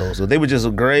champion about those. They were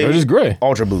just gray. They're just gray.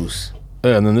 Ultra Boost.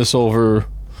 Yeah, and then this sold for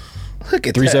Look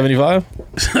at $375.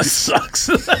 That sucks.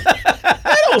 that.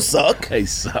 They don't suck. They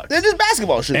suck. They're just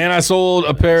basketball shoes. And I sold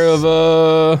a pair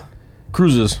of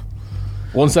Cruises.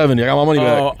 $170. I got my money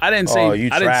back. Oh, I didn't say. Oh, you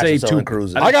I didn't trash say for selling two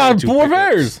Cruises. I got 4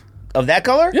 pairs. Of that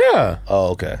color? Yeah.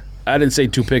 Oh, okay. I didn't say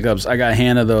 2 pickups. I got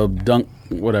Hannah the dunk,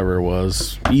 whatever it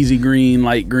was, easy green,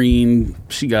 light green.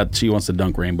 She wants the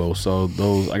dunk rainbow, so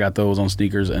I got those on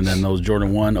sneakers, and then those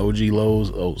Jordan 1 OG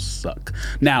lows. Those suck.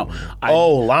 Now,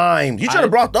 lime. You should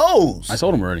have brought those. I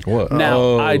sold them already. What? Now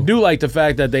Oh. I do like the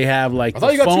fact that they have like thought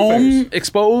the you got 2 foam pairs.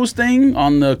 exposed thing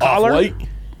on the collar. Off-white?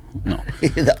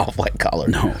 The off-white collar.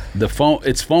 No, the foam.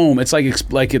 It's foam. It's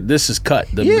like this is cut.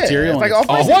 The Yeah, material. it's like and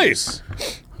off-white.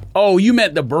 Off-white. Oh, you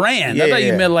meant the brand. I Yeah, thought you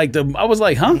yeah. meant like the. I was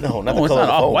like, huh? No, not the it's color not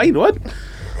of the off white. What?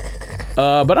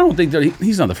 But I don't think that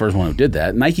he's not the first one who did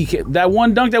that. Nike, that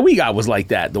one dunk that we got was like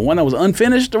that. The one that was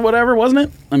unfinished or whatever, wasn't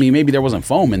it? I mean, maybe there wasn't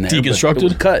foam in there. but Deconstructed? it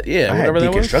was cut. Yeah, I had whatever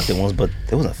that was. deconstructed ones, but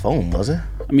there wasn't foam, was it?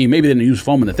 I mean, maybe they didn't use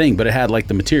foam in the thing, but it had like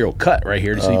the material cut right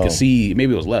here, so you Oh. could see.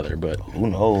 Maybe it was leather, Who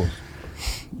knows?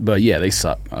 but yeah, they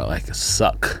suck.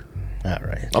 Suck. All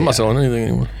right. I'm not selling anything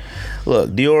anymore.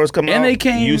 Look, Dior's coming And out. they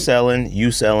came- You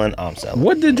selling, I'm selling.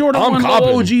 What did Jordan I'm 1 copping.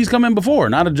 OGs come in before?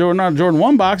 Not a Jordan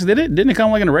 1 box, did it? Didn't it come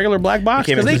like in a regular black box?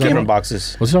 Came in they two came different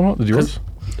boxes. What's that about? The yours?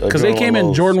 because they came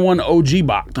in Jordan 1 OG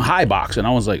box, high box, and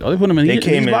I was like, oh, they put them in They these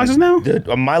came in boxes now?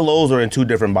 My lows are in 2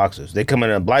 different boxes. They come in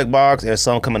a black box, and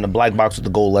some come in a black box with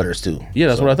the gold letters too. Yeah,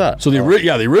 that's what I thought. So the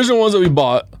original ones that we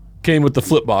bought came with the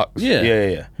flip box. Yeah.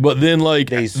 Yeah. But then They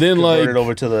converted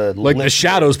over to the the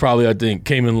shadows probably I think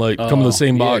came in come in the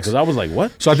same box. Because I was like,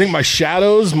 what? So I think my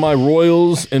shadows, my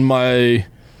royals, and my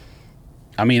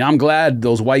I mean, I'm glad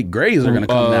those white grays are going to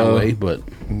come that way, but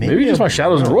maybe just my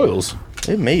shadows and royals.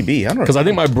 It may be. I don't know. Because I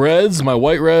think my breads, my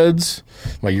white reds,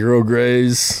 my Euro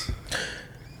grays.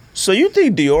 So you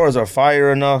think Dior's are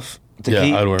fire enough to Yeah,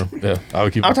 keep? I'd wear them. Yeah, I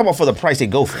would keep I'm them. talking about for the price they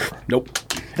go for. nope.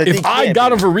 That If they I can't got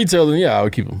be. them for retail, then yeah, I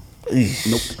would keep them.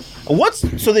 Nope.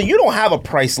 So then you don't have a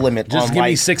price limit. Just on give me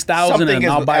like 6,000 something and is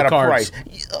I'll buy at a cards.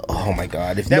 price. Oh my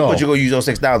god! If that's No. what you're gonna use those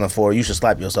 6,000 for, you should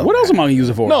slap yourself. What else am I going to use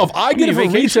it for? No, if I get it for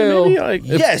vacation, retail- maybe? Like,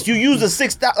 Yes, you use the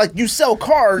 6,000. Like you sell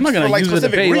cards I'm not for going to like use it to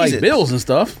specific pay reasons. like bills and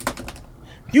stuff.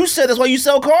 You said that's why you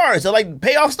sell cards to like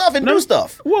pay off stuff and do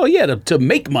stuff. Well, yeah, to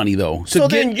make money though, to So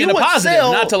get then you in a would positive,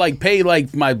 sell- not to like pay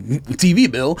like my TV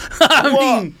bill. I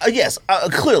mean, Yes,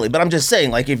 clearly, but I'm just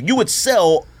saying, like, if you would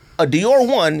sell a Dior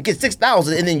one, get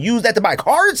 6,000, and then use that to buy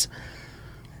cards,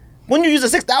 wouldn't you use the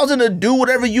 6,000 to do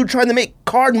whatever you're trying to make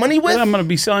card money with? I'm going to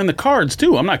be selling the cards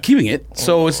too. I'm not keeping it,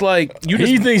 so it's like you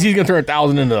He just. thinks he's gonna turn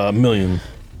 1,000 into $1 million.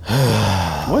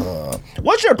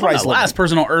 What's your I'm price the limit? last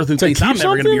person on earth who thinks keep I'm never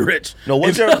going to be something? rich. No,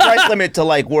 what's your price limit to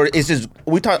like where it's just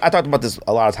I talked about this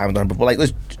a lot of times, but like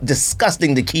it's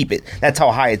disgusting to keep it. That's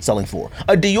how high it's selling for.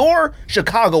 A Dior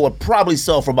Chicago would probably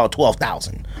sell for about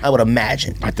 12,000. I would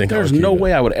imagine. I think There's I would no keep it.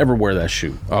 way I would ever wear that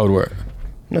shoe. I would wear it.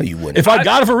 No, you wouldn't. If I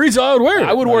got it for retail, I would wear it.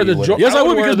 I would wear the you wouldn't. Yes, I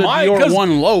would, wear because the my- Dior because-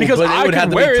 one low, because but I it would could have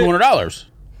to wear be it. $200.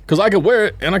 Because I could wear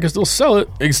it and I can still sell it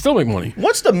and still make money.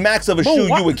 What's the max of a shoe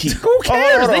what? you would keep? Who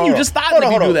cares? Then you just thought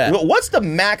if you do that. What's the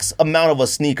max amount of a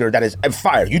sneaker that is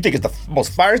fire? You think it's the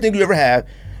most fire thing you ever have?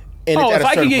 And Oh, it's at if a I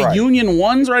could certain get price. Union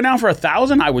ones right now for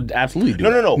 1,000, I would absolutely do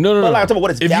No. that. No. But like, I'm talking about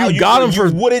what its If you value. got where them for-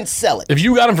 you wouldn't sell it. If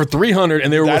you got them for 300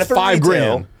 and they were You got worth it for $5 retail,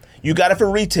 grand, you got it for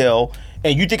retail,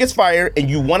 and you think it's fire,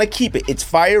 and you want to keep it. It's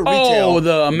fire retail. Oh,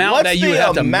 the amount What's that you would the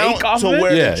have to amount make off to of it?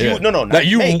 where yeah, you, yeah. No, not that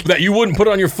you make. that you wouldn't put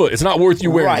on your foot. It's not worth you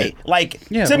wearing Right. it. Like,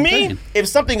 Yeah, to I'm me, saying. if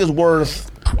something is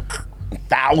worth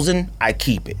 1,000, I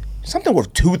keep it. Something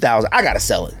worth 2,000, I gotta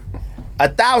sell it.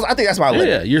 1,000, I think that's my limit.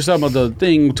 Yeah, you're talking about the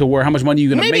thing to where how much money you're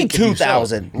going to Maybe make. if you sell it.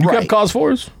 2,000. You Right. kept cause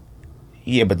fours?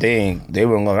 Yeah, but they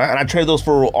weren't going. And I trade those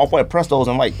for off-white Prestos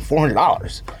and like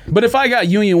 $400. But if I got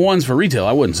Union ones for retail,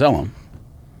 I wouldn't sell them.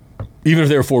 Even if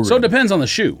they were $4 grand. So it depends on the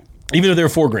shoe. Even if they were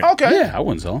 $4 grand. Okay. Yeah, I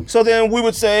wouldn't sell them. So then we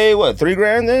would say what,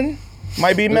 $3,000 then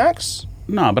might be max.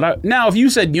 No, but now if you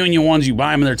said Union ones, you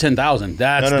buy them and they're 10,000.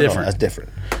 That's No, different. that's different.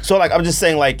 So like I'm just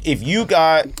saying, like if you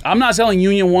got I'm not selling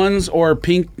Union ones or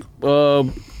pink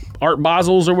Art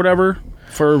Basels or whatever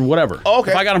for whatever. Oh,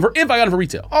 okay. If I got them for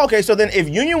retail. okay, so then if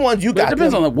Union ones you But it got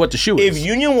depends them, on what the shoe if is.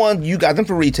 Union ones you got them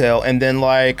for retail, and then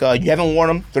like you haven't worn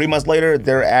them 3 months later,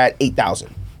 they're at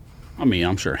 8,000. I mean,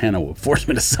 I'm sure Hannah would force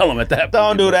me to sell them at that point.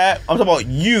 Don't do that. I'm talking about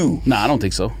you. Nah, I don't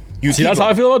think so. You See, that's how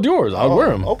I feel about Dior's. I would wear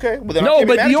them. Okay. Well, then I No, can't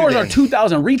be but mad at you Dior's then. are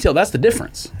 2,000 retail. That's the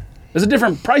difference. There's a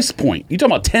different price point. You're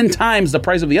talking about 10 times the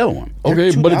price of the other one.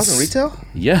 Okay, but 2,000 it's retail?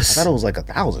 Yes. I thought it was like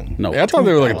 1,000. No. Yeah, I thought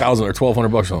they were like 1,000 or 1,200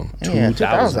 bucks on them. Yeah, 2,000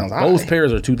 2,000. sounds Both high.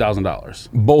 pairs are $2,000.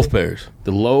 Both pairs.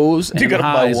 The lows and You the gotta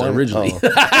buy highs one? originally. Oh.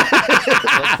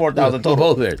 That's 4,000 total.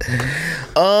 Both pairs.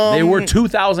 They were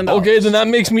 $2,000. Okay, then that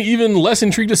makes me even less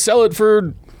intrigued to sell it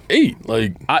for 8.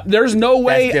 Like, There's no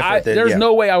way. different than- There's yeah.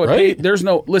 no way I would pay. Right? There's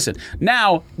no. Listen.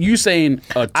 Now you saying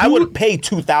I would pay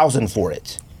 2,000 for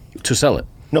it. to sell it.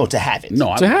 No, to have it.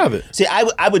 No, to have it. See,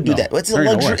 I would do that. It's a there ain't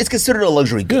no luxury. way. It's considered a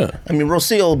luxury good. Yeah. I mean,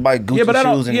 Rocio buy Gucci Yeah, but I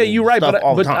don't. shoes and Yeah, you're right. stuff But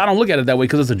all the time. I don't look at it that way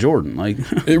because it's a Jordan. Like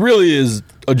It really is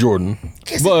a Jordan,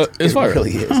 Yes, but it's it fire.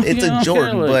 really is. It's Yeah, a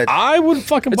Jordan, okay, but I would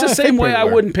fucking it's buy the a same fake way pair to I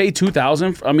wear. wouldn't pay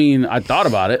 2,000. I mean, I thought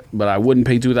about it, but I wouldn't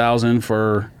pay 2,000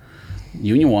 for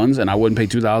Union ones, and I wouldn't pay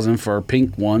 2,000 for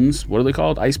pink ones. What are they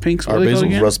called? Ice pinks. What are they Art called Basel?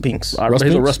 again? Rust pinks. Art Rust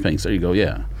Basel pinks? Rust pinks. There you go.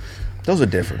 Yeah. Those are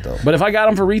different though. But if I got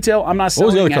them for retail, I'm not What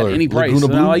was the selling other at color? any price. Laguna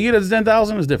Now, blue? like, you get it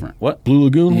 10,000 is different. What? Blue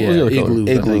Lagoon? Yeah, what was the other Igloo.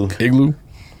 color? I think. Igloo?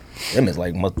 Them is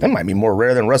like them might be more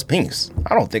rare than Rust pinks.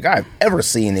 I don't think I've ever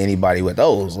seen anybody with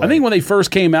those. I think when they first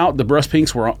came out, the Rust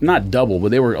pinks were not double, but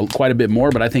they were quite a bit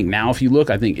more. But I think now, if you look,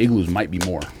 I think Igloos might be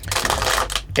more.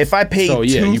 if I paid So,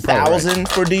 yeah, you're probably right. 2,000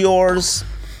 for Dior's,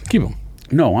 Keep them.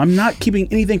 No, I'm not keeping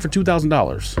anything for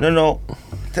 $2,000. no.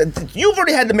 You've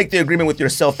already had to make the agreement with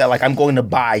yourself that like I'm going to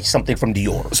buy something from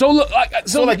Dior. So look,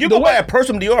 So like you the go buy way- a purse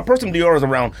from Dior. A purse from Dior is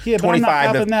around Yeah, but I'm not 25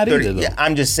 to having that 30. either, though. Yeah,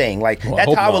 I'm just saying like I that's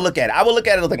hope how I would not. look at it. I would look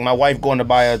at it as like my wife going to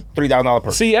buy a $3,000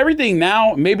 purse. See, everything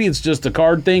now, maybe it's just a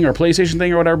card thing or PlayStation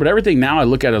thing or whatever, but everything now I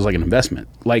look at it as like an investment.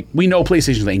 Like, we know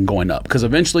PlayStation ain't going up because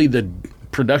eventually the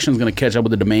production's going to catch up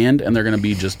with the demand and they're going to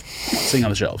be just sitting on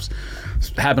the shelves. It's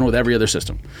happened with every other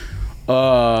system.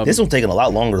 This one's taking a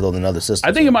lot longer though than other systems.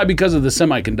 I think it might be because of the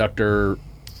semiconductor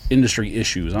industry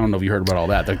issues. I don't know if you heard about all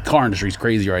that. The car industry's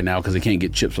crazy right now because they can't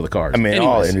get chips for the cars. I mean,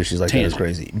 all Anyways, industries like that is tangent.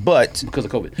 crazy. But Because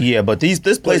of COVID. yeah, but this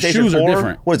PlayStation shoes are 4,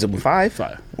 different. what is it? 5?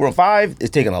 5. We're on 5. It's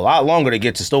taking a lot longer to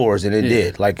get to stores than it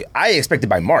did. Like I expected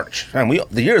by March. Man,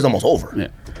 the year is almost over. Yeah.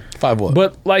 5 what?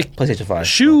 But like PlayStation 5.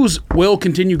 shoes will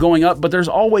continue going up, but there's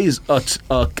always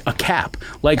a cap.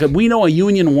 Like we know a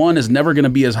Union 1 is never going to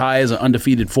be as high as an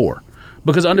Undefeated 4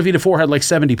 because Undefeated 4 had like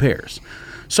 70 pairs.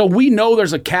 So we know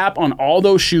there's a cap on all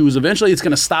those shoes. Eventually, it's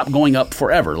going to stop going up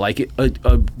forever. Like a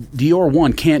Dior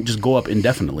 1 can't just go up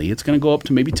indefinitely. It's going to go up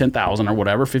to maybe 10,000 or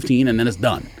whatever, 15, and then it's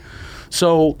done.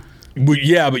 So But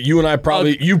you and I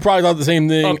probably you probably thought the same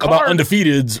thing a about card-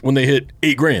 undefeateds when they hit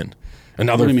 $8,000, and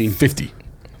now they're do you mean? 50.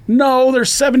 no,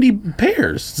 there's 70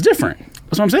 pairs. It's different.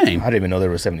 That's what I'm saying. I didn't even know there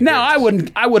were 70. Now pairs.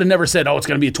 I would have never said, oh, it's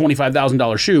going to be a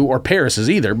 $25,000 shoe or Paris's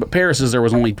either. But Paris's there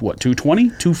was only what 220,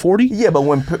 240. Yeah,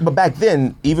 but back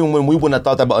then, even when we wouldn't have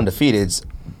thought that about undefeateds,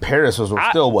 Paris was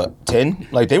still what 10?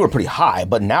 Like they were pretty high,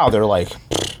 but now they're like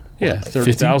Yeah,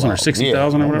 30,000 or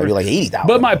 60,000 or whatever. maybe like 80,000.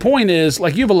 But my point is,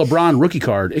 like, you have a LeBron rookie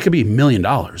card, it could be $1 million.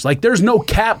 Like, there's no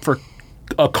cap for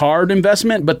a card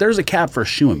investment, but there's a cap for a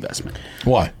shoe investment.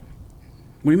 Why?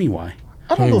 What do you mean? Why?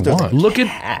 I don't know if there's Why? a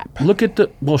Look at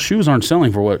the shoes aren't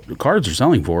selling for what cards are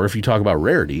selling for. If you talk about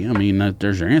rarity, I mean,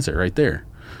 there's your answer right there.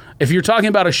 If you're talking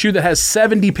about a shoe that has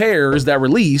 70 pairs that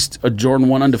released a Jordan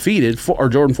 1 undefeated or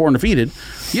Jordan 4 undefeated,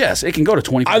 yes, it can go to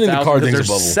 25,000. I think the card thing's a there's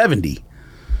bubble. 70.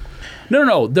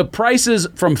 No. The prices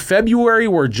from February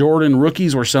where Jordan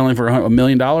rookies were selling for $1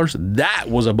 million, that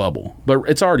was a bubble. But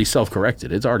it's already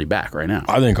self-corrected. It's already back right now.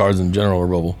 I think cards in general are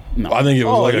bubble. No. I think it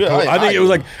was Oh, like yeah, I think it was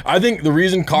like I think the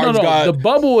reason cards got the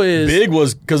bubble is big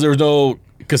was because there was no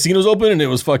casinos open and it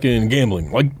was fucking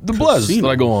gambling, like the Bloods that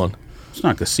I go on. It's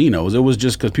not casinos. It was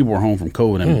just because people were home from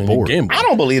COVID and bored. Gambling. I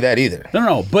don't believe that either.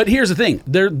 No. But here's the thing: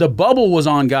 the bubble was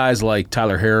on guys like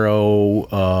Tyler Harrow,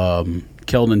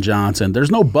 Keldon Johnson. There's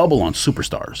no bubble on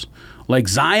superstars like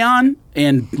Zion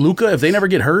and Luka. If they never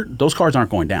get hurt, those cards aren't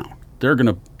going down.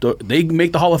 They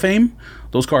make the Hall of Fame.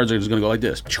 Those cards are just gonna go like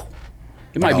this.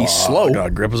 It might be slow, I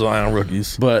got grip as eye on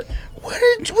rookies. but When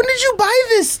did you buy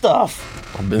this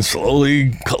stuff? I've been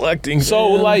slowly collecting.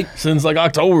 So, man, like- since like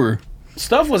October,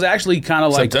 stuff was actually kind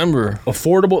of like September.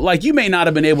 affordable. Like you may not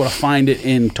have been able to find it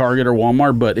in Target or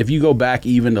Walmart, but if you go back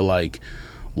even to like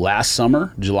last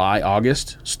summer, July,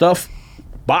 August,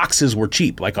 boxes were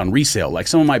cheap, like on resale. Like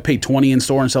someone might pay $20 in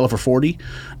store and sell it for $40.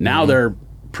 Now they're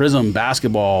Prism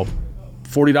basketball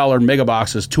 $40 mega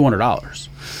boxes, $200.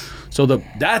 So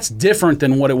that's different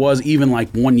than what it was even like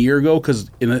 1 year ago, because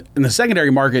in the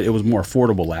secondary market it was more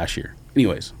affordable last year.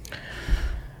 Anyways,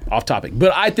 off topic,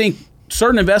 but I think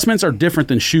certain investments are different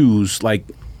than shoes. Like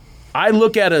I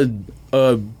look at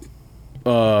a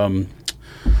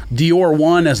Dior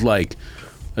one as like,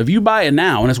 if you buy it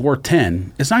now and it's worth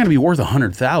 10, it's not going to be worth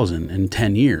 100,000 in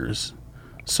 10 years.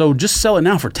 So just sell it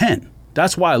now for 10.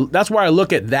 That's why I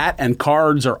look at that and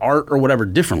cards or art or whatever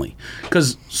differently,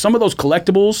 because some of those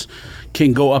collectibles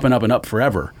can go up and up and up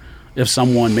forever if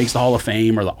someone makes the Hall of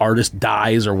Fame or the artist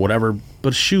dies or whatever. But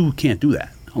a shoe can't do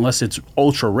that unless it's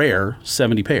ultra rare,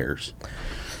 70 pairs.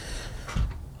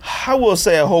 I will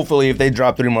say, hopefully, if they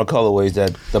drop 3 more colorways,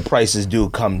 that the prices do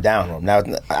come down. Now,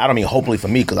 I don't mean hopefully for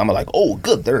me, because I'm like, oh,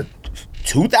 good, they're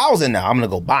 $2,000 now. I'm gonna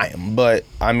go buy them. But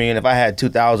I mean, if I had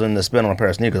 $2,000 to spend on a pair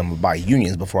of sneakers, I'm gonna buy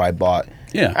Unions before I bought.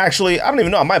 Yeah. Actually, I don't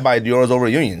even know. I might buy Dior's over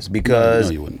Unions because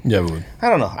No, you wouldn't. Yeah, we would. I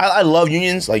don't know. I love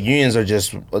Unions. Like, Unions are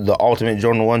just the ultimate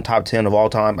Jordan 1 top 10 of all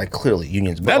time. Like, clearly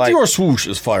Unions. But That like, Dior swoosh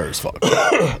is fire as fuck.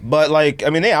 but like, I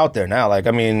mean, they out there now. Like,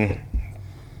 I mean,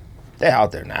 they're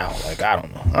out there now. Like, I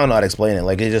don't know. I don't know how to explain it.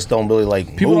 Like, they just don't really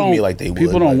like move me like they would.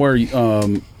 People don't like,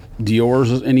 wear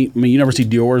Dior's I mean, you never see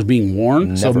Dior's being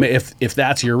worn. Never. So if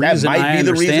that's your that reason, might I be the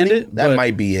understand reason. it. That but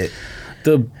might be it.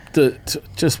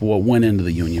 Just what went into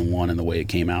the Union one and the way it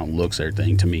came out and looks,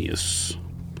 everything to me is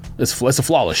it's a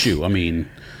flawless shoe. I mean,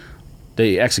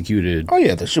 they executed. Oh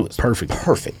yeah, the shoe is Perfect.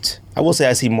 Perfect. I will say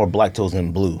I see more black toes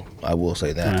than blue. I will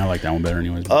say that. And I like that one better,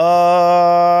 anyways.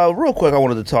 Real quick, I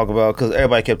wanted to talk about, because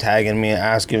everybody kept tagging me and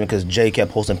asking me, because Jay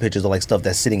kept posting pictures of like stuff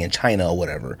that's sitting in China or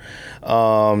whatever.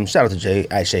 Shout out to Jay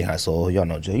at Shanghai Soul. Y'all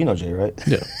know Jay. You know Jay, right?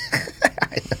 Yeah.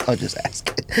 I'll just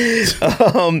ask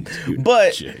it.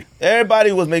 But Jay.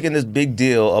 everybody was making this big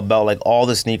deal about like all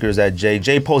the sneakers that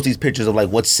Jay posts these pictures of like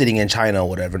what's sitting in China or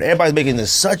whatever. And everybody's making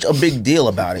this such a big deal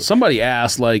about it. Somebody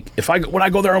asked, like, when I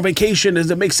go there on vacation, does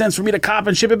it make sense for me to cop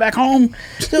and ship it back home?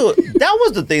 Dude, that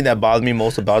was the thing that bothered me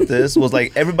most about this, was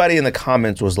like everybody in the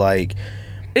comments was like,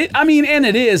 And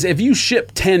it is. If you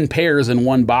ship 10 pairs in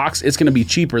one box, it's going to be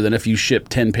cheaper than if you ship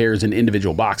 10 pairs in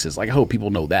individual boxes. Like, I hope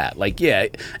people know that. Like, yeah,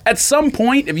 at some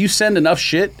point, if you send enough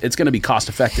shit, it's going to be cost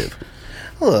effective.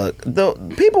 look, the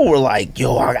people were like,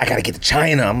 yo, I gotta get to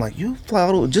China. I'm like, you fly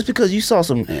out just because you saw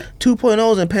some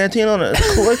 2.0s and Pantene on it.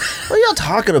 What are y'all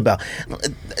talking about?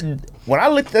 When I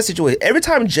looked at that situation, every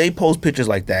time Jay posts pictures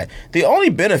like that, the only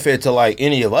benefit to like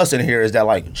any of us in here is that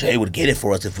like Jay would get it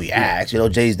for us if we asked. You know,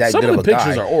 Jay's that Some good of of the a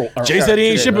pictures guy. are old. Jay said he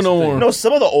ain't shipping no more. No,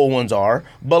 some of the old ones are,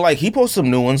 but like he posts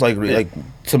some new ones, like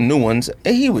some new ones,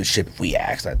 and he would ship if we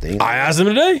asked. I think. I asked him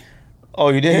today. Oh,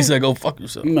 you did? He said, "Go fuck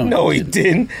yourself." No, he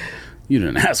didn't. You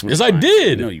didn't ask me. Yes, I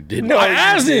did. No, you didn't. No, I you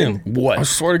asked him. What? I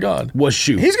swear to God. What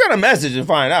shoe? He's gonna message and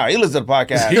find out. He listens to the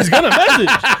podcast. He's gonna message.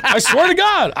 I swear to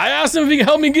God. I asked him if he could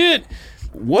help me get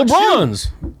what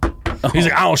LeBron's. He's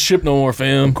like, I don't ship no more,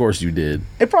 fam. Of course you did.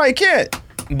 It probably can't.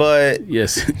 But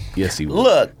Yes, yes he would.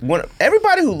 look, when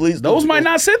everybody who leaves Those might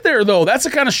not sit there though. That's the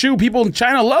kind of shoe people in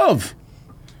China love.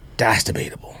 That's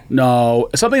debatable. No,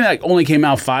 something that only came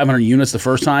out 500 units the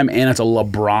first time, and it's a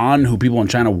LeBron who people in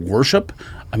China worship.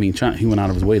 I mean, China, he went out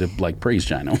of his way to like praise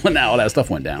China when all that stuff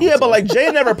went down. Yeah, so. but like Jay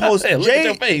never posts. Hey, look at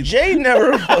your face.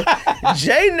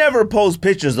 Jay never posts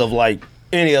pictures of like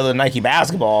any other Nike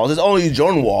basketballs. It's only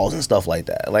Jordan walls and stuff like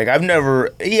that. Like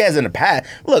he has in the past.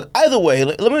 Look, either way,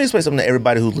 let me explain something to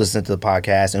everybody who's listening to the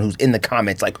podcast and who's in the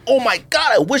comments. Like, oh my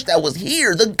God, I wish that was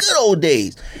here. The good old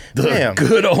days. the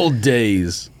good old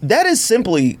days. That is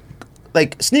simply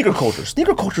like sneaker culture.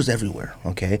 Sneaker culture is everywhere,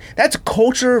 okay? That's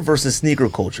culture versus sneaker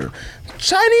culture.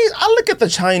 Chinese, I look at the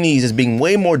Chinese as being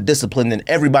way more disciplined than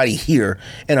everybody here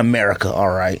in America,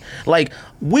 all right? Like,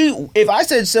 if I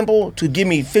said simple to give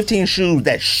me 15 shoes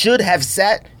that should have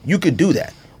sat, you could do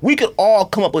that. We could all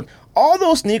come up with all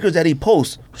those sneakers that he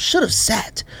posts should have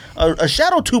sat. A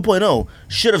Shadow 2.0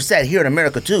 should have sat here in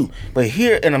America too. But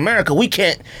here in America, we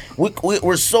can't,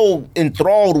 we're so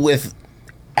enthralled with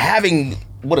having,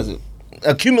 what is it?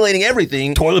 Accumulating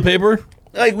everything. Toilet paper.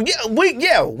 Like we can't.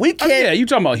 Yeah, you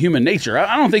talking about human nature?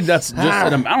 I don't think that's just. I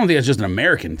don't think that's just an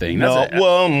American thing. That's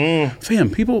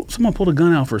fam. Someone pulled a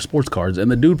gun out for sports cards,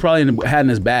 and the dude probably had in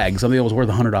his bag something that was worth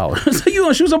 $100. So you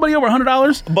gonna shoot somebody over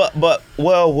 $100? But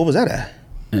what was that at?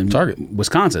 In Target,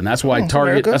 Wisconsin. That's why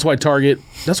Target. America? That's why Target.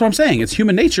 That's what I'm saying. It's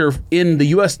human nature in the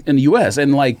U.S.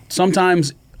 and like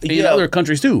sometimes in other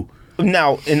countries too.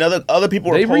 Now, in other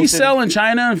people They are posting, resell in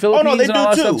China and Philippines they and do all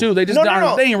that too. stuff too. They just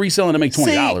No. they ain't reselling to make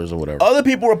 $20 See, or whatever. Other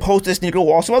people were posting sneaker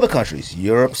walls from other countries,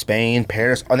 Europe, Spain,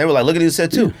 Paris, and they were like, "Look at this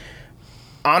set too."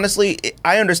 honestly,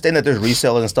 I understand that there's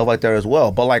resellers and stuff like that as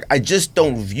well, but like I just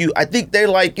don't view. I think they're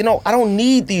like, I don't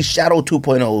need these Shadow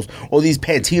 2.0s or these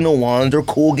Pantino ones or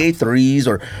Cool Gay 3s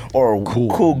or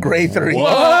cool Gray 3s.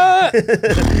 What?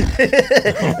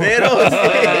 They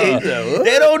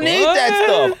don't need that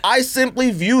stuff. I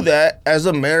simply view that as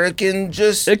American.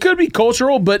 Just It could be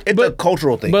cultural, but it's a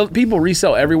cultural thing. But people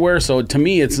resell everywhere, so to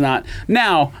me, it's not.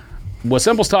 Now, what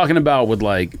Simple's talking about with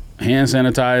like hand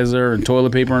sanitizer and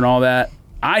toilet paper and all that,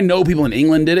 I know people in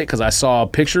England did it because I saw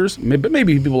pictures. But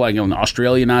maybe people like in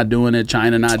Australia not doing it,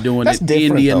 China not doing That's it,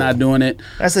 different, India though. not doing it.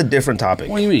 That's a different topic.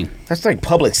 What do you mean? That's like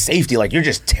public safety. Like you're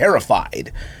just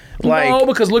terrified. Like No,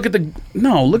 because look at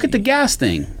the gas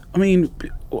thing. I mean,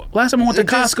 last time I went to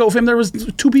Costco, fam, there was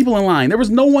 2 people in line. There was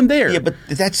no one there. yeah, but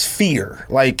that's fear.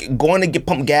 Like going to get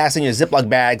pump gas in your Ziploc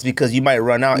bags because you might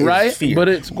run out. Right, Is fear. but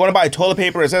it's- going to buy toilet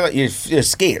paper. You're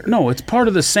scared. No, it's part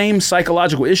of the same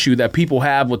psychological issue that people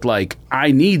have with like,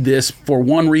 I need this for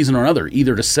one reason or another,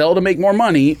 either to sell to make more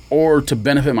money or to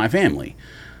benefit my family.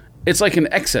 It's like an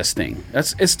excess thing.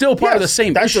 It's still part of the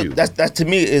same issue. That to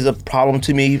me is a problem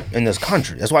to me in this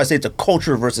country. That's why I say it's a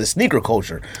culture versus sneaker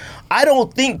culture. I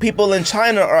don't think people in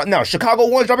China are now Chicago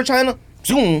ones drop in China,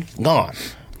 zoom, gone.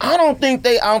 I don't think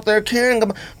they out there carrying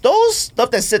them. Those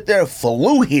stuff that sit there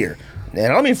flew here. And I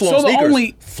don't mean flew on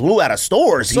sneakers, flew out of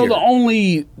stores So here.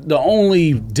 the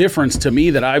only difference to me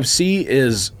that I see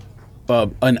is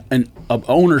an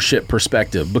ownership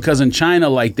perspective, because in China,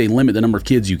 like, they limit the number of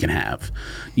kids you can have.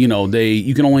 You're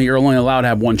only allowed to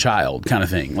have one child, kind of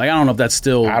thing. Like, I don't know if that's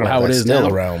still I don't know how if it that's is still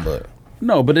now. around, but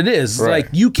No, but it is. Right. Like,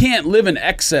 you can't live in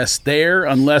excess there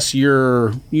unless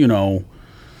you're,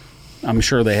 I'm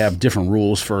sure they have different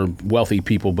rules for wealthy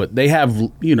people, but they have,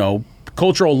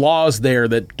 cultural laws there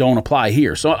that don't apply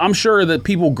here. So I'm sure that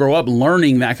people grow up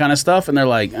learning that kind of stuff, and they're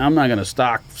like, I'm not going to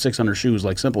stock 600 shoes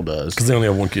like Simple does. Because they only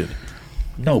have one kid.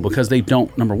 No, because they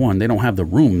don't, number one, they don't have the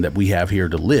room that we have here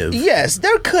to live. yes,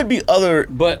 there could be other.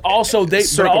 But also, a lot of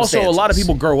Circumstances.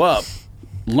 people grow up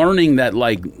learning that,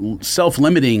 like,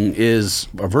 self-limiting is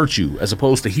a virtue, as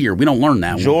opposed to here. We don't learn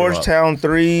that when we grow up. Georgetown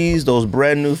 3s, those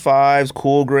brand new 5s,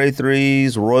 cool gray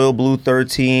 3s, royal blue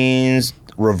 13s,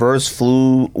 reverse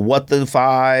flu, what the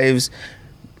 5s,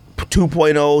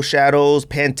 2.0 shadows,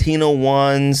 Pantino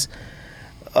 1s.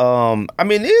 I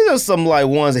mean, these are some like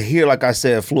ones here, like I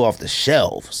said, flew off the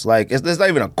shelves. Like, there's not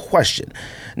even a question.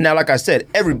 Now, like I said,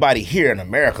 everybody here in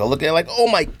America looking at it like, oh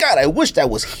my God, I wish that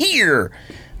was here.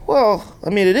 Well,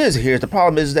 I mean, it is here. The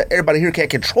problem is that everybody here can't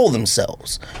control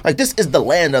themselves. Like, this is the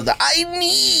land of the I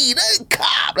need a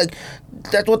cop. Like,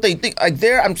 that's what they think. Like,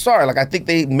 I'm sorry. Like, I think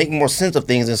they make more sense of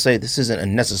things and say, this isn't a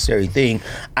necessary thing.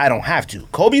 I don't have to.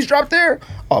 Kobe's dropped there?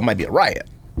 Oh, it might be a riot.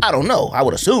 I don't know. I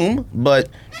would assume, but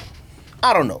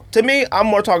I don't know. To me, I'm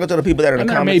more talking to the people that are in And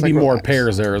the there may comments. be like, more relax.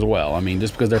 pairs there as well. I mean,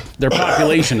 just because their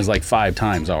population is like 5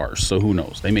 times ours, so who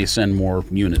knows? They may send more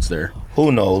units there.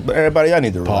 Who knows? But everybody, I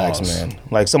need to relax, Pause. man.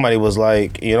 Like, somebody was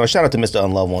like, shout out to Mr.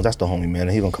 Unloved Ones. That's the homie, man.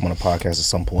 He's going to come on a podcast at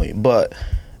some point. But,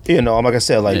 like I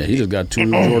said, like, Yeah, he just got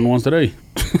 2 Jordan ones today.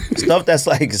 stuff that's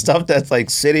like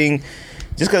sitting,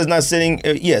 just because it's not sitting.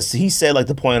 Yes, he said like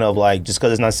the point of like, just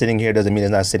because it's not sitting here doesn't mean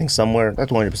it's not sitting somewhere.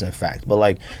 That's 100% fact. But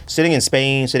like sitting in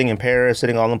Spain, sitting in Paris,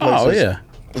 sitting all in places. Oh, yeah.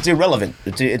 It's irrelevant.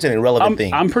 It's an irrelevant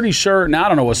thing. I'm pretty sure. Now I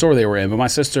don't know what store they were in, but my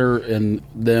sister and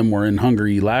them were in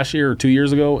Hungary last year or 2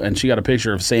 years ago, and she got a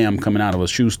picture of Sam coming out of a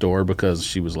shoe store because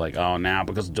she was like, "Oh, now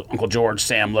because Uncle George,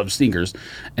 Sam loves sneakers,"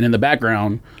 and in the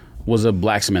background was a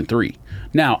Black Cement 3.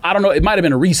 Now I don't know. It might have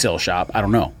been a resale shop. I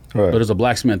don't know, Right. but there's a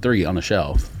Black Cement 3 on the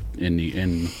shelf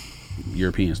in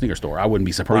European sneaker store. I wouldn't be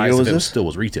year surprised was if it this? still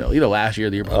was retail, either last year or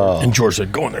the year before. And George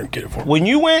said, go in there and get it for me. When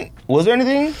you went, was there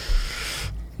anything?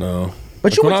 No.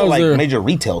 But you when went I to was like there- major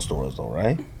retail stores though,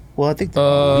 right? Well, I think. He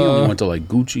only went to like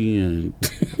Gucci and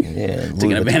yeah, taking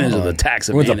Louis advantage of Vuitton. the tax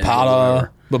I went advantage. to or Pada,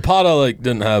 whatever. but Pada like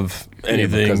didn't have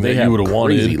anything because they that have you would have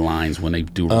crazy wanted. lines when they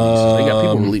do releases. They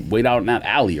got people wait out in that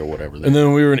alley or whatever. And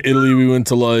then we were in Italy. We went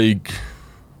to like,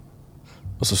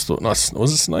 what's the store?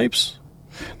 Was it Snipes?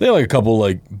 They had like a couple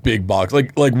like big box,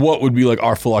 like what would be like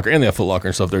our Foot Locker, and they have Foot Locker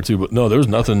and stuff there too. But no, there was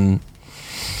nothing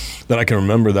that I can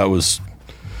remember that was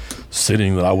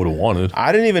sitting that I would have wanted.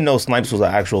 I didn't even know Snipes was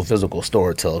an actual physical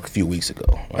store until a few weeks ago.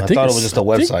 I thought it was just a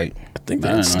website. I think they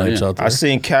I had don't know, Snipes yeah. out there. I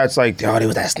seen cats like, they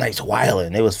was at Snipes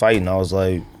wilding. They was fighting. I was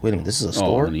like, wait a minute, this is a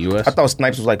store? in the US? I thought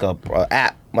Snipes was like a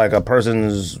app, like a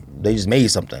person's, they just made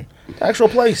something. Actual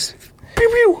place. Pew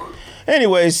pew.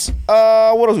 Anyways,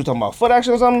 what else we talking about? Foot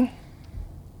action or something?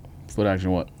 Foot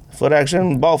action what? Foot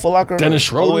action, ball, Foot Locker?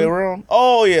 Dennis All the way Schroeder? around?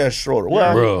 Oh, yeah, Schroeder.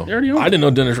 Well, Bro, They already own I didn't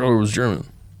know Dennis Schroeder was German.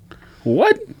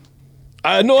 What?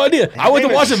 I had no idea. I went to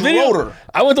name watch is the video. Schroeder.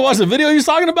 I went to watch the video he was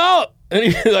talking about.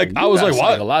 And I was got like,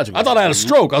 why? psychological I thought I had a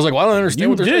stroke. I was like, why don't I understand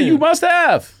what they're saying? You must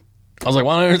have. I was like,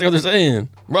 why don't I understand what they're saying?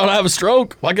 Bro, I have a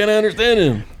stroke. Why can't I understand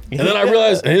him? And then I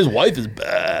realized his wife is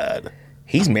bad.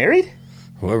 He's married?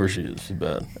 Whoever she is, she's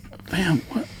bad. Damn,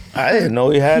 what? I didn't know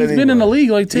he had it. He's been in the league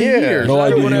like 10 years. No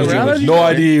idea he was German. No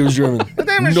idea he was German.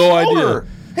 No idea.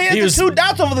 He had the 2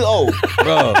 dots over the O.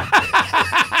 Bro.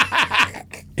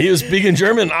 He was speaking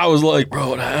German. I was like, bro,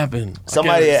 what happened?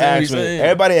 Somebody had asked me.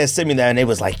 Everybody had sent me that, and they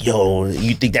was like, yo,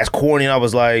 you think that's corny? And I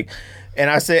was like,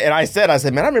 I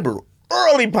said, man, I remember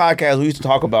early podcasts we used to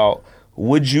talk about,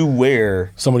 would you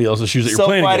wear somebody else's shoes that you're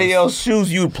playing against? Somebody else's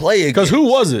shoes you'd play against. Because who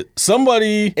was it?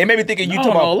 Somebody. It made me thinking you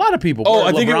talking about about a lot of people. Oh,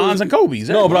 I think LeBrons it was and Kobe's.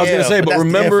 No, but I was gonna say, but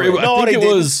remember, I think it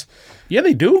was. Yeah,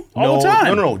 they do all the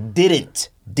time. No, didn't.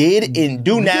 Did and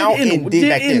do now and did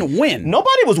back then. Didn't win.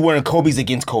 Nobody was wearing Kobe's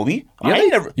against Kobe.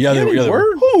 Yeah, they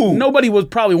were. Who? Nobody was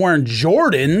probably wearing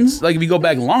Jordans. Like if you go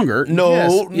back longer.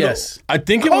 No. Yes. I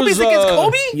think it Kobe's was against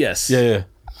Kobe? Yes. Yeah.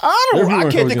 I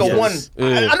can't think of one. Yes.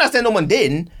 Yeah. I'm not saying no one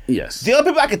didn't. Yes. The other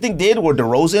people I could think did were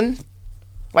DeRozan.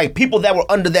 Like people that were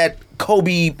under that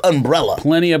Kobe umbrella.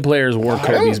 Plenty of players wore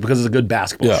Kobe's because it's a good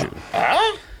basketball shoe.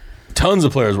 Tons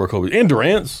of players wore Kobe's and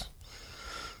Durant's.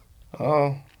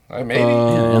 Oh, maybe.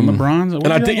 And LeBron's.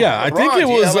 And I think it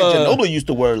was. Ginobili used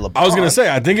to wear LeBron. I was gonna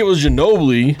say, I think it was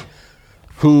Ginobili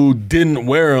who didn't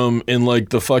wear them in like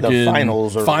the fucking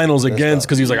finals against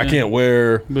because he was like, I can't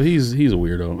wear. But he's a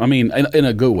weirdo. I mean, in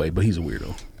a good way, but he's a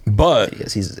weirdo. But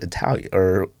yes, he's Italian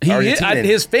or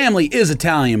his family is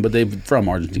Italian, but they're from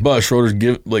Argentina. But Schroeder's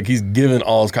he's giving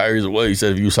all his Kyries away. He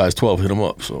said if you size 12, hit him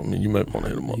up. So I mean, you might want to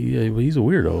hit him up. Yeah, but he's a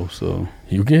weirdo, so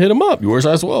you can hit him up. You wear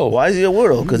size 12. Why is he a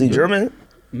weirdo? Because he's German.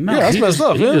 No, yeah, that's messed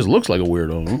up. He just looks like a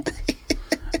weirdo.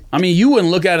 I mean, you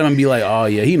wouldn't look at him and be like, "Oh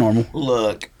yeah, he normal."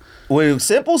 Look, when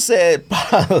Simple said,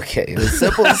 okay,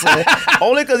 Simple said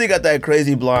only because he got that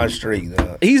crazy blonde streak.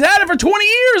 Though. He's had it for 20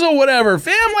 years or whatever,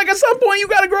 fam. Like at some point, you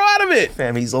got to grow out of it.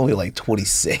 Fam, he's only like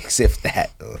 26, if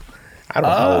that. I don't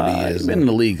know how old he is. He's been in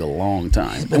the league a long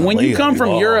time. And when you come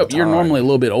from Europe, you're normally a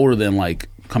little bit older than like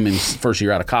coming first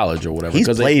year out of college or whatever. He's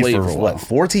played for what?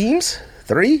 4 teams?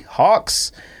 3?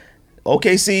 Hawks,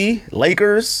 OKC,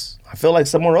 Lakers. I feel like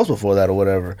somewhere else before that or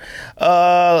whatever.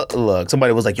 Look,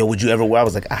 somebody was like, yo, would you ever wear? I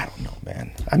was like, I don't know,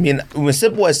 man. I mean, when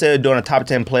Simple had said doing a top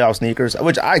 10 playoff sneakers,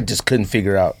 which I just couldn't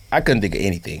figure out. I couldn't think of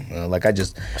anything. I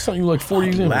saw you like 40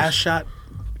 examples. Last shot.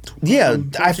 Yeah,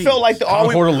 I felt like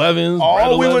Concord 11s.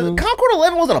 Concord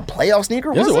 11 wasn't a playoff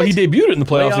sneaker, was it? Well, he debuted it in the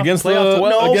playoffs against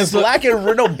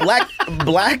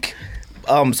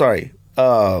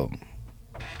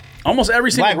Almost every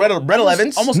single Red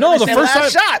 11s. Almost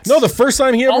the first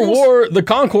time he ever wore the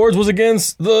Concords was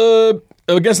against the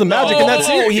Magic in that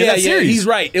series. Yeah, he's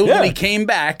right. It was when he came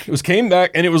back. It came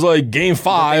back, and it was like Game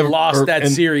 5. They lost that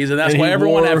series, and that's why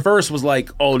everyone at first was like,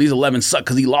 "Oh, these 11 suck,"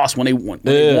 because he lost when they wore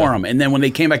them, and then when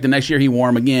they came back the next year, he wore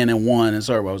them again and won. And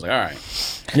so everybody was like, "All right."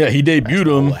 Yeah, he debuted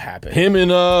him. Him and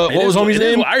what was homie's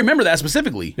name? I remember that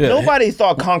specifically. Yeah. Nobody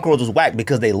thought Concords was whack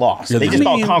because they lost. They just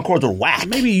thought Concords were whack.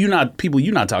 Maybe you're not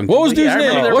talking. What was dude's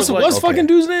name? What's fucking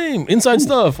dude's name? Inside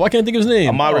Stuff. Why can't I think of his name?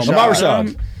 Ahmad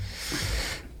Rashad.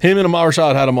 Him and Ahmad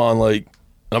Rashad had him on and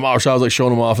Ahmad Rashad was like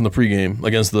showing him off in the pregame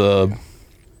against the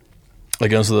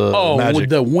Magic.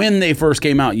 When they first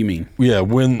came out, you mean? Yeah,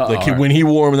 when he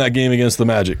wore him in that game against the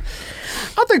Magic.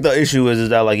 I think the issue is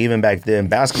that like even back then,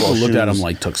 basketball shoes looked at them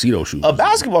like tuxedo shoes. A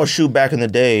basketball shoe back in the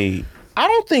day, I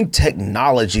don't think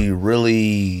technology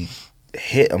really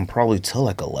hit them probably till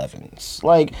like 11s.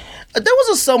 Like there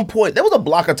was a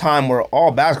block of time where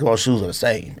all basketball shoes were the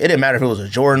same. It didn't matter if it was a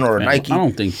Jordan or a Nike. I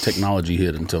don't think technology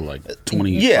hit until like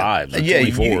 25 or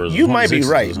 24. You might be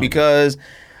right because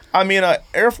I mean,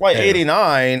 Air Flight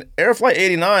 89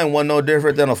 wasn't no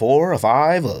different than a 4, a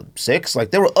 5, a 6.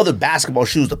 Like, there were other basketball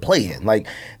shoes to play in. Like,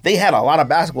 they had a lot of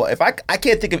basketball. If I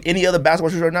can't think of any other basketball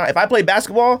shoes right now. If I play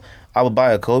basketball, I would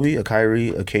buy a Kobe, a Kyrie,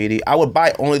 a KD. I would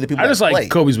buy only the people that play. I just like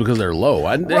Kobe's because they're low.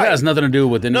 It has nothing to do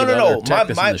with any other tech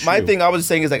that's in the shoe. My thing I was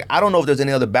saying is, like, I don't know if there's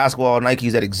any other basketball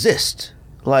Nikes that exist.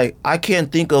 Like, I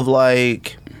can't think of,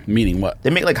 like... Meaning what? They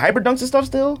make, like, Hyper Dunks and stuff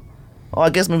still? Oh, I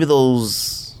guess maybe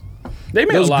those... They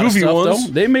made those a lot of stuff, ones.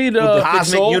 though. They made the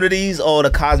Cosmic Unities. Oh, the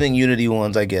Cosmic Unity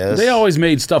ones, I guess. They always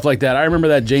made stuff like that. I remember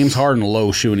that James Harden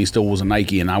low shoe, and he still was a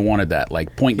Nike, and I wanted that,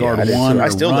 like point guard one,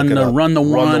 or run the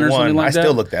one, or something like that. I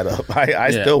still look that up.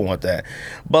 I still want that.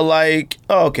 But like,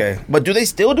 okay. But do they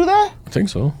still do that? I think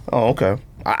so. Oh, okay.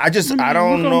 I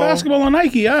don't know. Basketball on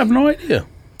Nike, I have no idea.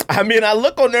 I mean, I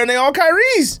look on there, and they all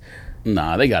Kyries.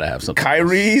 Nah, they gotta have something.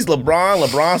 Kyrie's,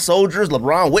 LeBron Soldiers,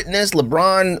 LeBron Witness,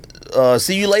 LeBron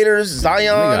See You Laters, Zions. They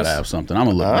gotta have something. I'm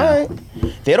gonna look All now. right.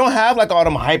 They don't have like all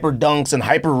them hyper dunks and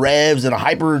hyper revs and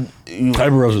hyper.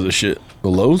 Hyper Rose are the shit. The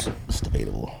lows? It's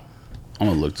debatable. I'm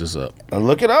gonna look this up.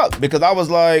 Look it up because I was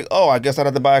like, oh, I guess I'd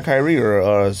have to buy a Kyrie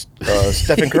or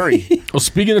Stephen Curry. Well,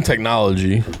 speaking of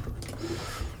technology,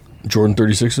 Jordan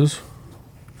 36s.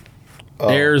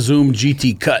 Air Zoom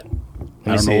GT Cut. I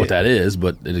don't see know what it. that is,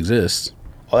 but it exists.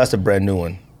 Oh, that's a brand new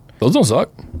one. Those don't suck.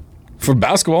 For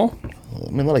basketball, I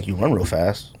mean, look like you run real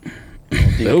fast.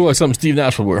 they look like something Steve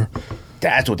Nash would wear.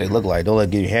 That's what they look like. Don't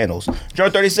let give you handles.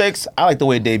 Jordan 36. I like the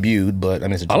way it debuted, but I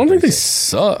mean, it's a I Jordan don't think they 36.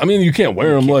 suck. I mean, you can't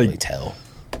wear them Can't like really tell.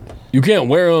 you can't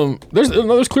wear them.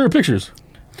 There's clear pictures.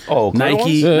 Oh, clear Nike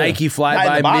ones? Yeah. Nike Fly Not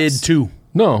in the by box? Mid 2.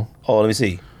 No, Oh, let me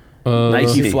see.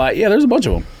 Nike Fly. Yeah, there's a bunch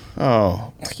of them.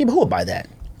 Oh, yeah, but who would buy that?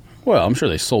 Well, I'm sure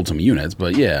they sold some units,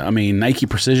 but yeah, I mean Nike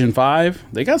Precision 5.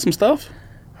 They got some stuff.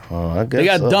 I guess They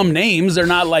got so. dumb names. They're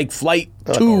not like Flight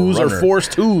Like a 2s or runner. Force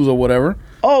 2s or whatever.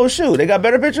 Oh shoot, they got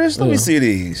better pictures. Let me see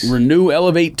these. Renew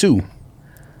Elevate 2.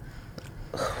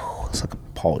 It's like a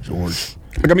Paul George.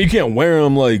 like I mean, you can't wear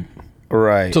them like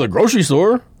Right. to the grocery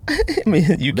store. I mean,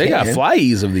 you They can. got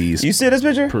Flyes of these. You see this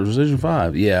picture? Precision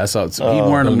 5. Yeah, I saw it. He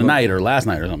wearing them tonight or last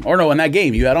night or something. Or no, in that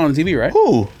game you had on the TV, right?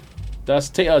 Who? That's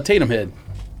Tatum head.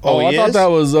 Oh, I he thought is? that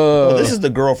was. Oh, this is the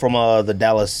girl from the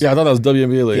Dallas. yeah, I thought that was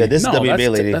WNBA lady. Yeah, this No, is WNBA that's-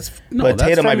 lady. that's- no, but that's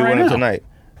Tatum might from be right wearing them now. tonight.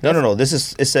 No. This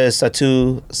is. It says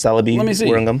Satu Salabi. Let me see.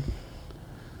 Wearing them.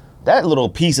 That little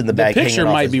piece in the The back. picture hanging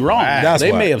off might is be wrong. whack. That's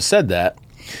They whack. may have said that.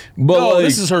 but No, like,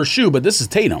 this is her shoe, but this is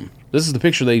Tatum. This is the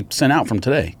picture they sent out from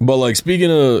today. but like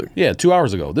speaking of Yeah, 2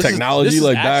 hours ago. This Technology, is, this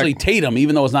like is actually back- Tatum,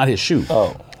 even though it's not his shoe.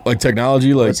 Oh, like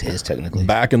technology, like it's his technically.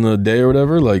 back in the day or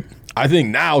whatever, like I think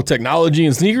now technology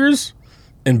and sneakers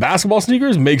and basketball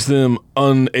sneakers makes them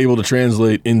unable to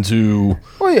translate into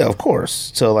Well, yeah, of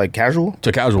course. So like casual.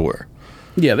 to casual wear.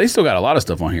 Yeah, they still got a lot of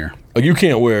stuff on here. Like you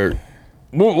can't wear.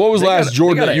 What was They last got-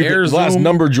 Jordan? they got That an you Air could, last Zoom.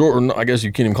 number Jordan? I guess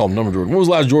you can't even call him number Jordan. What was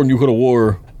last Jordan you could have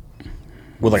wore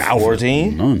with like outfit?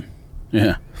 14, None.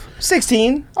 Yeah.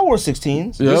 16. I wore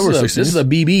 16s. Yeah, This, we're is a, 16. this is a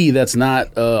BB that's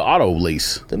not auto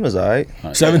lace. Them is alright.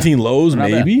 17 lows, Not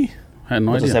bad. maybe I had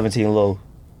no What's a idea. 17 low?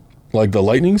 like the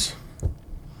Lightnings.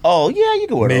 Oh yeah, you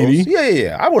can wear Maybe. those.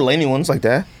 Yeah. I wear Laney ones like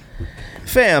that.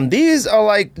 Fam, these are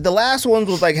like the last ones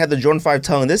was like had the Jordan 5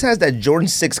 tongue. This has that Jordan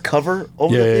 6 cover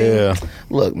over the thing. Yeah.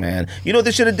 Look, man, you know what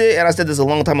they should have did, and I said this a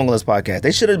long time ago on this podcast.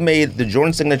 They should have made the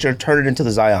Jordan signature turn it into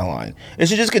the Zion line. It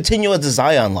should just continue as the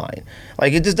Zion line.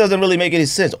 Like it just doesn't really make any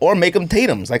sense. Or make them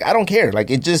Tatum's. Like I don't care. Like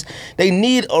it just they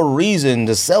need a reason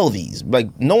to sell these. Like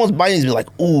no one's buying these. To be like,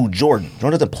 ooh, Jordan.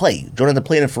 Jordan doesn't play. Jordan doesn't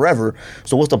play in it forever.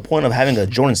 So what's the point of having a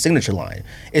Jordan signature line?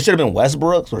 It should have been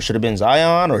Westbrook's, or it should have been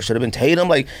Zion, or it should have been Tatum.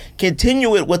 Like continue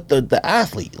it with the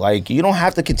athlete. Like you don't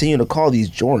have to continue to call these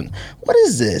Jordan. What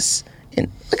is this?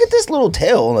 And look at this little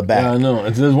tail on the back. Yeah, I know.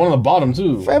 There's one on the bottom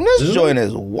too. Fam, this Isn't joint it?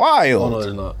 is wild. Oh no,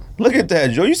 there's not. Look at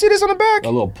that, Joe. You see this on the back? A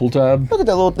little pull tab, Look at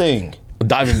that little thing. a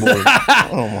diving board.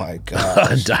 Oh my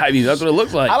god. Diving, that's what it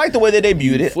looks like. I like the way they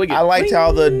debuted it. Flick it. I liked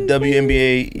how the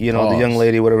WNBA, the Oh. young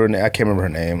lady, whatever, I can't remember her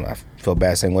name. I feel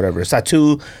bad saying whatever.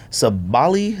 Satu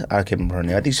Sabali, I can't remember her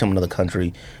name. I think she's from another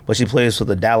country, but she plays for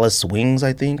the Dallas Wings,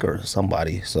 I think, or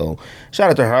somebody. So shout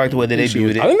out to her. I like the way they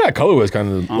debuted I it. think that colorway is kind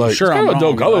of I'm like sure it's I'm kind of a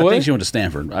wrong. dope I colorway. think she went to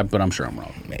Stanford, but I'm sure I'm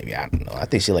wrong. Maybe, I don't know. I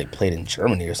think she played in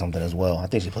Germany or something as well. I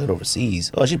think she played overseas.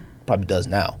 Oh, she probably does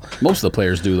now. Most of the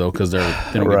players do though, because they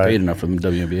don't Right. get paid enough for the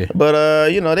WNBA. But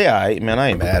they alright, man. I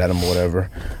ain't mad at them or whatever.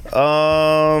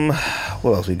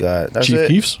 What else we got? That's Chief it?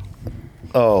 Keefs.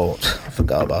 Oh, I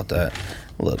forgot about that.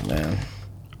 Look, man,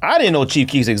 I didn't know Chief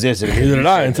Keefs existed. Neither did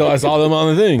I until I saw them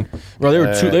on the thing. Bro, they were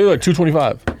like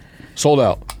 225, sold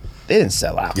out. They didn't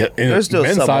sell out. Yeah, and There's still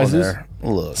men's some on sizes. there.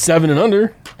 Look, 7 and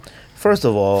under. first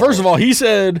of all, He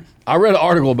said, I read an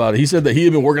article about it. He said that he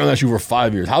had been working on that shoe for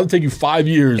 5 years. How did it take you 5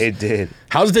 years? it did.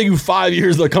 How does it take you 5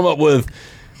 years to come up with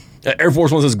Air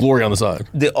Force One says glory on the side?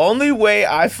 The only way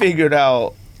I figured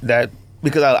out that,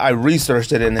 because I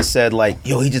researched it and it said like,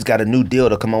 yo, he just got a new deal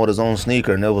to come out with his own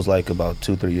sneaker, and it was like about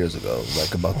 2-3 years ago,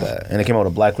 like about that, and it came out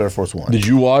with a black Air Force One. Did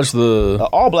you watch the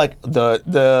All black the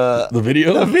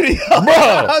video? the video, Bro.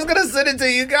 I was gonna send it to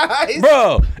you guys.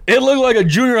 Bro, it looked like a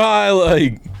junior high,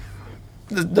 like,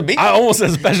 The beat, I almost said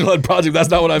special ed project. That's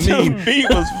not what I mean. the beat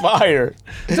was fire.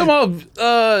 Talking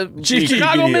about Chief Keef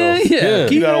Chicago video. man, Yeah.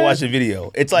 You gotta watch the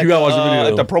video. It's like You gotta watch the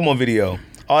video. like the promo video.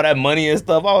 all that money and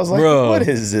stuff. I was like, Bro. what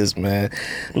is this, man?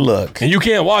 Look. And you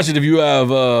can't watch it if you have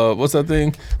what's that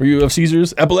thing where you have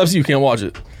seizures? Epilepsy. You can't watch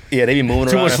it. Yeah, they be moving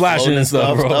Too around much and flashing floating and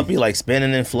stuff, bro. Stuff be like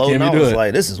spinning and floating. Can't I be was doing it.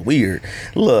 like, this is weird.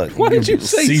 Look. What did you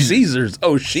say? Caesars. Caesars.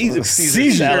 Oh, Caesars.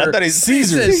 Caesar. I thought he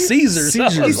Caesars. Said Caesars. I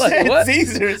Caesars. was like, said what?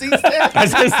 Caesars. He said I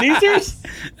said Caesars.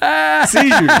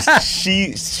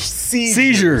 Seizures.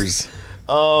 Seizures.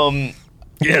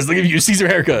 Yes, they'll give you a Caesar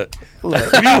haircut.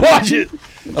 If you watch it,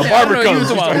 a barber You comes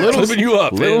talking about starts little, flipping you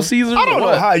up. Little man. Caesars? I don't or know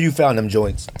what? how you found them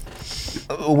joints.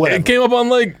 Whatever. It came up on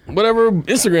like whatever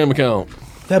Instagram account.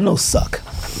 They have no suck.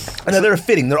 I know they're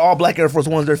fitting. They're all black Air Force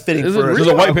Ones. They're fitting Is it for really? There's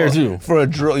a white pair too. For a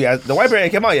drill. Yeah, the white pair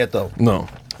ain't came out yet though. No,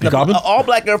 you copping? All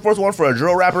black Air Force One for a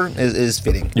drill rapper is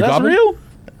fitting. You That's copping? real?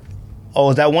 Oh,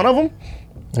 is that one of them?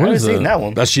 What I is haven't seen that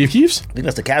one. That's Chief Keef's. I think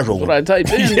that's the casual What one. I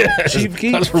typed in. Yeah, Chief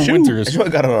Keef. that's for Shoe. winters. That's why I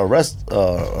got an arrest.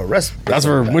 That's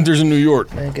for winters in New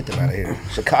York. Man, get them out of here.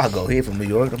 Chicago. He ain't from New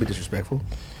York. Don't be disrespectful.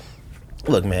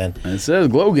 Look, man. It says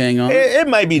Glow Gang on it. It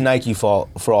might be Nike fault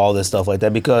for all this stuff like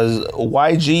that because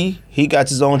YG, he got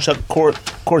his own Chuck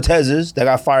Cortezes that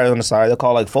got fired on the side. They're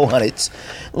called like 400s.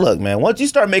 Look, man, once you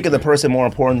start making the person more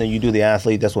important than you do the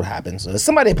athlete, that's what happens.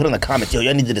 Somebody put in the comments, yo,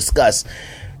 y'all need to discuss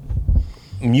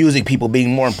music people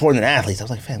being more important than athletes. I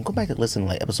was like, fam, go back and listen to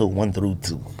like episode 1 through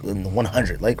to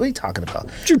 100. Like, what are you talking about?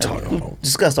 What you talking about? We've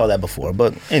discussed all that before.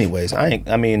 But anyways, I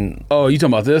mean, Oh, you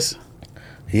talking about this?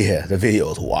 yeah, the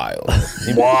video is wild.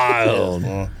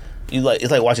 Wild.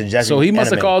 It's like watching Jesse. So he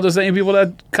must have anime. called the same people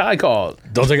that Kai called.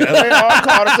 Don't take They an all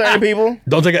call the same people.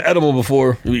 don't take an edible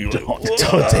before. Don't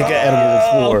take an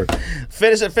edible before.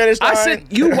 Finish line. I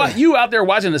sent you out there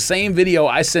watching the same video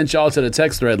I sent y'all to the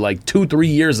text thread like 2-3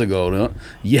 years ago. No?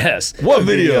 Yes. What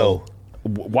video?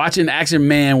 Watching Action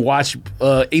Man watch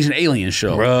Asian Alien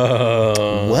show.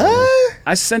 What?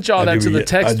 I sent y'all I that do to be the get-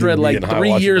 text I do thread be like getting high 3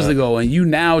 watching years that. ago, and you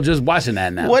now just watching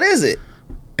that now. What is it?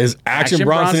 Is Action Action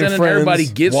Bronson, and friends everybody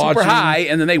gets super watching high,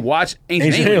 and then they watch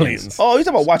Ancient, Ancient Aliens. Aliens? Oh, you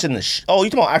talking about watching the? You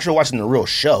talking about actually watching the real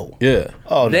show? Yeah.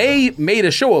 Oh, no. They made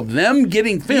a show of them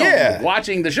getting filmed Yeah.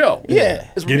 watching the show. Yeah.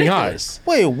 It's Getting ridiculous.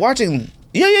 Wait, watching?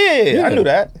 Yeah. I knew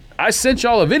that. I sent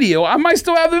y'all a video. I might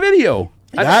still have the video.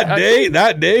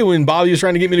 That day when Bobby was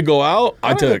trying to get me to go out,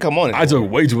 I don't even come on I took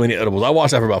way too many edibles. I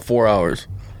watched that for about 4 hours.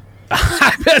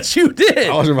 I bet you did.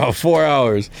 I watched it for about 4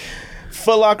 hours.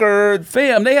 Foot Locker.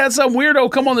 Fam, they had some weirdo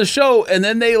come on the show and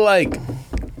then they like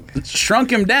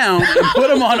shrunk him down and put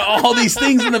him on all these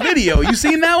things in the video. You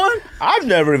seen that one? I've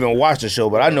never even watched the show,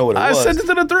 but I know what it I was. sent it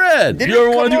to the thread. Did If you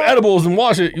ever it want to come do on? edibles and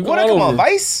watch it, you go What? on Come over. on,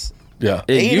 Vice. Yeah.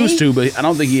 It A&E? used to, but I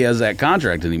don't think he has that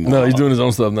contract anymore. No, he's doing his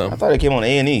own stuff now. I thought it came on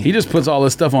A&E. He just puts all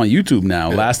this stuff on YouTube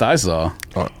now. Last I saw.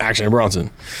 Action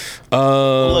Bronson.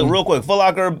 Look, real quick. Foot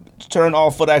Locker turned all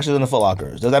foot actions into Foot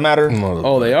Lockers. Does that matter?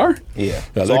 Oh, they are? Yeah.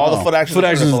 Yeah, So they- all the foot actions. Foot are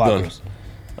turned actions into is Foot done. Lockers.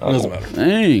 It doesn't matter.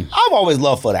 Dang. I've always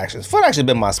loved Foot Action. Foot Action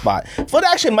been my spot. Foot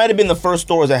Action might have been the first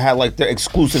stores that had like their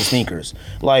exclusive sneakers,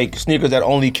 like sneakers that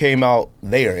only came out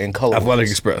there in color. Athletic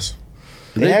Express.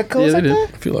 They had colors yeah, like they that.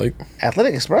 I feel like.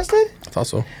 Athletic Express did. I thought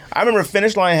so. I remember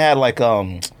Finish Line had like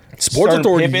Sports certain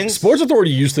Authority. Pippins. Sports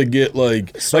Authority used to get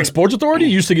like Sports Authority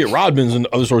used to get Rodmans and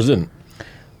other stores didn't.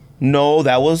 No,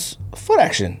 that was Foot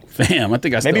Action. Fam, I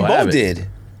think I still Maybe have both it. did.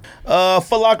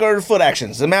 Foot Locker, Foot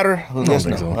Actions. Does it matter? Yes,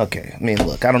 think no. so. Okay. I mean,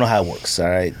 look, I don't know how it works. All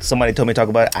right. Somebody told me to talk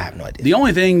about it. I have no idea. The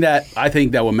only thing that I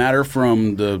think that would matter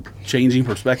from the changing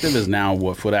perspective is now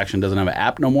what Foot Action doesn't have an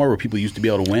app no more where people used to be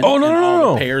able to win. Oh, no, and no, all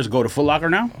no. the pairs go to Foot Locker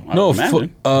now? I No, would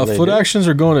imagine. Foot Actions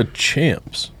are going to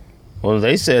Champs. Well,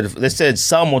 they said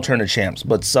some will turn to Champs,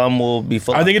 but some will be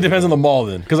Foot Locker. I think it depends on the mall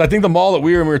then, because I think the mall that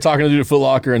we were talking to do at Foot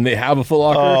Locker and they have a Foot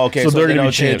Locker. Oh, okay. So they're then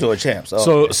going to be it'll change Champs. to a Champs.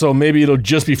 Oh, So maybe it'll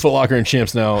just be Foot Locker and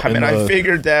Champs now. I mean, I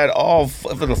figured that all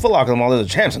for the Foot Locker mall, there's a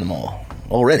Champs in the mall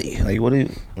already. Like, what do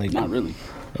you like? Not really.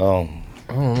 Um,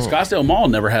 Scottsdale Mall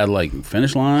never had like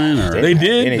Finish Line or. They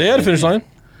did. Anything. They had a finish line.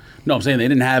 No, I'm saying they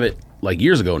didn't have it like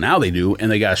years ago. Now they do, and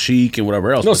they got Chic and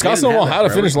whatever else. No, but they didn't Scottsdale have Mall that had a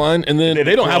forever. finish line, and then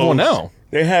they don't have one now.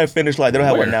 They had Finish Line. They don't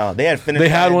have Where? one now. They had Finish They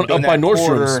Line. had one during up by that Nordstrom's.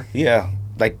 quarter. Yeah,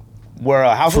 like where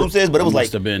House Hoops is, but it was like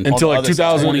Must have been on Until the like other 2000, side.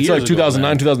 side. until like 20 years ago, 2009,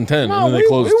 man. 2010, No, and then they we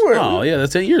closed. were- Oh yeah,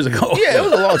 that's 10 years ago. Yeah, it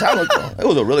was a long time ago. It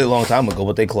was a really long time ago,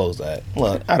 but they closed that.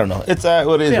 Look, I don't know. It's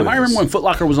what it is. Damn, what I it is. remember when Foot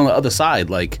Locker was on the other side,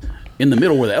 like in the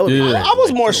middle where the elevator. Yeah. was. I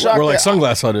was more shocked. Or like that-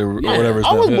 Sunglass Hut or whatever. it's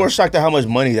I was now, more yeah. shocked at how much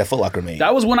money that Foot Locker made.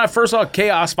 That was when I first saw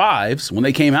Chaos 5s when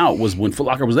they came out. Was when Foot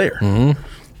Locker was there,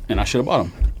 and I should have bought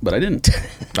them, but I didn't.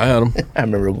 I had them. I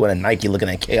remember going to Nike looking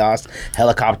at Chaos,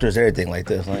 helicopters, everything like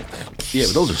this. Like Yeah,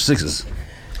 but those are 6s.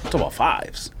 I'm talking about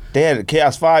 5s. they had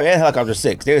Chaos 5 and Helicopter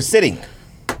 6. They were sitting.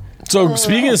 So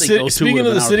speaking I of think those two speaking would've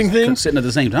of the been out sitting thing, sitting at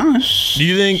the same time. do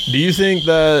you think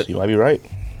that You might be right.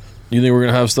 You think we're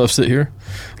gonna have stuff sit here?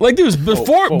 Like, dude,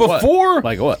 before. What?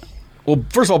 Like what? Well,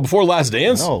 first of all, before Last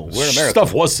Dance, No, we're in America.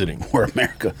 stuff was sitting. We're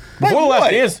America. Before the Last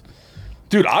what? Dance,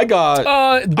 dude, I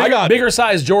got Bigger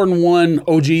size Jordan 1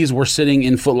 OGs were sitting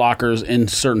in Foot Lockers in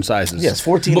certain sizes. Yes,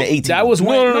 14 to 18. That was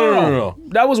when No.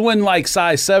 That was when like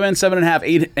size 7, 7.5,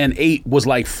 8, and 8 was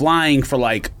like flying for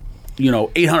like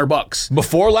 $800.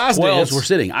 before Last Dance. 12s were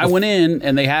sitting. I went in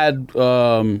and they had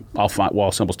I'll find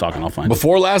while Simple's talking. I'll find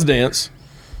Before Last Dance,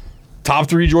 top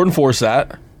 3 Jordan 4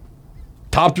 sat,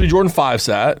 top 3 Jordan 5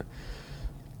 sat.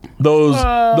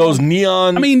 Those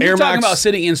neon. I mean, Air you're talking Max about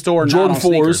sitting in store, Jordan not on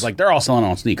 4s. sneakers. Like they're all selling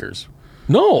on sneakers.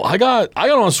 No, I got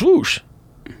on Swoosh.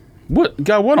 What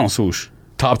got what on Swoosh?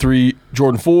 Top 3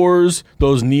 Jordan 4s.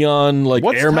 Those neon like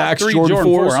What's Air top Max 3 Jordan 4s.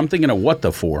 4? I'm thinking of what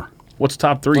the 4. What's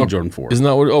top 3 Jordan 4? Isn't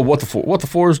that what? Oh, what the 4? What the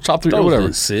 4s? Top 3 or Those whatever.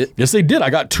 didn't sit. Yes, they did. I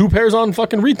got 2 pairs on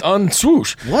fucking on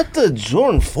Swoosh. What the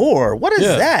Jordan 4? What is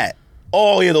Yeah. that?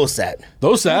 Oh, yeah, those sat.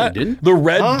 Those sat. they didn't. The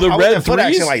red. Huh? The I was red in Foot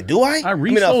Action threes. like, do I? I a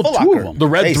resold Foot 2 of Locker. them. The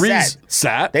red They threes sat.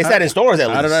 sat. They sat in stores at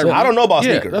least. I don't know about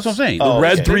Yeah, sneakers. that's what I'm saying. Oh,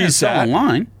 red okay. three They're sat.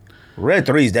 online. Red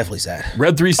 3s definitely sat.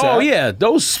 Red 3 sat. Oh yeah,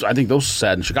 those. I think those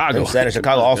sat in Chicago. They sat in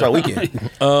Chicago All-Star Weekend.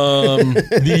 The one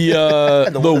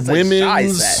that said Shy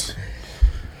women's sat.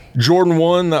 Jordan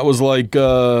 1 that was like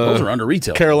Those are under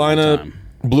retail. at the Carolina time.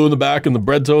 blue in the back and the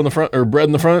bread toe in the front or bread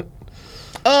in the front.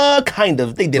 Kind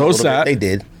of. They did Those a little sat. bit. They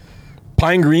did.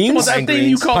 Pine greens. What's that Pine thing you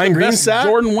Greens. call Pine the Green best sat?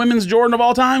 Jordan women's Jordan of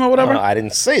all time or whatever? I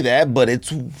didn't say that, but it's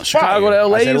Chicago fire. to I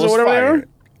LA's said it or was whatever fire.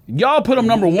 they are. Y'all put them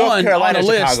number North 1 Carolina, on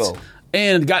the list Chicago.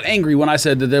 and got angry when I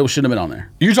said that they shouldn't have been on there.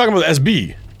 You're talking about the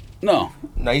SB. No,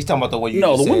 No, he's talking about the one you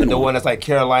No, just the said. women The one. one that's like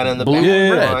Carolina in the Blue back.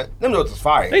 and red. Front. Them notes was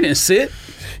fire. they didn't sit.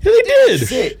 Yeah, they did.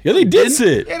 sit. Yeah, they did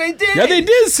sit. Yeah, they did. Yeah, they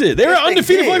did sit. They were Yes, they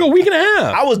undefeated for did. like a week and a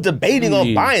half. I was debating on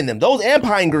Mm. buying them. Those and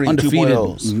Pine Green Undefeated.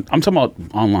 2.0s. I'm talking about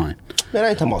online. Man, I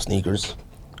ain't talking about sneakers.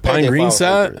 Pine They Green follow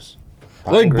sat? sneakers.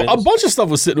 Pine Like Greens. a bunch of stuff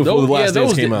was sitting before the Last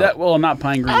Dance came out. Well, not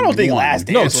Pine Green. I don't think one. Last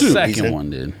No, Dance two. was The the second reason. one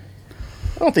did.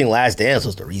 I don't think Last Dance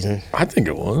was the reason. I think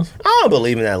it was. I don't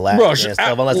believe in that Last Bro, Dance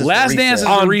stuff unless it's Last the Dance is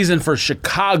reset. the reason for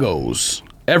Chicago's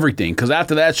everything. Because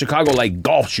after that, Chicago like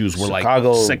golf shoes were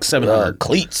Chicago like $600-700.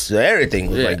 cleats. Everything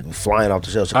was Yeah. like flying off the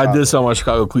shelf. I did sell my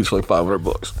Chicago cleats for like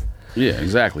 $500. Yeah,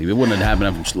 exactly. It wouldn't have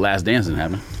happened if Last Dance didn't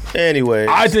happen. Anyway,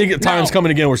 I think time's Now,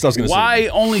 coming again where stuff's gonna sit. Why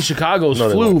only Chicago's they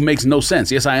flu won't. makes no sense.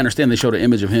 Yes, I understand they showed an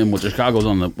image of him with Chicago's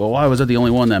on the. Well, why was that the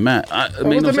only one that Matt? It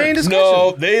made was no the main sense. discussion.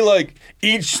 No, they like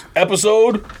each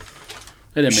episode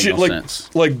It didn't make shit no like sense.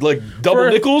 like double For-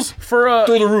 nickels for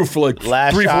through the roof for like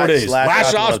Last 3-4 shots- days. last Last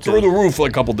shots shots went up through too. the roof for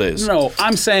like a couple days. No,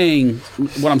 I'm saying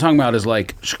what I'm talking about is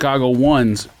like Chicago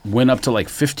ones went up to like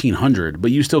 1,500,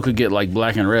 but you still could get like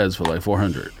black and reds for like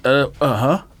 400.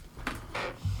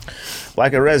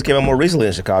 Black and Reds came out more recently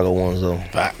than Chicago ones though.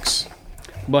 Facts.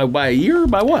 By a year,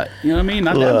 by what? You know what I mean?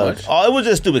 Not that Look, much. oh, it was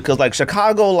just stupid because like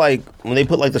Chicago, like when they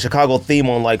put like the Chicago theme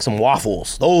on like some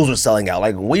waffles, those were selling out.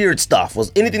 Like weird stuff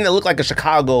was anything that looked like a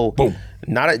Chicago. Boom.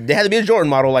 They had to be a Jordan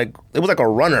model. Like it was like a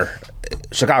runner.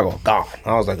 Chicago gone.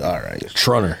 I was like, all right.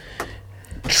 Trunner.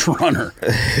 Trunner.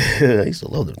 I used to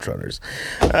love them trunners.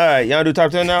 All right, y'all do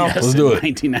top 10 now? Yes, Let's do in it.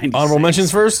 1996. Honorable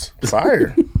mentions first.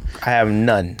 Fire. I have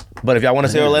none. But if y'all want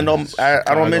to say Orlando, I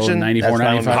don't mention 94,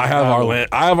 95. I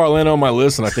have Orlando on my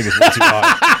list, and I think it's way too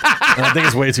high. And I think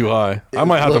it's way too high. I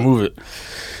might have to move it.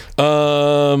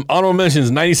 Honorable mentions: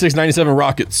 96, 97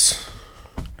 Rockets.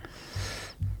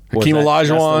 Hakeem that? That's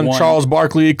the Olajuwon, one- Charles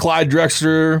Barkley, Clyde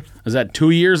Drexler. Is that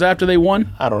 2 years after they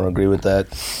won? I don't agree with that.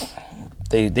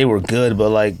 They were good, but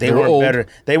like they They're weren't old. better.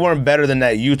 They weren't better than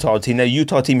that Utah team. That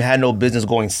Utah team had no business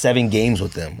going 7 games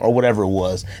with them or whatever it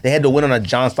was. They had to win on a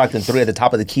John Stockton 3 at the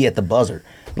top of the key at the buzzer.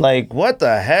 Like what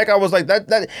the heck? I was like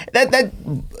that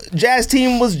Jazz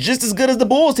team was just as good as the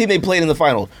Bulls team they played in the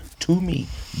finals. To me,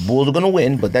 Bulls are gonna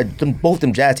win, but both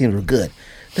them Jazz teams were good.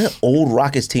 That old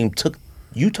Rockets team took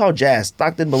Utah Jazz,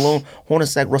 Stockton, Malone,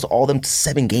 Hornacek, Russell, all them to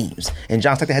 7 games. And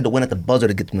John Stockton had to win at the buzzer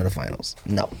to get them to the finals.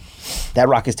 No. That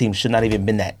Rockets team should not even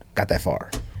got that far.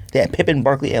 They had Pippen,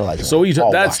 Barkley, and Olajuwon. So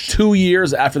all that's washed. 2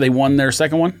 years after they won their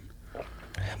second one?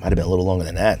 Might have been a little longer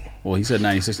than that. Well, he said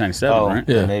 96, 97, Oh. right?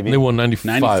 Yeah, Maybe. they won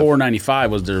 95. 94,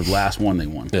 95 was their last one they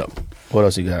won. Yep. What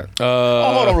else you got?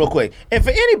 Hold on real quick. And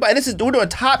for anybody, we're doing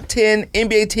top 10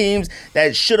 NBA teams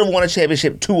that should have won a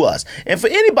championship to us. And for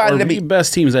anybody Or that the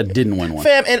best teams that didn't win one.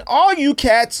 Fam, and all you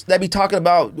cats that be talking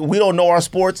about we don't know our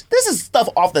sports, this is stuff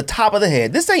off the top of the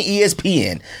head. This ain't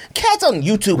ESPN. Cats on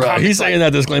YouTube. Bro, comments he's saying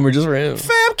that disclaimer just for him.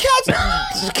 Fam,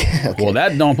 cats. Okay. Well,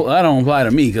 that don't apply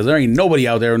to me because there ain't nobody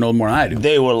out there who knows more than I do.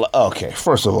 They were okay.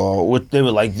 First of all, they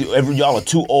were like, y'all are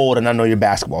too old, and I know your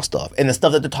basketball stuff, and the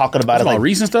stuff that they're talking about That's is all like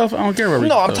recent stuff. I don't care of everything.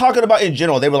 No, I'm talking about in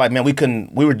general. They were like, man,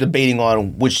 we were debating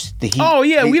on which the Heat. Oh,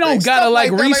 yeah, we don't gotta, stuff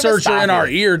like, that. research her let's in stop our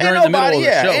it. ear during Ain't the middle of the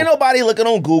nobody- show. Ain't nobody looking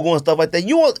on Google and stuff like that.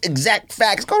 You want exact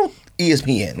facts? Go to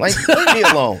ESPN. Like, leave me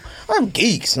alone. I'm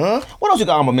geeks, huh? What else you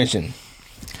got? I'm gonna mention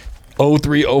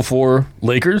 03-04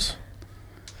 Lakers.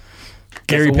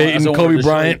 Gary the one- that's Payton, the one Kobe where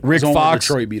Bryant, Detroit- Rick that's the one where Fox,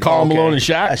 Detroit beat them. Karl Okay. Malone, and I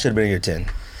Shaq. should have been in your 10.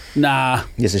 Nah.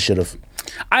 Yes, it should have.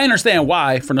 I understand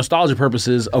why, for nostalgia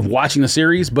purposes of watching the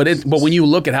series, but when you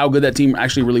look at how good that team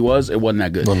actually really was, it wasn't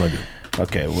that good.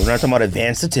 Okay, we're not talking about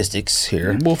advanced statistics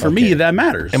here. Well, for me, that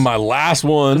matters. And my last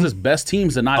one, It's best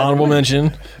teams that not honorable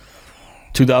mention,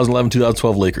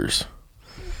 2011-2012 Lakers.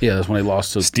 Yeah, that's when they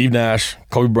lost to. Steve Nash,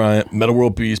 Kobe Bryant, Metta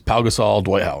World Peace, Pau Gasol,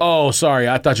 Dwight Howard. Oh, sorry.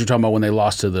 I thought you were talking about when they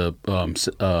lost to the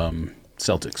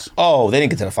Celtics. Oh, they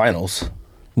didn't get to the finals.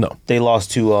 No. They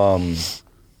lost to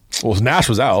Well, Nash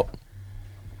was out.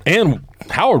 And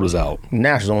Howard was out.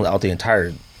 Nash was only out the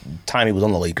entire time he was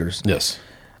on the Lakers. Yes.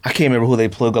 I can't remember who they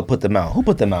put them out. Who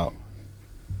put them out?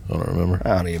 I don't remember.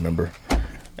 I don't even remember.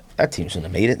 That team shouldn't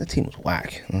have made it. That team was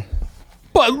whack.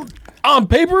 But on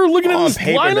paper, looking at On this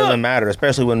paper, it lineup, doesn't matter,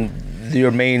 especially when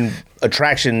your main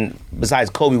attraction besides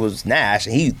Kobe was Nash,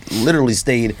 and he literally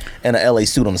stayed in an LA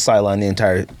suit on the sideline the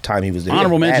entire time he was there.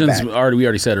 Honorable He had mentions, bad back. we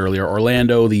already said earlier.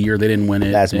 Orlando, the year they didn't win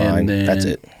it. That's mine. That's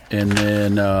it. And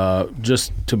then,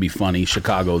 just to be funny,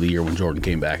 Chicago, the year when Jordan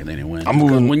came back and they didn't win. I'm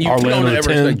moving When you Orlando don't to ever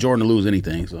 10. expect Jordan to lose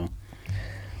anything, so.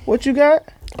 What you got?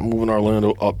 I'm moving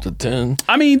Orlando up to 10.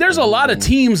 I mean, there's a lot of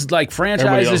teams, like Everybody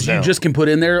franchises else you down. just can put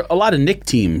in there. A lot of Knick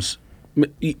teams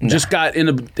just got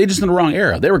in they just in the wrong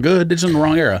era. They were good, they're just in the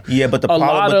wrong era. Yeah, but the A problem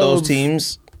lot with those of-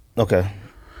 teams. Okay.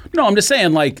 No, I'm just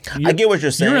saying, like, I get what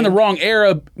you're saying. You're in the wrong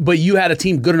era, but you had a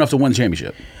team good enough to win the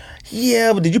championship.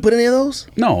 Yeah, but did you put any of those?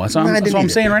 No, that's what, Nah, I that's didn't what I'm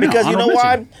either. saying right because now. you know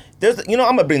why? There's, I'm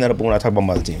gonna bring that up when I talk about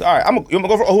my other teams. All right, you want to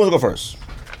go for? Who wants to go first?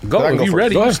 Go, I can if go you first.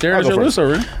 ready. Go You ahead. stare I'll at go your first. list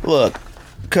already. Look,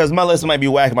 because my list might be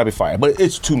whack, it might be fire, but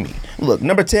it's to me. Look,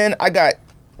 number 10, I got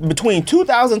between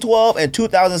 2012 and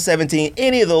 2017,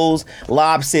 any of those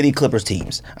Lob City Clippers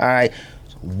teams. All right.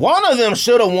 One of them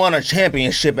should have won a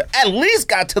championship, at least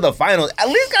got to the finals, at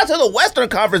least got to the Western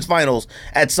Conference Finals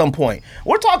at some point.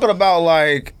 We're talking about,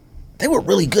 like, they were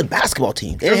really good basketball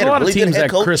teams. They There's had a lot really of teams good head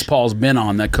that coach, Chris Paul's been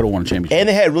on that could have won a championship. and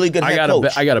they had really good head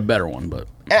coach. I got a better one, but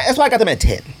And that's why I got them at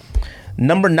 10.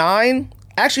 Number 9,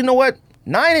 actually, you know what?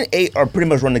 9 and 8 are pretty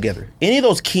much run together. Any of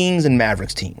those Kings and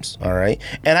Mavericks teams, all right?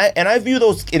 And I view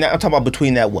those, and I'm talking about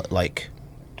between that, what, like,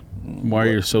 why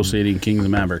are you associating Kings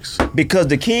and Mavericks? because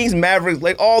the Kings, Mavericks,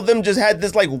 like, all of them just had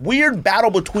this, like, weird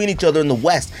battle between each other in the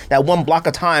West, that one block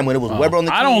of time when it was Webber on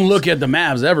the Kings. I don't look at the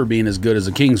Mavs ever being as good as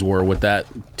the Kings were with that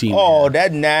team. Oh,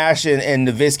 that Nash and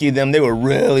Nowitzki, them, they were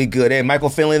really good. And Michael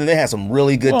Finley, they had some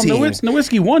really good well, teams.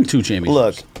 Nowitzki won 2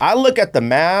 championships. Look, I look at the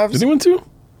Mavs. Did he win 2?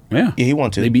 Yeah. Yeah, he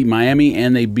won 2. They beat Miami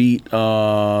and they beat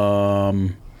No,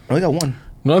 he got 1.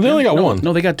 No, they only got one.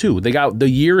 No, they got 2. They got the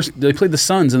years they played the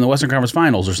Suns in the Western Conference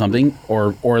Finals or something, or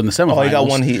in the semifinals. Oh, he got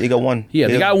 1. He got 1. Yeah,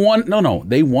 they got 1. No,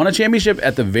 they won a championship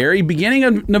at the very beginning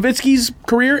of Nowitzki's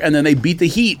career, and then they beat the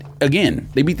Heat again.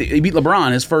 They beat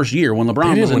LeBron his first year when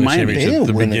LeBron didn't was in win the Miami. They championship. didn't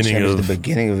the win the beginning championship of at the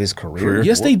beginning of his career. career.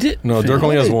 Yes, they did. No, Dirk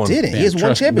only No, has they one. didn't. Man, He has 1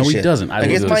 trust me. No, he championship. doesn't. I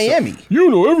Against looked this up. Miami. You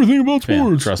know everything about Fam,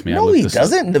 sports. trust me. I No, looked he this up.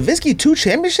 doesn't. Nowitzki 2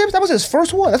 championships? That was his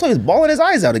first one. That's why he was balling his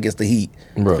eyes out against the Heat.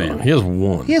 Bro, Fam. he has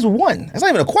 1. He has 1. That's not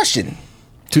even a question.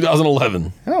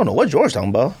 2011. I don't know what George talking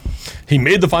about. He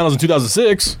made the finals in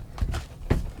 2006.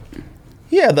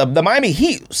 Yeah, the Miami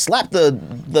Heat slapped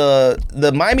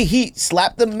the Miami Heat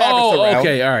slapped the Mavericks Oh, around.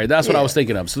 okay, all right. That's what I Yeah. was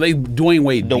thinking of. So Dwayne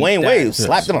Wade beat Dwayne that Wade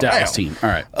slapped them Dallas around. team. All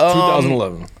right.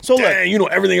 2011. so look- Dang, you know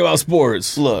everything about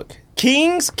sports. Look,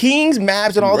 Kings,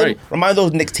 Mavs, and all Right. them remind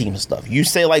those Knicks teams and stuff. You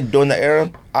say like during the era,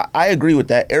 I agree with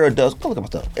that. Era does. Go look at my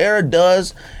stuff. Era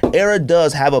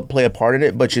does have play a part in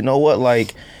it. But you know what?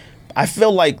 Like, I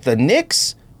feel like the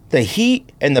Knicks, the Heat,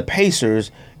 and the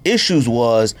Pacers issues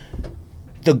was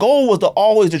the goal was to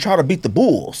always to try to beat the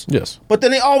Bulls. Yes. But then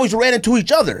they always ran into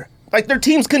each other. Like their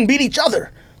teams couldn't beat each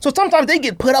other. So sometimes they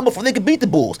get put out before they could beat the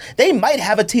Bulls. They might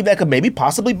have a team that could maybe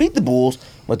possibly beat the Bulls,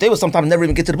 but they would sometimes never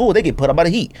even get to the Bulls. They get put out by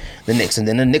the Heat, the Knicks, and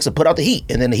then the Knicks would put out the Heat,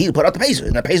 and then the Heat would put out the Pacers,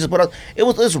 and the Pacers put out. It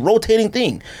was this rotating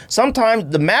thing. Sometimes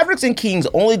the Mavericks and Kings'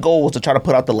 only goal was to try to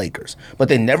put out the Lakers, but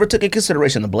they never took in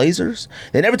consideration the Blazers.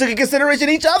 They never took in consideration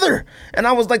each other. And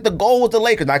I was like, the goal was the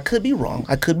Lakers. Now, I could be wrong.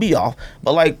 I could be off.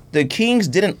 But like the Kings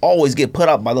didn't always get put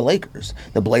out by the Lakers.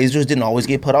 The Blazers didn't always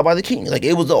get put out by the Kings. Like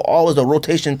it was always a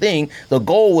rotation thing. The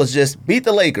goal was just beat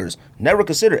the Lakers. Never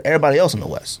consider everybody else in the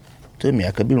West. to me.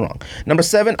 I could be wrong. Number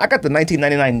 7, I got the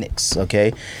 1999 Knicks,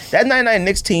 okay? That 99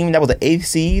 Knicks team, that was the 8th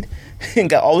seed, and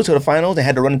got all the way to the finals and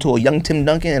had to run into a young Tim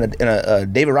Duncan and a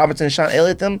David Robinson and Sean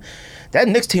Elliott them. That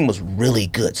Knicks team was really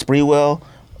good. Sprewell,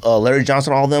 Larry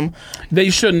Johnson, all of them. They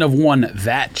shouldn't have won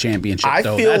that championship,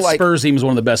 though. That Spurs team is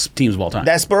one of the best teams of all time.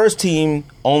 That Spurs team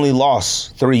only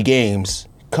lost 3 games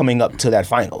coming up to that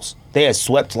finals. They had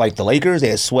swept like the Lakers, they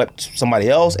had swept somebody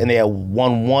else, and they had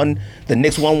won one. The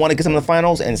Knicks won one against them in the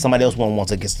finals, and somebody else won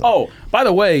once against them. Oh, by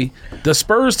the way, the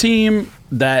Spurs team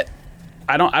that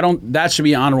that should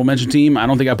be an honorable mention team. I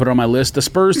don't think I put it on my list. The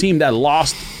Spurs team that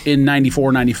lost in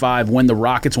 94-95 when the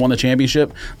Rockets won the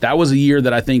championship, that was a year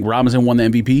that I think Robinson won the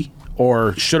MVP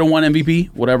or should have won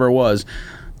MVP, whatever it was.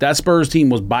 That Spurs team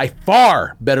was by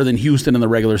far better than Houston in the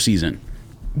regular season.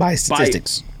 By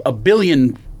statistics. By a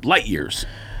billion light years.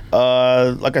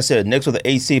 Like I said, Knicks with the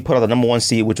 8th seed, put out the number 1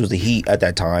 seed, which was the Heat at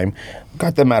that time.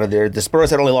 Got them out of there. The Spurs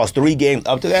had only lost 3 games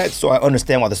up to that, so I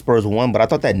understand why the Spurs won, but I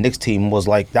thought that Knicks team was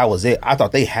like, that was it. I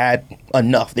thought they had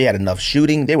enough. They had enough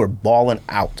shooting. They were balling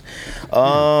out.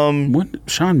 When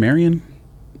Sean Marion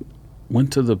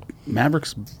went to the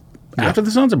Mavericks after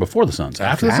the Suns or before the Suns?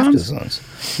 After the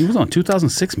Suns? He was on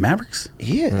 2006 Mavericks?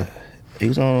 Yeah. He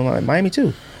was on Miami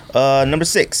too. Number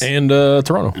 6. And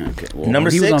Toronto. Okay, well, Number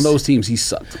he 6. was on those teams. He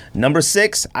sucked. Number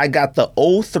 6, I got the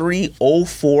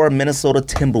 03-04 Minnesota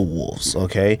Timberwolves,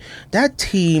 okay? That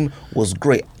team was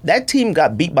great. That team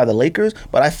got beat by the Lakers,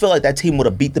 but I feel like that team would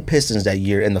have beat the Pistons that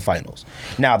year in the finals.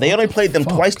 Now, they only played them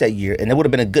twice that year, and it would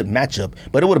have been a good matchup,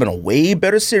 but it would have been a way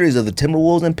better series of the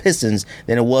Timberwolves and Pistons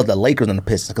than it was the Lakers and the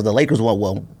Pistons, because the Lakers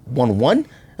won 1-1? It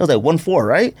was like 1-4,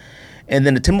 right? And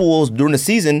then the Timberwolves during the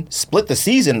season split the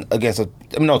season against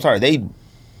they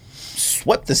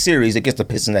swept the series against the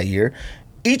Pistons that year.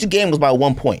 Each game was by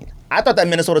 1 point. I thought that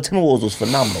Minnesota Timberwolves was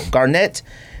phenomenal. Garnett,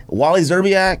 Wally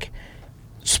Zerbiak,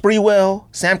 Sprewell,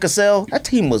 Sam Cassell. That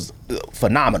team was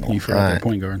phenomenal. You forgot their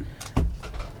point guard.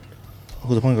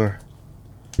 Who's the point guard?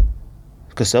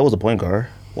 Cassell was the point guard.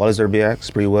 Wally Zerbiak,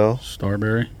 Sprewell.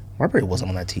 Marbury wasn't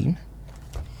on that team.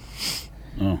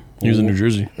 Oh. He was in New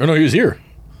Jersey. Oh, no, he was here.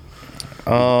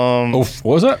 What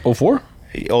was that? 04?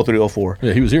 03-04.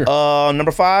 Yeah, he was here.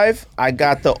 Number 5, I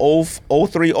got the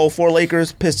 03-04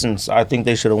 Lakers Pistons. I think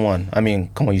they should have won. I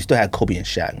mean, come on, you still had Kobe and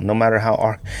Shaq. No matter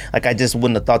how, I just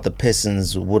wouldn't have thought the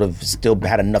Pistons would have still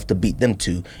had enough to beat them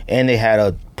two. And they had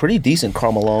a pretty decent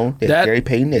Karl Malone. They had Gary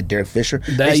Payton. They had Derek Fisher.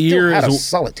 They still had a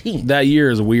solid team. That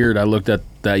year is weird. I looked at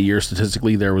that year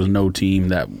statistically. There was no team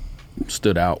that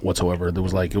stood out whatsoever. There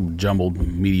was like jumbled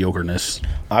mediocreness.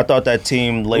 I thought that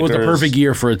team, Lakers... It was the perfect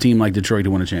year for a team like Detroit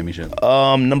to win a championship.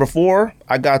 Number 4,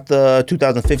 I got the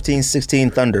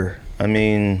 2015-16 Thunder. I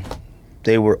mean,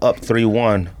 they were up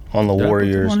 3-1 on the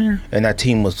Warriors, and that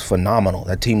team was phenomenal.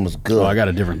 That team was good. Oh, I got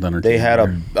a different Thunder team. They had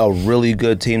a really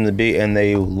good team to beat, and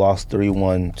they lost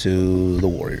 3-1 to the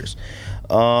Warriors.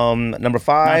 Number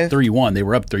 5... Not 3-1. They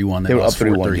were up 3-1. They were up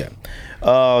 3-1,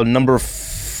 yeah. Number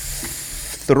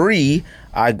 3,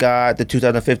 I got the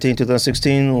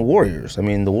 2015-2016 Warriors. I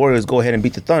mean, the Warriors go ahead and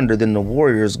beat the Thunder, then the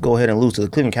Warriors go ahead and lose to the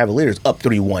Cleveland Cavaliers up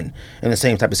 3-1 in the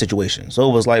same type of situation. So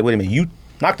it was like, wait a minute, you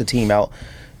knocked the team out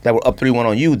that were up 3-1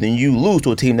 on you, then you lose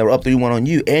to a team that were up 3-1 on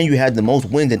you, and you had the most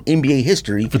wins in NBA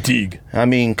history. Fatigue. I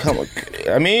mean,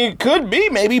 could be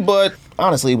maybe, but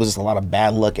honestly, it was just a lot of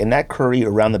bad luck. And that Curry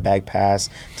around the back pass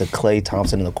to Klay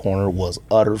Thompson in the corner was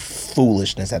utter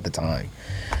foolishness at the time.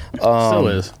 Still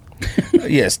is.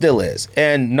 Yeah, still is.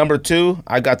 And number 2,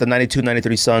 I got the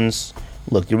 92-93 Suns.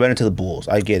 Look, you ran into the Bulls.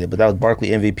 I get it. But that was Barkley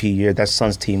MVP year. That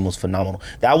Suns team was phenomenal.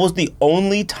 That was the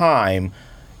only time,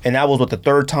 and that was the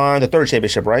third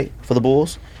championship, right, for the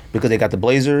Bulls? Because they got the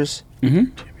Blazers.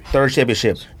 Mm-hmm. Third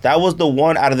championship. That was the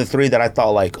one out of the 3 that I thought,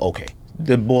 like, okay,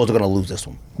 the Bulls are going to lose this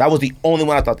one. That was the only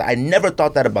one I thought that. I never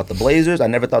thought that about the Blazers. I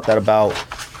never thought that about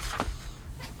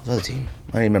the other team.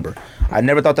 I don't remember. I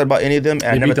never thought that about any of them.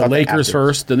 And they beat the Lakers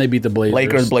first, then they beat the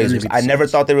Blazers. Blazers. I never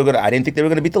thought they were going to. I didn't think they were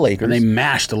going to beat the Lakers. And they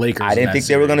mashed the Lakers. I didn't think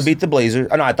they were going to beat the Blazers.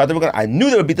 No, I thought they were going to. I knew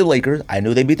they would beat the Lakers. I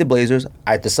knew they beat the Blazers.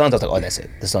 The Suns, I was like, oh, that's it.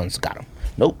 The Suns got them.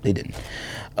 Nope, they didn't.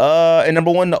 And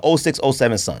number 1, the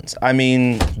 06-07 Suns. I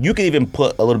mean, you can even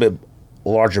put a little bit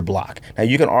larger block. Now,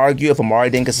 you can argue if Amari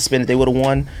didn't get suspended, they would have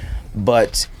won.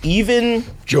 But even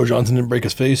Joe Johnson didn't break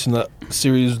his face in that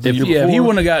series the year before. Yeah, if he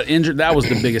wouldn't have got injured, that was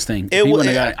the biggest thing.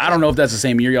 I don't know if that's the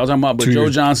same year y'all talking about, but Joe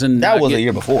Johnson... That was a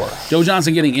year before. Joe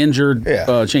Johnson getting injured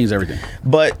changed everything.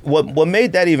 But what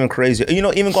made that even crazier,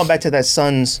 even going back to that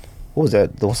Suns, what was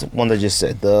that? The one that just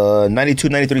said, the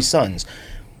 92-93 Suns.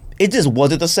 It just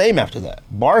wasn't the same after that.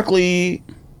 Barkley...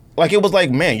 Like, it was like,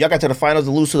 man, y'all got to the finals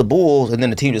to lose to the Bulls, and then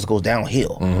the team just goes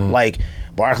downhill. Mm-hmm. Like,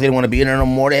 Barkley didn't want to be in there no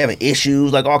more. They having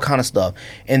issues, like all kind of stuff.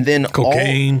 And then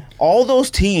Cocaine. all those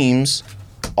teams,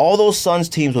 all those Suns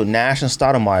teams with Nash and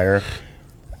Stoudemire,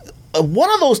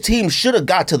 one of those teams should have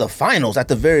got to the finals at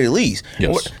the very least.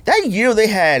 Yes. That year they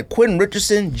had Quentin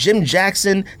Richardson, Jim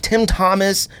Jackson, Tim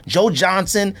Thomas, Joe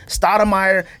Johnson,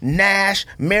 Stoudemire, Nash,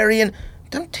 Marion.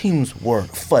 Them teams were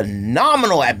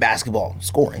phenomenal at basketball,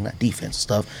 scoring, not defense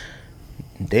stuff.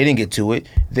 They didn't get to it.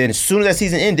 Then as soon as that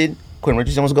season ended, Quentin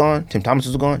Richardson was gone, Tim Thomas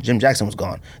was gone, Jim Jackson was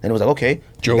gone. Then it was like, okay.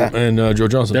 Joe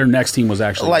Johnson. Their next team was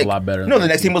actually a lot better. No, the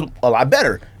next team was a lot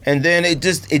better. And then it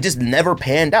just never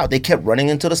panned out. They kept running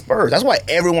into the Spurs. That's why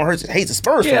everyone hates the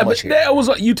Spurs so much here. That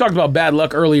was, you talked about bad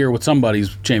luck earlier with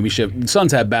somebody's championship. The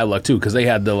Suns had bad luck too because they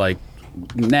had the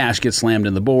Nash get slammed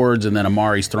in the boards and then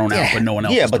Amari's thrown out, but no one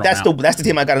else. Yeah, but that's the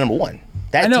team I got at number one.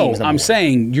 That I know. team is number I'm one.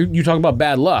 saying you talk about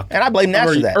bad luck, And I blame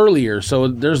Nash for that. earlier. So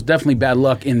there's definitely bad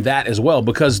luck in that as well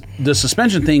because the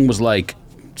suspension thing was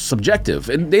subjective.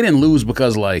 They didn't lose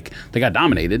because they got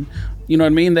dominated. You know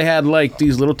what I mean? They had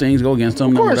these little things go against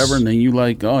them and whatever, and then you oh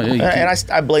yeah. You and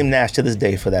I blame Nash to this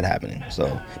day for that happening.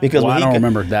 So because I don't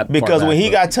remember that. Because when he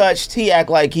got touched, he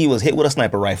acted like he was hit with a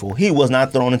sniper rifle. He was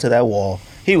not thrown into that wall.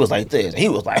 He was like this. He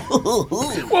was like,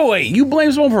 well, wait, you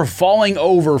blame someone for falling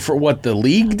over for what the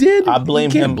league did? I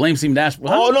blame you can't him. Blame Steve Nash.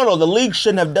 Oh no, the league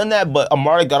shouldn't have done that. But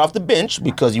Amari got off the bench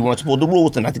because you weren't supposed to rule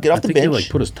to not to get off the bench. He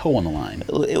put his toe on the line.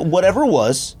 Whatever it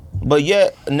was. But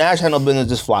yet Nash had no business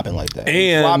just flopping like that.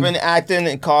 And flopping, acting,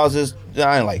 and causes.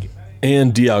 I didn't like it.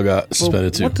 And Diao got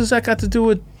suspended too. What does that got to do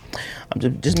with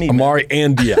Just me. Amari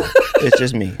and Diao. It's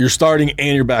just me. You're starting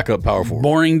and your backup power forward.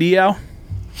 boring Diao?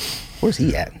 Where's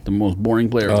he at? The most boring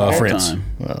player of all France. time.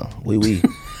 Oh, oui.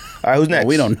 All right, who's next? Well,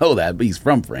 we don't know that, but he's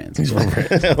from France.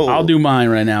 Oh. I'll do mine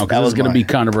right now That because was it's going to be mine.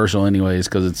 controversial anyways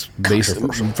because it's based,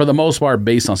 for the most part,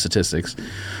 based on statistics.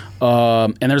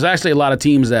 And there's actually a lot of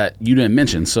teams that you didn't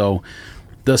mention. So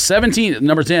the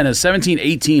number 10 is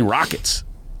 17-18 Rockets.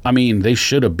 I mean, they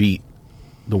should have beat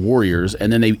the Warriors,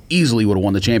 and then they easily would have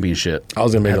won the championship. I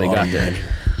was gonna make had it they got on there.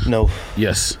 No.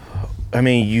 Yes. I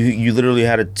mean, you literally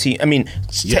had a team. I mean,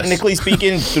 technically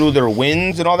speaking, through their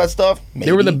wins and all that stuff,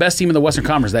 They were the best team in the Western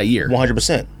Conference that year.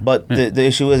 100%. But the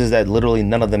issue is that literally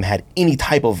none of them had any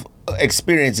type of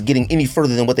experience getting any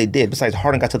further than what they did. Besides,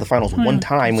 Harden got to the finals one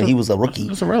time when he was a rookie.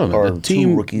 That's irrelevant. Or The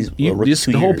team, two rookies.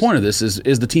 the whole point of this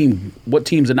is the team. What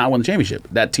teams did not win the championship?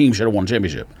 That team should have won the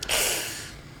championship.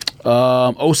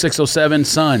 06-07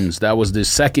 Suns. That was the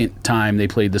second time they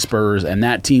played the Spurs, and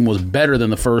that team was better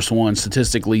than the first one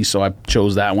statistically. So I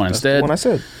chose that one instead. When I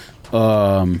said,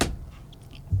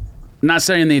 Not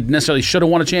saying they necessarily should have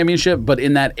won a championship, but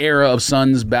in that era of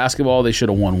Suns basketball, they should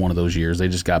have won one of those years. They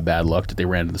just got bad luck that they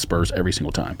ran into the Spurs every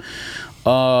single time.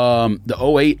 The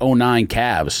 08-09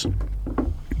 Cavs.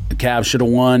 The Cavs should have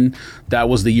won. That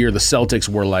was the year the Celtics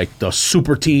were the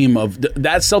super team of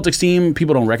that Celtics team.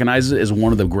 People don't recognize it as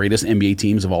one of the greatest NBA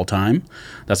teams of all time.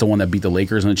 That's the one that beat the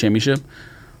Lakers in the championship.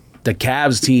 The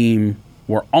Cavs team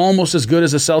were almost as good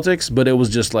as the Celtics, but it was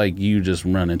just you just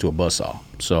run into a buzzsaw.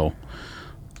 So.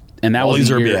 And that was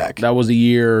the year. That was the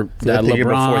year that the year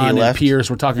before he LeBron and left?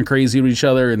 Pierce were talking crazy with each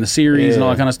other in the series and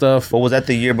all that kind of stuff. well, was that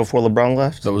the year before LeBron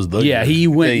left? That was the Yeah, he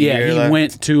went. The Yeah, year he left?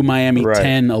 went to Miami. Right.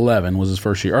 10-11 was his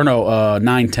first year, or no,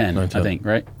 9-10, I think.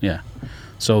 Right? Yeah.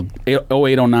 So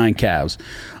 08-09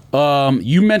 Cavs.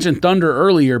 You mentioned Thunder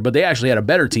earlier, but they actually had a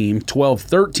better team.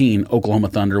 12-13 Oklahoma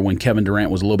Thunder when Kevin Durant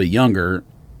was a little bit younger,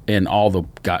 and all the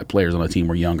players on the team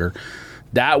were younger.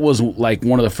 That was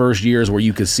one of the first years where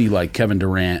you could see Kevin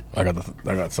Durant. I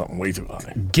got something way too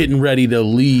high. Getting ready to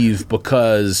leave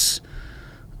because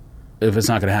if it's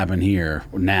not going to happen here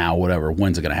now, whatever,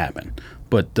 when's it going to happen?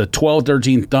 But the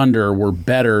 12-13 Thunder were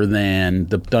better than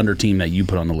the Thunder team that you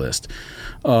put on the list.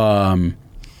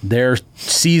 Their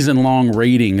season-long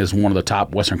rating is one of the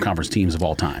top Western Conference teams of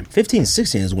all time.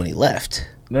 15-16 is when he left.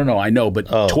 No, I know, but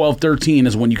 12-13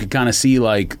 is when you could kind of see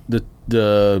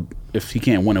the if he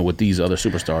can't win it with these other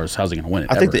superstars, how's he going to win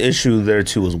it? I think the issue there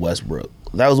too was Westbrook.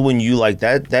 That was when you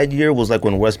that year was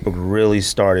when Westbrook really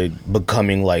started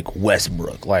becoming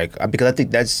Westbrook. Because I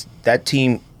think that's that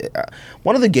team.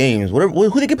 One of the games, who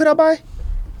did they get put out by?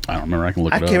 I don't remember. I can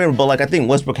look it up. I can't remember, but I think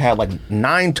Westbrook had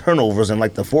 9 turnovers in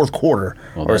the fourth quarter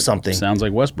or something. Sounds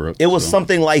like Westbrook. It was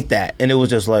something like that, and it was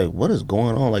just what is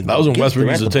going on? That was when get Westbrook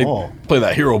used Durant to the ball. play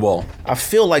that hero ball. I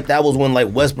feel like that was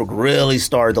when Westbrook really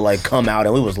started to come out,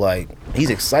 and we was he's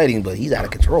exciting, but he's out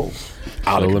of control.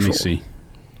 Let me see.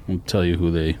 I'll tell you who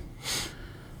they.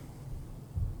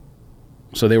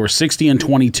 So they were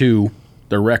 60-22.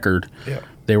 Their record. Yeah.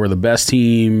 They were the best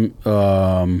team.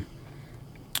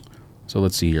 So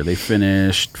let's see here. They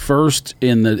finished first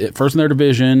in their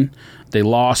division. They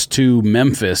lost to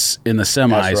Memphis in the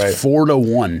semis, That's right.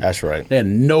 4-1. That's right. They had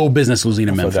no business losing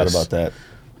to Memphis. Forgot about that.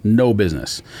 No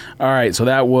business. All right, so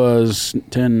that was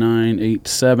 10, 9, 8,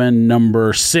 7.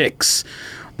 Number 6,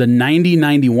 the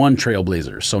 90-91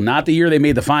 Trailblazers. So not the year they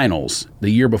made the finals. The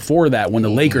year before that, when the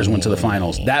Lakers went to the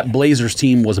finals. That Blazers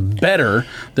team was better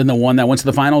than the one that went to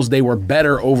the finals. They were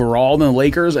better overall than the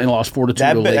Lakers and lost 4-2 to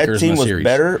the Lakers that team in the was series.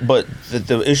 better, but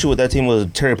the issue with that team was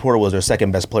Terry Porter was their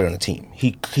second best player on the team.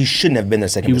 He shouldn't have been their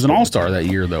second. He was best an player on all-star the that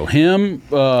year, though. Him,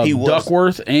 He was.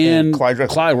 Duckworth, and Clyde Drexler.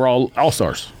 Clyde were all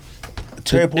all-stars. team.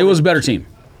 Terry It was a better team.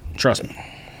 Trust me.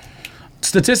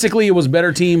 Statistically, it was a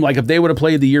better team. Like, if they would have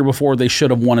played the year before, they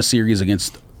should have won a series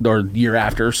against, or year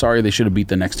after. Sorry, they should have beat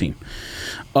the next team.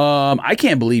 I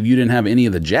can't believe you didn't have any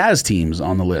of the Jazz teams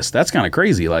on the list. That's kind of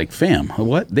crazy. Like, fam,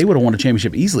 what? They would have won a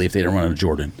championship easily if they didn't run into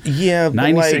Jordan. Yeah, but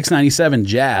 96, 97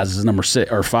 Jazz is number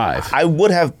 6 or 5. I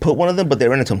would have put one of them, but they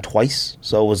ran into him twice.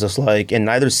 So it was just like, in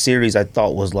neither series I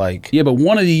thought was like. Yeah, but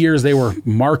one of the years they were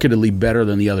markedly better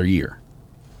than the other year.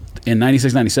 In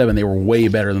 96, 97, they were way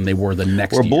better than they were the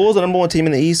next Were year. Bulls the number one team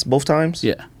in the East both times?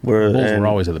 Yeah. Bulls were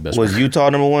always the best Was record. Utah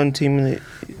number one team in the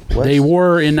West? They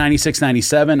were in 96,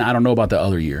 97. I don't know about the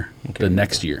other year, the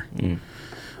next year.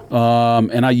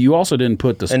 And you also didn't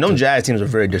put the... And those Jazz teams are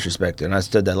very disrespected, and I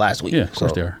said that last week. Yeah, of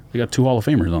course they are. They got 2 Hall of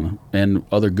Famers on them and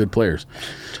other good players.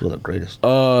 Two of the greatest.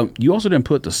 You also didn't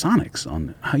put the Sonics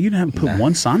on. You didn't have put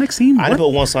one Sonics team? I didn't put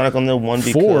one Sonic on the one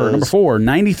because... Number 4,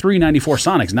 93, 94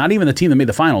 Sonics. Not even the team that made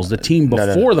the finals. The team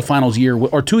before the finals year,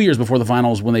 or 2 years before the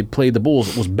finals when they played the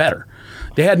Bulls, was better.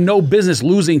 They had no business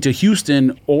losing to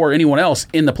Houston or anyone else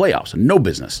in the playoffs. No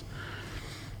business.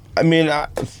 I mean,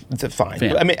 fine.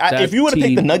 Fam, I mean, that if you would have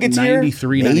picked the team, Nuggets here,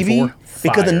 93, maybe 94,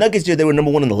 because the fire. Nuggets year they were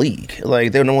number one in the league.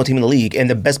 Like they were number one team in the league, and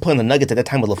the best player in the Nuggets at that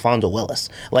time was LaFonso Willis.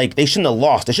 Like they shouldn't have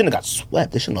lost. They shouldn't have got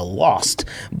swept. They shouldn't have lost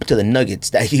to the Nuggets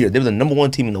that year. They were the number one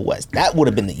team in the West. That would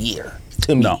have been the year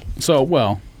to me. No. So,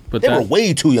 well, but They were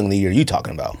way too young the year you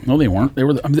talking about. No, they weren't. They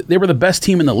were the best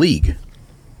team in the league.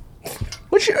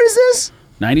 What year is this?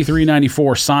 93,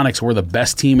 94 Sonics were the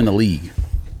best team in the league.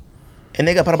 And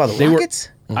they got put up by the Rockets?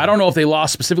 I don't know if they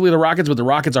lost specifically to the Rockets, but the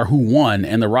Rockets are who won,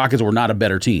 and the Rockets were not a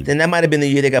better team. Then that might have been the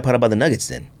year they got put up by the Nuggets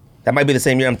then. That might be the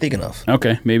same year I'm thinking of.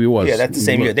 Okay, maybe it was. Yeah, that's the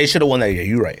same year. They should have won that year.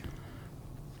 You're right.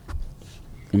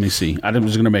 Let me see. I'm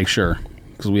just going to make sure,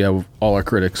 because we have all our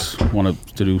critics want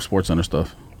to do Sports Center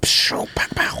stuff. Pow, pow,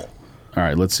 pow. All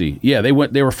right, let's see. Yeah, they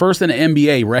were first in the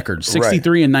NBA record,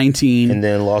 63 and 19. And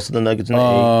then lost to the Nuggets in the 8.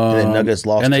 And then Nuggets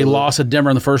lost And they to lost to Denver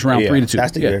in the first round, 3-2.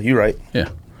 That's the year. You're right. Yeah.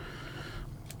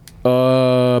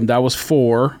 That was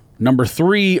 4. Number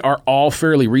 3 are all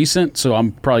fairly recent, so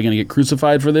I'm probably going to get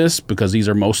crucified for this because these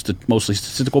are mostly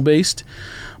statistical based.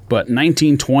 But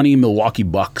 1920 Milwaukee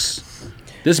Bucks.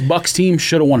 This Bucks team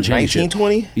should have won a championship.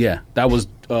 1920? Yeah, that was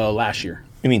last year.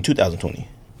 You mean 2020?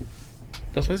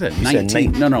 That's what I said. said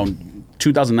 19. No.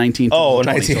 2019. Oh,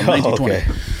 2020, 19. So 1920.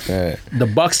 Okay. All right. The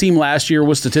Bucks team last year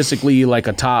was statistically like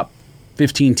a top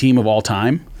 15 team of all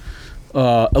time,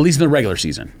 at least in the regular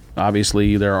season.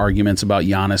 Obviously, there are arguments about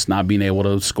Giannis not being able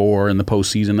to score in the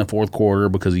postseason in the fourth quarter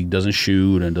because he doesn't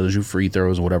shoot and doesn't shoot free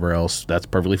throws or whatever else. That's a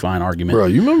perfectly fine argument. Bro,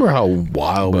 you remember how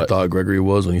wild we But- thought Gregory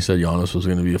was when he said Giannis was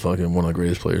going to be one of the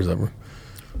greatest players ever?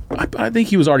 I think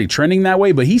he was already trending that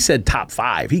way, but he said top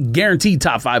 5. He guaranteed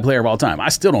top 5 player of all time. I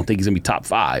still don't think he's going to be top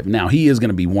 5. Now, he is going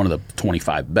to be one of the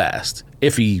 25 best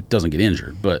if he doesn't get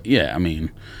injured. But, yeah, I mean,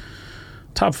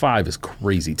 top 5 is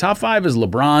crazy. Top 5 is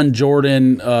LeBron,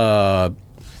 Jordan,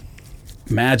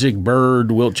 Magic,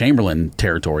 Bird, Wilt Chamberlain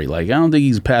territory. Like, I don't think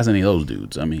he's past any of those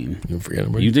dudes. I mean, You forget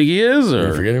anybody? you think he is? You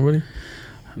Or forget anybody?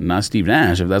 not Steve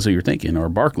Nash, if that's what you're thinking, or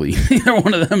Barkley. Either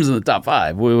one of them's in the top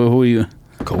 5. Who are you?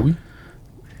 Kobe?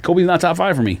 Kobe's not top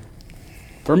 5 for me.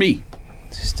 For me.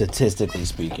 Statistically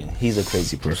speaking, he's a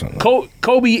crazy person.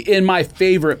 Kobe in my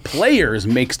favorite players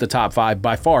makes the top 5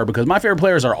 by far because my favorite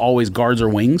players are always guards or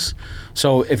wings.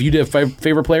 So if you did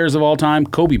favorite players of all time,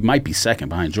 Kobe might be second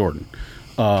behind Jordan.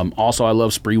 Also, I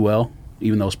love Spreewell,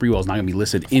 even though Spreewell's not going to be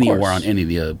listed anywhere on any of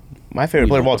the My favorite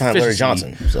player of all time, Larry efficiency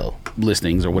Johnson. So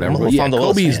listings or whatever. I'm a But yeah, Fonzo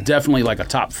Ellis Kobe's fan. definitely like a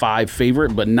top 5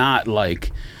 favorite, but not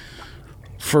like.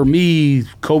 For me,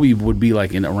 Kobe would be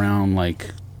like in around like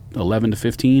 11 to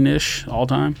 15 ish all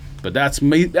time, but that's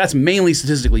mainly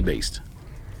statistically based.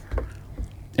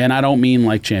 And I don't mean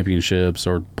like championships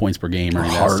or points per game or any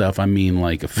of that Heart. stuff. I mean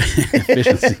like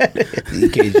efficiency.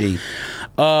 EKG.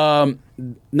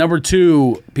 Number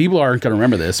 2, people aren't going to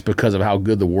remember this because of how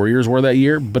good the Warriors were that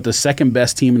year, but the second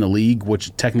best team in the league, which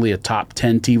is technically a top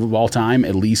 10 team of all time,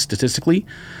 at least statistically,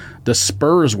 the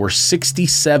Spurs were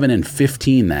 67 and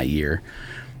 15 that year.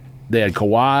 They had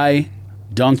Kawhi,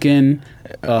 Duncan,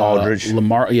 Aldridge.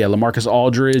 LaMarcus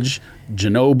Aldridge,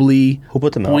 Ginobili. Who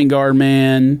put them out? Point guard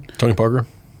man. Tony Parker.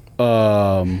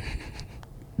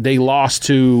 They lost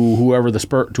to whoever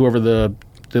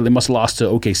they must have lost to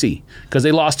OKC because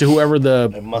they lost to whoever the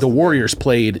Warriors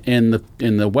played in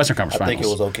the Western Conference Finals. I think it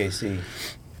was OKC.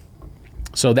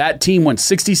 So that team went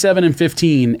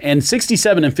 67-15, and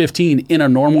 67-15 in a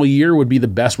normal year would be the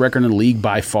best record in the league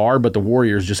by far. But the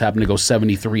Warriors just happened to go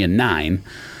 73-9.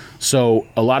 So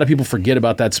a lot of people forget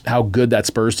about how good that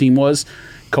Spurs team was.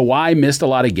 Kawhi missed a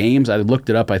lot of games. I looked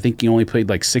it up. I think he only played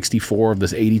like 64 of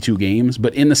the 82 games.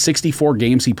 But in the 64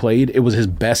 games he played, it was his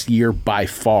best year by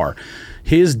far.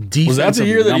 His defensive Was that the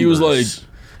year that he was numbers- like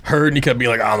hurt and he kept being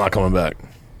like, I'm not coming back?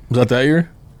 Was that year?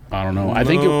 I don't know. I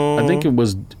think it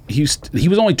was. He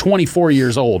was only 24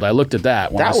 years old. I looked at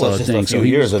that when I That saw was the just thing. a few So he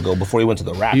years was, ago before he went to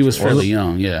the Raptors. he was fairly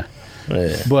young. Yeah,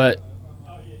 Yeah. but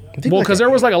because there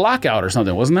was like a lockout or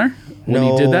something, wasn't there? When he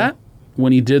No. did that.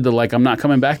 When he did the I'm not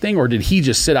coming back thing, or did he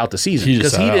just sit out the season? He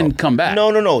just Because he sat didn't out. come back.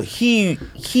 No. He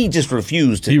just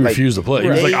refused to. He refused to play. He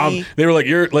was like, they were like,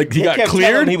 you're like, he They got kept telling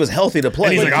cleared. him he was healthy to play.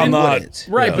 And he's but like, he I'm not. wouldn't.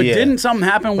 Right, but Yeah. didn't something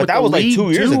happen with But that the was like league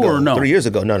 2 years too, ago, or no? 3 years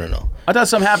ago. No. I thought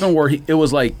something happened where it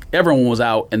was like everyone was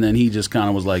out, and then he just kind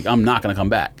of was like, "I'm not going to come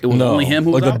back." It was No, only him who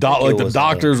was like out? the was,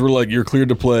 doctors were like, you're cleared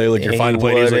to play, like you're And fine he to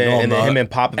play. And he's like, no, I'm and then not. him and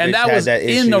Popovich And that had was that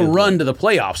in the issue. run to the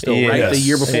playoffs, still, right? The Yes.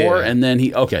 year before, Yeah. and then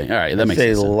he. Okay, all right, that makes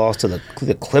They sense. lost to the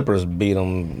Clippers, beat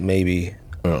them, maybe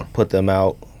put them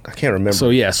out. I can't remember.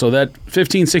 So that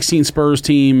 15-16 Spurs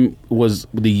team was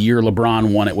the year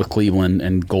LeBron won it with Cleveland,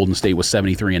 and Golden State was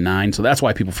 73-9. So that's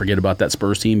why people forget about that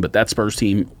Spurs team. But that Spurs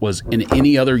team was in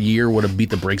any other year would have beat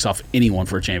the brakes off anyone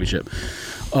for a championship.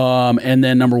 And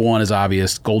then number one is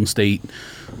obvious, Golden State.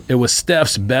 It was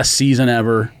Steph's best season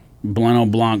ever.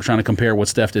 Blanc trying to compare what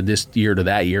Steph did this year to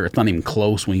that year. It's not even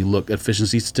close when you look at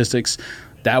efficiency statistics.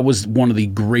 That was one of the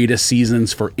greatest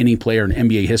seasons for any player in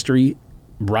NBA history.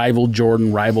 Rivaled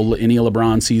Jordan, rivaled any of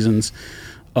LeBron seasons.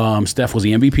 Steph was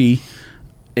the MVP,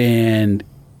 and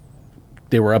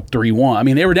they were up 3-1. I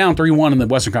mean, they were down 3-1 in the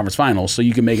Western Conference Finals, so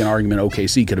you can make an argument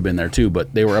OKC could have been there too,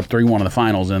 but they were up 3-1 in the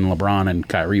finals, and LeBron and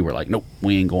Kyrie were like, nope,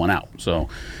 we ain't going out. So,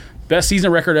 best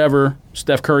season record ever.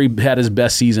 Steph Curry had his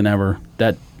best season ever.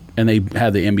 And they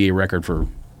had the NBA record for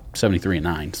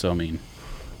 73-9. So, I mean,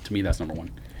 to me, that's number one.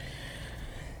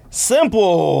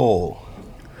 Simple.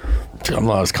 I'm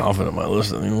not as confident in my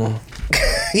list anymore.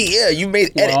 Yeah, you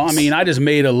made edits. Well, I mean, I just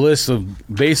made a list of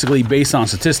basically based on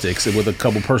statistics with a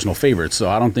couple personal favorites, so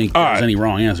I don't think there's right. any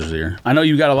wrong answers here. I know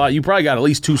you got a lot. You probably got at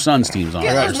least two Suns teams on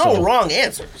yeah, there. there's no wrong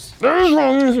answers. There's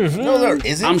wrong answers. No, there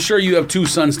isn't. I'm sure you have two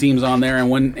Suns teams on there, and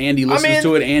when Andy listens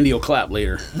to it, Andy will clap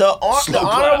later. The Slow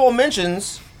clap. honorable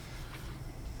mentions.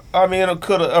 I mean, it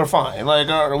could are fine. Like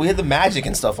we had the Magic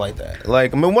and stuff like that.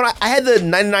 Like I mean, when I had the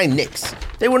 '99 Knicks,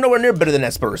 they were nowhere near better than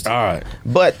that Spurs team. All right.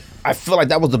 But I feel like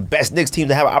that was the best Knicks team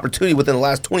to have an opportunity within the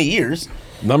last 20 years.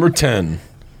 Number 10,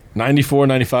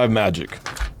 94-95 Magic.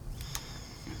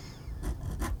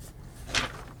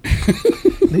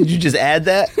 Did you just add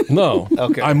that? No.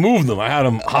 Okay. I moved them. I had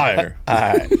them higher. All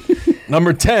right.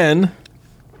 Number 10,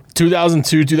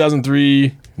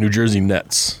 2002-2003 New Jersey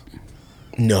Nets.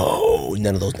 No,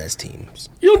 none of those Nets teams.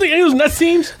 You don't think any of those Nets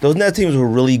teams? Those Nets teams were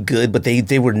really good, but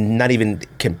they were not even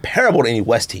comparable to any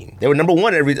West team. They were number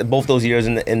one both those years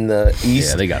in the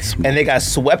East. Yeah, they got smoked. And they got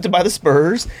swept by the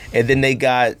Spurs, and then they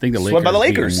got I think the swept by the beat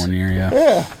them Lakers. 1 year, yeah.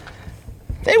 Yeah.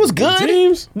 They was good,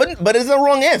 teams. but it's a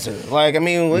wrong answer. Like I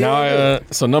mean,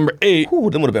 So number 8, ooh,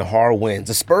 them would have been hard wins.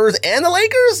 The Spurs and the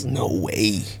Lakers? No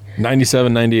way.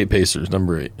 97-98 Pacers.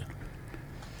 Number 8.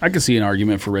 I could see an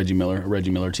argument for a Reggie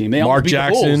Miller team. They Mark almost beat the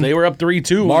Bulls. Jackson. They were up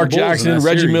 3-2. Mark on the Bulls in Jackson, that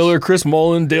Reggie series. Miller, Chris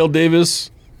Mullin, Dale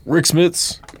Davis, Rick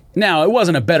Smits. Now, it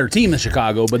wasn't a better team than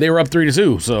Chicago, but they were up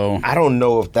 3-2. So I don't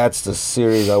know if that's the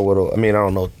series I would have. I mean, I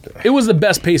don't know. it was the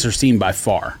best Pacers team by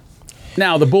far.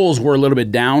 Now, the Bulls were a little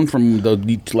bit down from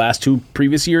the last two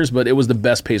previous years, but it was the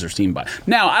best Pacers team by.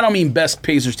 Now, I don't mean best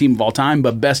Pacers team of all time,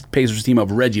 but best Pacers team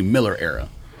of Reggie Miller era.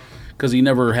 Because he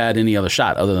never had any other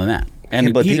shot other than that. And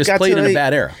Yeah, but he just got played to in a the-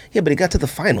 bad era. Yeah, but he got to the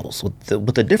finals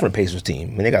with a different Pacers team.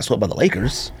 I mean, they got swept by the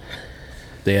Lakers.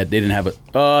 They didn't have it.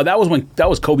 That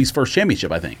was Kobe's first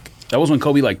championship, I think. That was when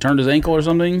Kobe turned his ankle or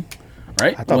something,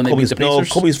 right? I thought when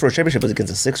Kobe's first championship was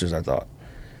against the Sixers. I thought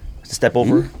step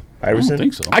over I Iverson. don't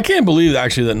think so. I can't believe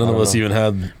actually that none of us even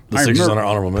had the I Sixers on remember- our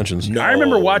honorable mentions. No. I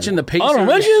remember watching the Pacers.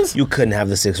 Honorable mentions? You couldn't have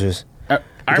the Sixers. I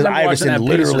Because remember watching that Iverson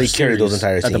literally Pacers carried those series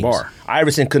entire teams. at the bar.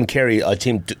 Iverson couldn't carry a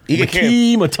team. He could carry.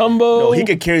 McKee, Mutombo. No, he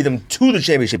could carry them to the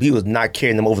championship. He was not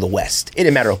carrying them over the West. It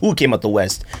didn't matter who came out the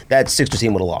West. That Sixers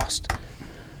team would have lost.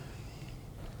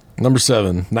 Number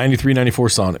 7, 93-94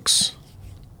 Sonics.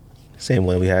 Same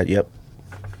one we had. Yep.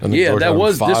 And then Yeah, George that Allen,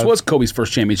 was this 5. was Kobe's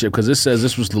first championship because this says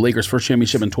this was the Lakers' first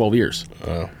championship in 12 years.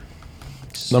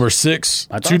 Number 6,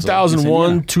 I thought so.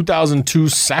 2001, It's 2002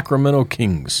 Sacramento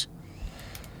Kings.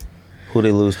 Who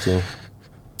they lose to?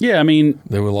 Yeah, I mean,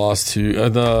 They were lost to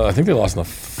I think they lost in the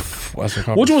Western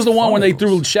Conference. which was the one when they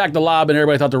Finals. threw Shaq the lob and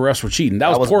everybody thought the refs were cheating?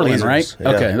 That was Portland, Blazers, right?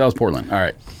 yeah. Okay, that was Portland. All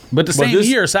right. But the same this-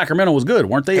 year, Sacramento was good,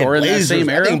 weren't they? And Or in that Blazers, same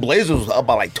era? I think Blazers was up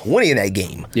by like 20 in that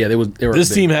game. Yeah, they were.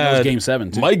 This team that was had Game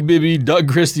 7 too. Mike Bibby, Doug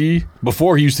Christie,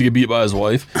 before he used to get beat by his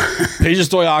wife, Peja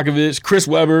Stojakovic, Chris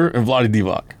Webber, and Vlade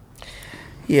Divac.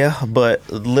 Yeah, but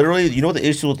literally, you know what the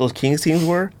issue with those Kings teams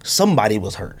were? Somebody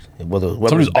was hurt. Whether it was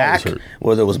Somebody's Webber's back, always hurt.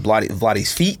 whether it was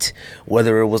Vladdy's feet,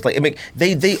 whether it was like, I mean,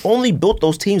 they only built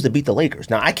those teams to beat the Lakers.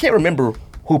 Now, I can't remember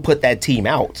who put that team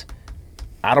out.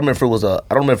 I don't remember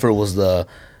if it was the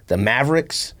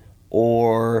Mavericks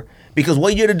or because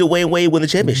what year did Dwayne Wade win the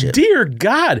championship? Dear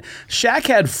God, Shaq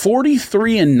had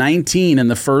 43-19 in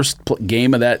the first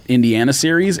game of that Indiana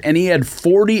series, and he had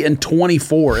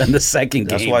 40-24 in the second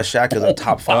That's game. why Shaq is a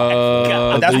top 5.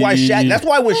 God. That's why Shaq. That's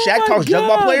why when Shaq my talks junk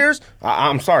about God. players,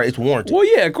 I'm sorry, it's warranted. Well,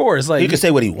 yeah, of course. Like He can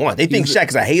say what he wants. They think Shaq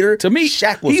is a hater. to me,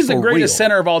 Shaq was he's the for greatest real.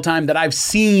 center of all time that I've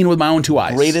seen with my own two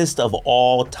eyes. Greatest of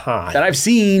all time. that I've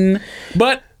seen,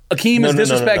 but Akeem is No.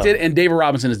 disrespected, and David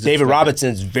Robinson is disrespected. David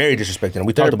Robinson's very disrespected, and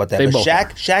we talked about that. they But both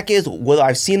Shaq is whether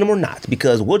I've seen him or not,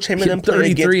 because Will Chamberlain played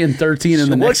 33 against and 13 in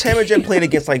the Will next Chamberlain played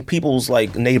against like people's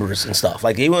like neighbors and stuff.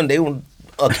 Like they were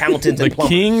accountants The and plumbers.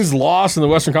 Kings lost in the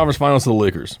Western Conference Finals to the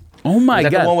Lakers. Oh my Is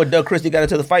that God. the one where Doug Christie got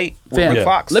into the fight with Fam, Rick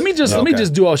Fox? Let me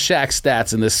just do all Shaq's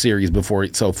stats in this series before.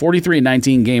 So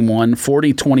 43-19 game 1,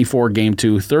 40-24 game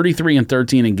 2,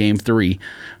 33-13 in game 3,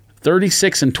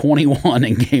 36-21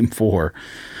 in game 4.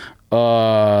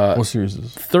 What series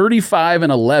is this?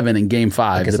 35-11 in game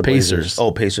 5. Against The the Blazers. Pacers.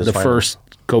 Oh, Pacers The finals. first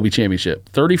Kobe championship.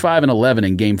 35-11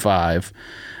 in game 5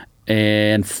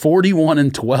 and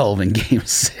 41-12 in game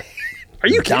 6. Are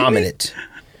you kidding me? Dominant.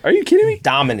 Are you kidding me?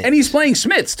 Dominant. And he's playing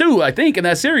Smits too, I think, in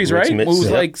that series, Rick right? Smits, Who's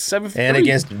yep. like 7-3. And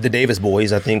against the Davis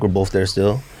boys, I think we're both there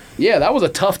still. Yeah, that was a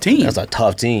tough team. That's a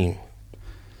tough team.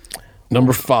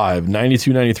 Number 5,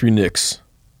 92-93 Knicks.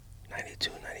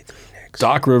 92, 93 Knicks.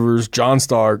 Doc Rivers, John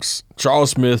Starks,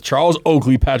 Charles Smith, Charles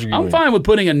Oakley, Patrick Ewing. I'm fine with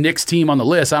putting a Knicks team on the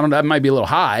list. I don't. That might be a little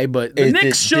high, but the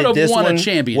Knicks should have this won one- a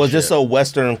championship. Was this a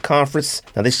Western Conference?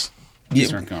 Now this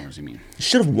Eastern Conference? You mean?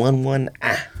 should have won one.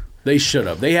 They should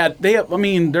have. They have. I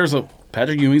mean, there's a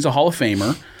Patrick Ewing's a Hall of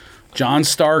Famer. John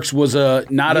Starks was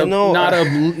not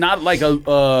like a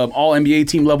all NBA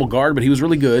team level guard, but he was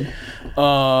really good.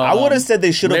 I would have said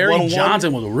they should have Larry won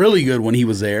Johnson was really good when he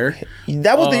was there. one.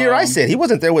 That was the year I said he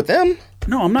wasn't there with them.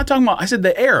 No, I'm not talking about. I said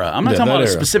the era. I'm not Yeah, talking that about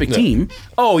a era. specific Yeah. team.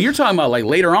 Oh, you're talking about like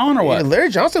later on or what? Yeah, Larry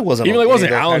Johnson wasn't. Even on like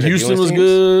wasn't any of those Allen Patrick Houston Ewing was teams.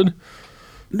 good.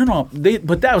 No.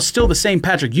 But that was still the same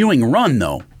Patrick Ewing run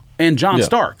though, and John Yeah.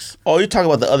 Starks. Oh, you're talking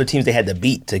about the other teams they had to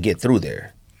beat to get through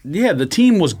there. Yeah, the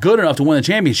team was good enough to win the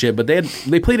championship, but they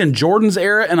played in Jordan's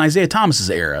era and Isaiah Thomas's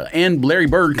era, and Larry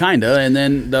Bird kinda, and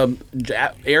then the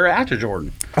era after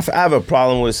Jordan. I have a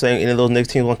problem with saying any of those Knicks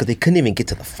teams won because they couldn't even get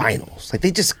to the finals. Like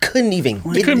they just couldn't even.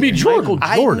 Get couldn't beat there. Jordan.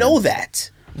 I Jordan. know that,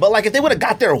 but like if they would have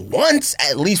got there once,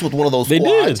 at least with one of those They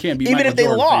squads, did. Can't beat even Michael if they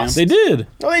Jordan, lost. They did.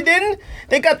 No, they didn't.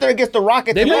 They got there against the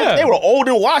Rockets. They did. They were old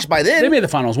and washed by then. They made the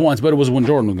finals once, but it was when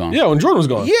Jordan was gone. Yeah, when Jordan was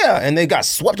gone. Yeah, and they got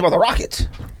swept by the Rockets.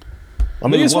 I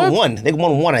mean, They they won swept? one. They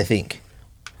won one, I think.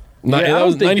 Yeah, I that don't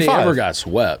was think 95. they ever got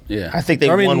swept. Yeah, I think they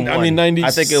I mean- won one. I mean, 90 I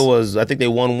think they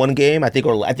won one game. I think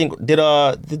did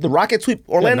the Rockets sweep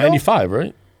Yeah, Orlando? 95,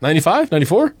 right? 95,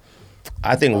 94?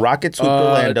 I think Rockets swept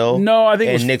Orlando. No, I think and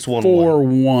it was Knicks won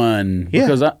 4-1 Yeah.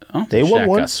 because They won Shaq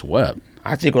one. got swept.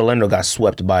 I think Orlando got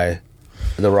swept by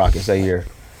the Rockets that year.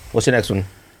 What's the next one?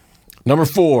 Number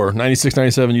 4,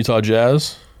 96-97 Utah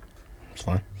Jazz. It's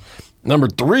fine. Number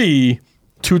 3,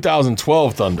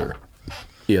 2012 Thunder.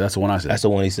 Yeah, that's the one I said. That's the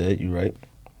one he said. You're right.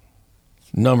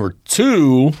 Number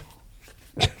 2,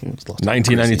 It's lost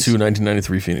 1992,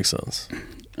 1993 Phoenix Suns.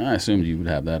 I assumed you would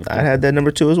have that. I had that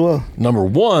number 2 as well. Number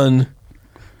 1,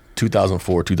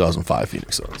 2004, 2005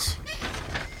 Phoenix Suns.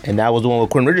 And that was the one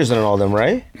with Quinn Richardson and all them,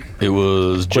 right? It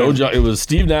was it was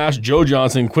Steve Nash, Joe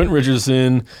Johnson, Quentin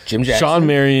Richardson, Jim Jackson. Sean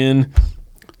Marion,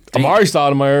 Amari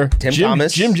Stoudemire, Tim Jim,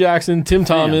 Thomas. Jim Jackson, Tim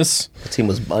Thomas. That team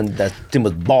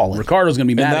was balling. Ricardo's going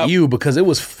to be mad that- at you because it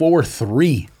was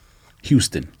 4-3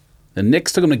 Houston. The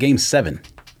Knicks took them to Game 7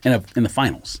 in the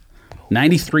finals.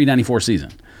 93-94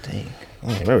 season. Dang.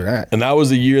 I remember that. And that was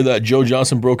the year that Joe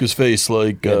Johnson broke his face.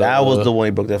 Like That was the one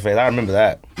he broke that face. I remember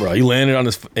that. bro. He landed on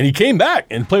his and he came back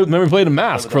and played. Remember, he played a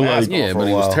mask for like. mask. Yeah, for but a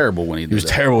he was while. terrible when he did He was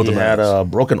that. terrible with He the had mask. a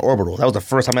broken orbital. That was the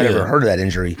first time I'd Yeah. ever heard of that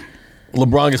injury.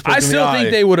 LeBron gets. I still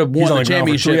think they would have He's won on the ground for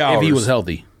championship 3 if he hours. was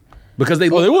healthy. Because they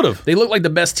they would've. They looked like the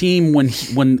best team when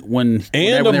And whenever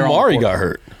they were on the Amari court. got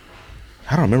hurt.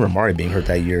 I don't remember Amari being hurt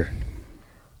that year.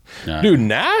 Nah. Dude,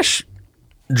 Nash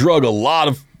drug a lot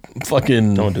of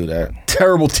fucking Don't do that.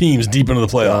 terrible teams deep into the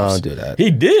playoffs. Don't do that.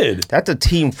 He did. That's a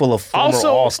team full of former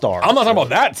Also, all-stars. I'm not talking about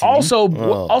that team. Also, I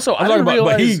talking didn't about-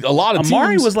 but realize a lot of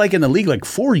Amari teams- was like in the league like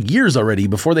 4 years already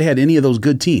before they had any of those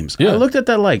good teams. Yeah. I looked at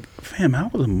that like, fam, how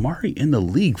was Amari in the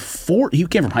league 4? He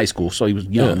came from high school, so he was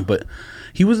young, Yeah. but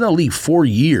he was in the league 4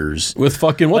 years. with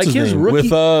fucking what's Like his his name?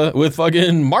 rookie- With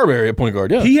fucking Marbury at point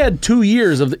guard. Yeah. He had 2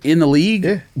 years in the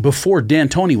league before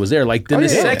D'Antoni was there. Like then the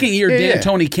yeah. second year, Yeah, yeah.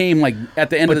 D'Antoni came like at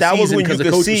the end But of the that was season when you because the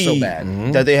could coach see was so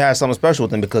bad. that they had something special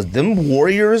with them because them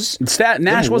Warriors, Nash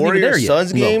them wasn't even there Warriors yet.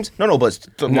 Suns games. No, but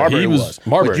Marbury he was. was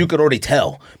Marbury. But you could already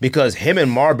tell because him and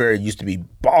Marbury used to be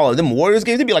balling. Them Warriors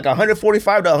games, they'd be like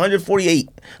 145 to 148.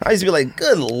 I used to be like,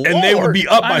 good lord. and they would be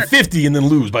up by 50 and then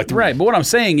lose by 3. Right, but what I'm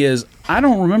saying is, I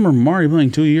don't remember Mari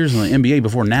playing 2 years in the NBA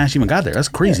before Nash even got there. That's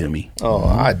crazy to me. Oh,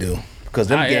 I do. Because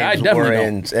them I games definitely were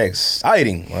don't.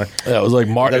 exciting. Man. Yeah, it was like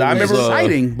Martin. I remember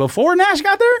Exciting. Before Nash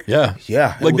got there? Yeah,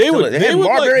 Yeah, it Like was they still- would, they they had would,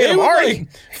 like, Marbury they and would Amari. like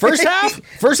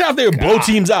first half they would blow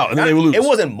teams out and then they would lose. It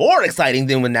wasn't more exciting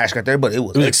than when Nash got there, but it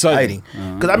was exciting.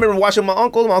 exciting. Because I remember watching my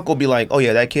uncle. My uncle would be like, "Oh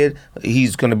yeah, that kid,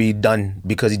 he's gonna be done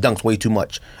because he dunks way too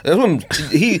much." That's when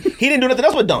he didn't do nothing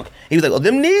else but dunk. He was like, "Oh,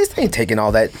 them knees they ain't taking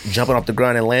all that jumping off the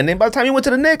ground and landing." By the time he went to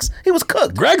the Knicks, he was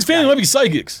cooked. Greg's family might be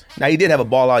psychics. Now he did have a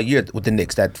ball out year with the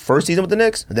Knicks. That first season with the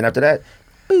Knicks, and then after that,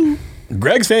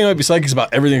 Greg's family might be psychics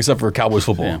about everything except for Cowboys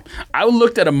football. Yeah. I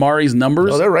looked at Amari's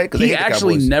numbers. Oh, they're right, 'cause they He hate the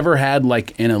actually Cowboys. never had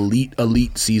like an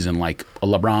elite season, like a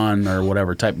LeBron or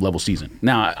whatever type level season.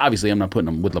 Now, obviously, I'm not putting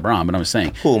him with LeBron, but I'm just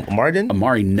saying. who Amari didn't?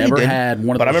 Amari He never didn't. had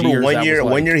one of But I those remember years that was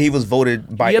like- one year he was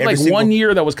voted by He had every like single, one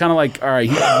year that was kind of like, all right,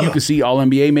 you could see All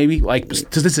NBA maybe, like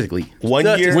statistically. One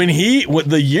year When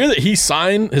the year that he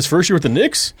signed his first year with the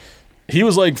Knicks, he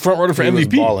was like front runner for he was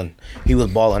MVP. balling. He was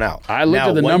balling out. I looked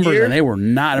at the one numbers year- and they were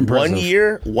not impressive.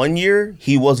 One year,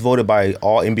 he was voted by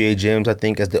all NBA gyms, I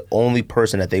think, as the only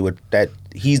person that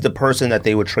he's the person that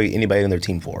they would trade anybody in their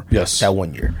team for. Yes. That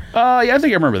 1 year. Yeah, I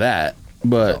think I remember that,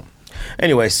 but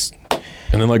Anyways,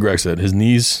 And then, like Greg said, his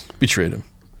knees betrayed him.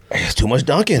 it's too much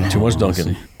dunking. Too much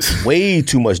dunking. Way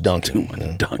too much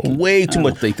dunking. dunking. Way too I don't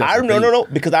much. think that's the No,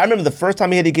 thing. because I remember the first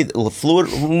time he had to get fluid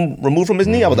removed from his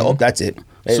knee, I was like, oh, that's it.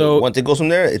 So- Once it goes from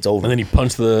there, it's over. And then he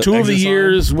punched the 2 of the exit sign,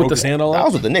 years with broke the- his hand all that out.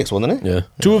 was with the Knicks, wasn't it? Yeah.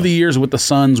 2 of the years with the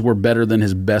Suns were better than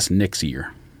his best Knicks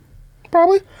year.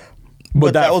 Probably.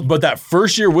 But that was- that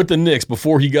first year with the Knicks,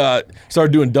 before he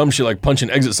started doing dumb shit like punching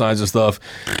exit signs and stuff,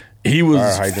 he was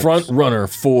Fire hydrants. front runner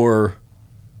for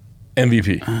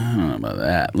MVP. I don't know about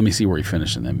that. Let me see where he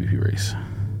finished in the MVP race.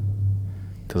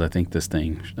 Because I think this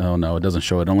thing. Oh no, it doesn't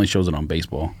show it. It only shows it on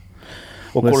baseball.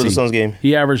 What Let's quarter of the see. Suns game?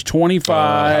 He averaged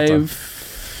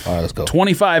 25, All right, let's go.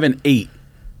 25 and 8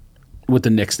 with the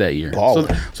Knicks that year.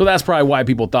 Baller. So that's probably why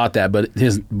people thought that. But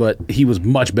he was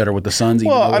much better with the Suns.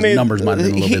 Even Well, though I his mean, numbers might have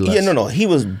been a little bit less. Yeah, no. He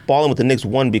was balling with the Knicks,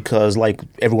 one, because like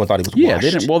everyone thought he was Yeah, washed.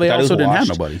 they didn't- well, they Thought he also was didn't have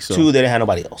washed. nobody, so. 2, they didn't have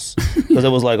nobody else. Because it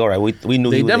was like, all right, we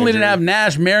knew They he was definitely didn't injured. have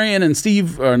Nash, Marion, and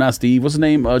Steve, or not Steve. What's his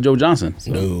name? Joe Johnson.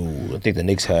 So- No, I think the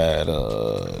Knicks had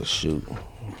shoot.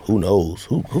 Who knows?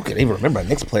 Who could even remember a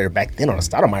Knicks player back then on a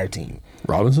Stoudemire team?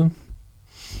 Robinson?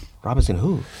 Robinson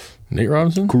who? Nate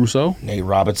Robinson? Crusoe. Nate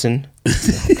Robinson.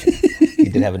 He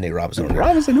did have a Nate Robinson on there.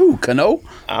 Robinson who? Cano.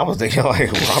 I was thinking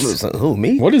like Robinson who?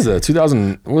 Me? What is that?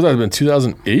 2000? What would that have been?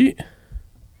 2008? That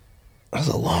was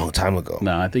a long time ago.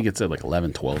 No, I think it said like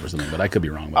 11, 12 or something, but I could be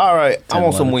wrong. About All right, I 10,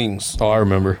 want some 11. wings. Oh, I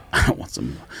remember. I want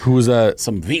some. Who was that?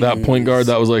 Some that point wings. guard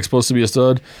that was like supposed to be a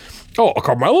stud. Oh,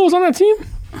 Carmelo was on that team.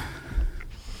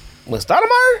 With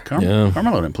Stoudemire? Yeah.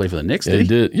 Carmelo didn't play for the Knicks, Yeah, did he he?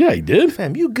 did. Yeah, he did.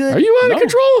 Fam, you good? Are you out of No.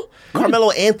 control,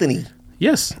 Carmelo Anthony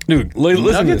Yes. dude? Listen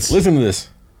to Nuggets? this. Listen to this.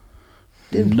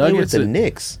 didn't play with Nuggets the and-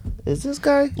 Knicks. Is this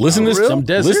guy? Listen to this. real? Some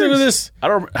dead Listen to serious. this. I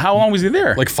don't. How long was he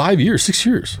there? Like 5 years, 6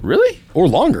 years, really? or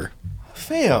longer.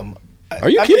 Fam. Are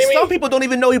you I kidding think me? Some people don't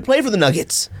even know he played for the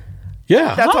Nuggets.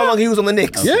 Yeah. That's how long he was on the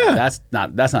Knicks. Yeah. That's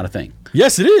not a thing.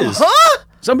 Yes, it is. Huh?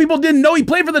 Some people didn't know he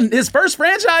played for his first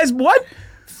franchise. What?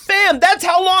 Fam, that's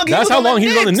how long he That's was how on long the he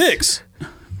was on the Knicks. Knicks.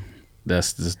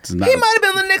 That's not. He might have been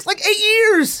on the Knicks like 8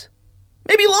 years.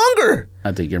 Maybe longer.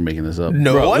 I think you're making this up.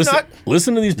 No, Bro, I'm listen, not.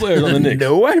 listen to these players on the Knicks.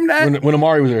 No, I'm not. When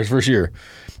Amari was there his first year,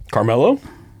 Carmelo,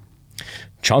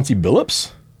 Chauncey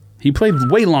Billups, He played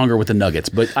way longer with the Nuggets,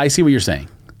 but I see what you're saying.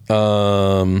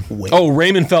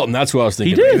 Raymond Felton. That's who I was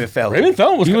thinking. He did. Raymond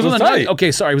Felton was, He was on the tight. Nuggets.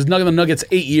 Okay, sorry. He was on the Nuggets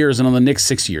 8 years and on the Knicks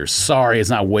 6 years. Sorry, it's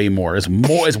not way more. It's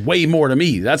more. It's way more to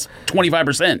me. That's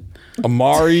 25%.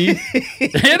 Amari.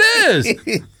 It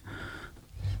is.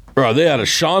 Bro, they had a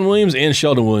Sean Williams and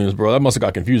Sheldon Williams, bro. That must have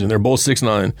got confusing. They're both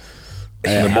 6'9". And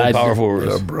they're both power They're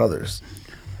forwards. brothers.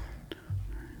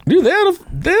 Dude, they had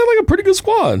like a pretty good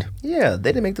squad. Yeah, they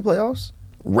didn't make the playoffs.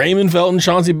 Raymond Felton,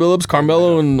 Chauncey Billups,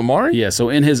 Carmelo, and Amari? Yeah, so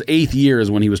in his 8th year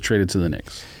is when he was traded to the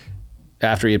Knicks.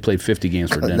 After he had played 50 games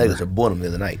for The Denver. Nuggets are booing them the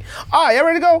other night. All right, y'all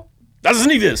ready to go? That's a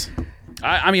sneak this.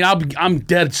 I mean, I'm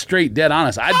dead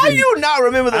honest. How do you not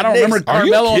remember the I don't Knicks? remember Are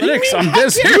you Carmelo on the kidding Knicks. me? I'm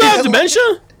dead serious. You have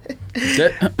dementia?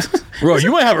 Bro,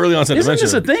 you might have early onset Isn't dementia.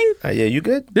 this a thing? Yeah, you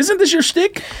good? Isn't this your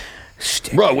shtick?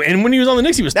 Bro, and when he was on the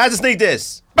Knicks, he was That's a sneak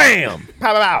this. bam,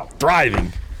 Pow, pow, pow.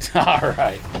 thriving. All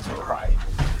right.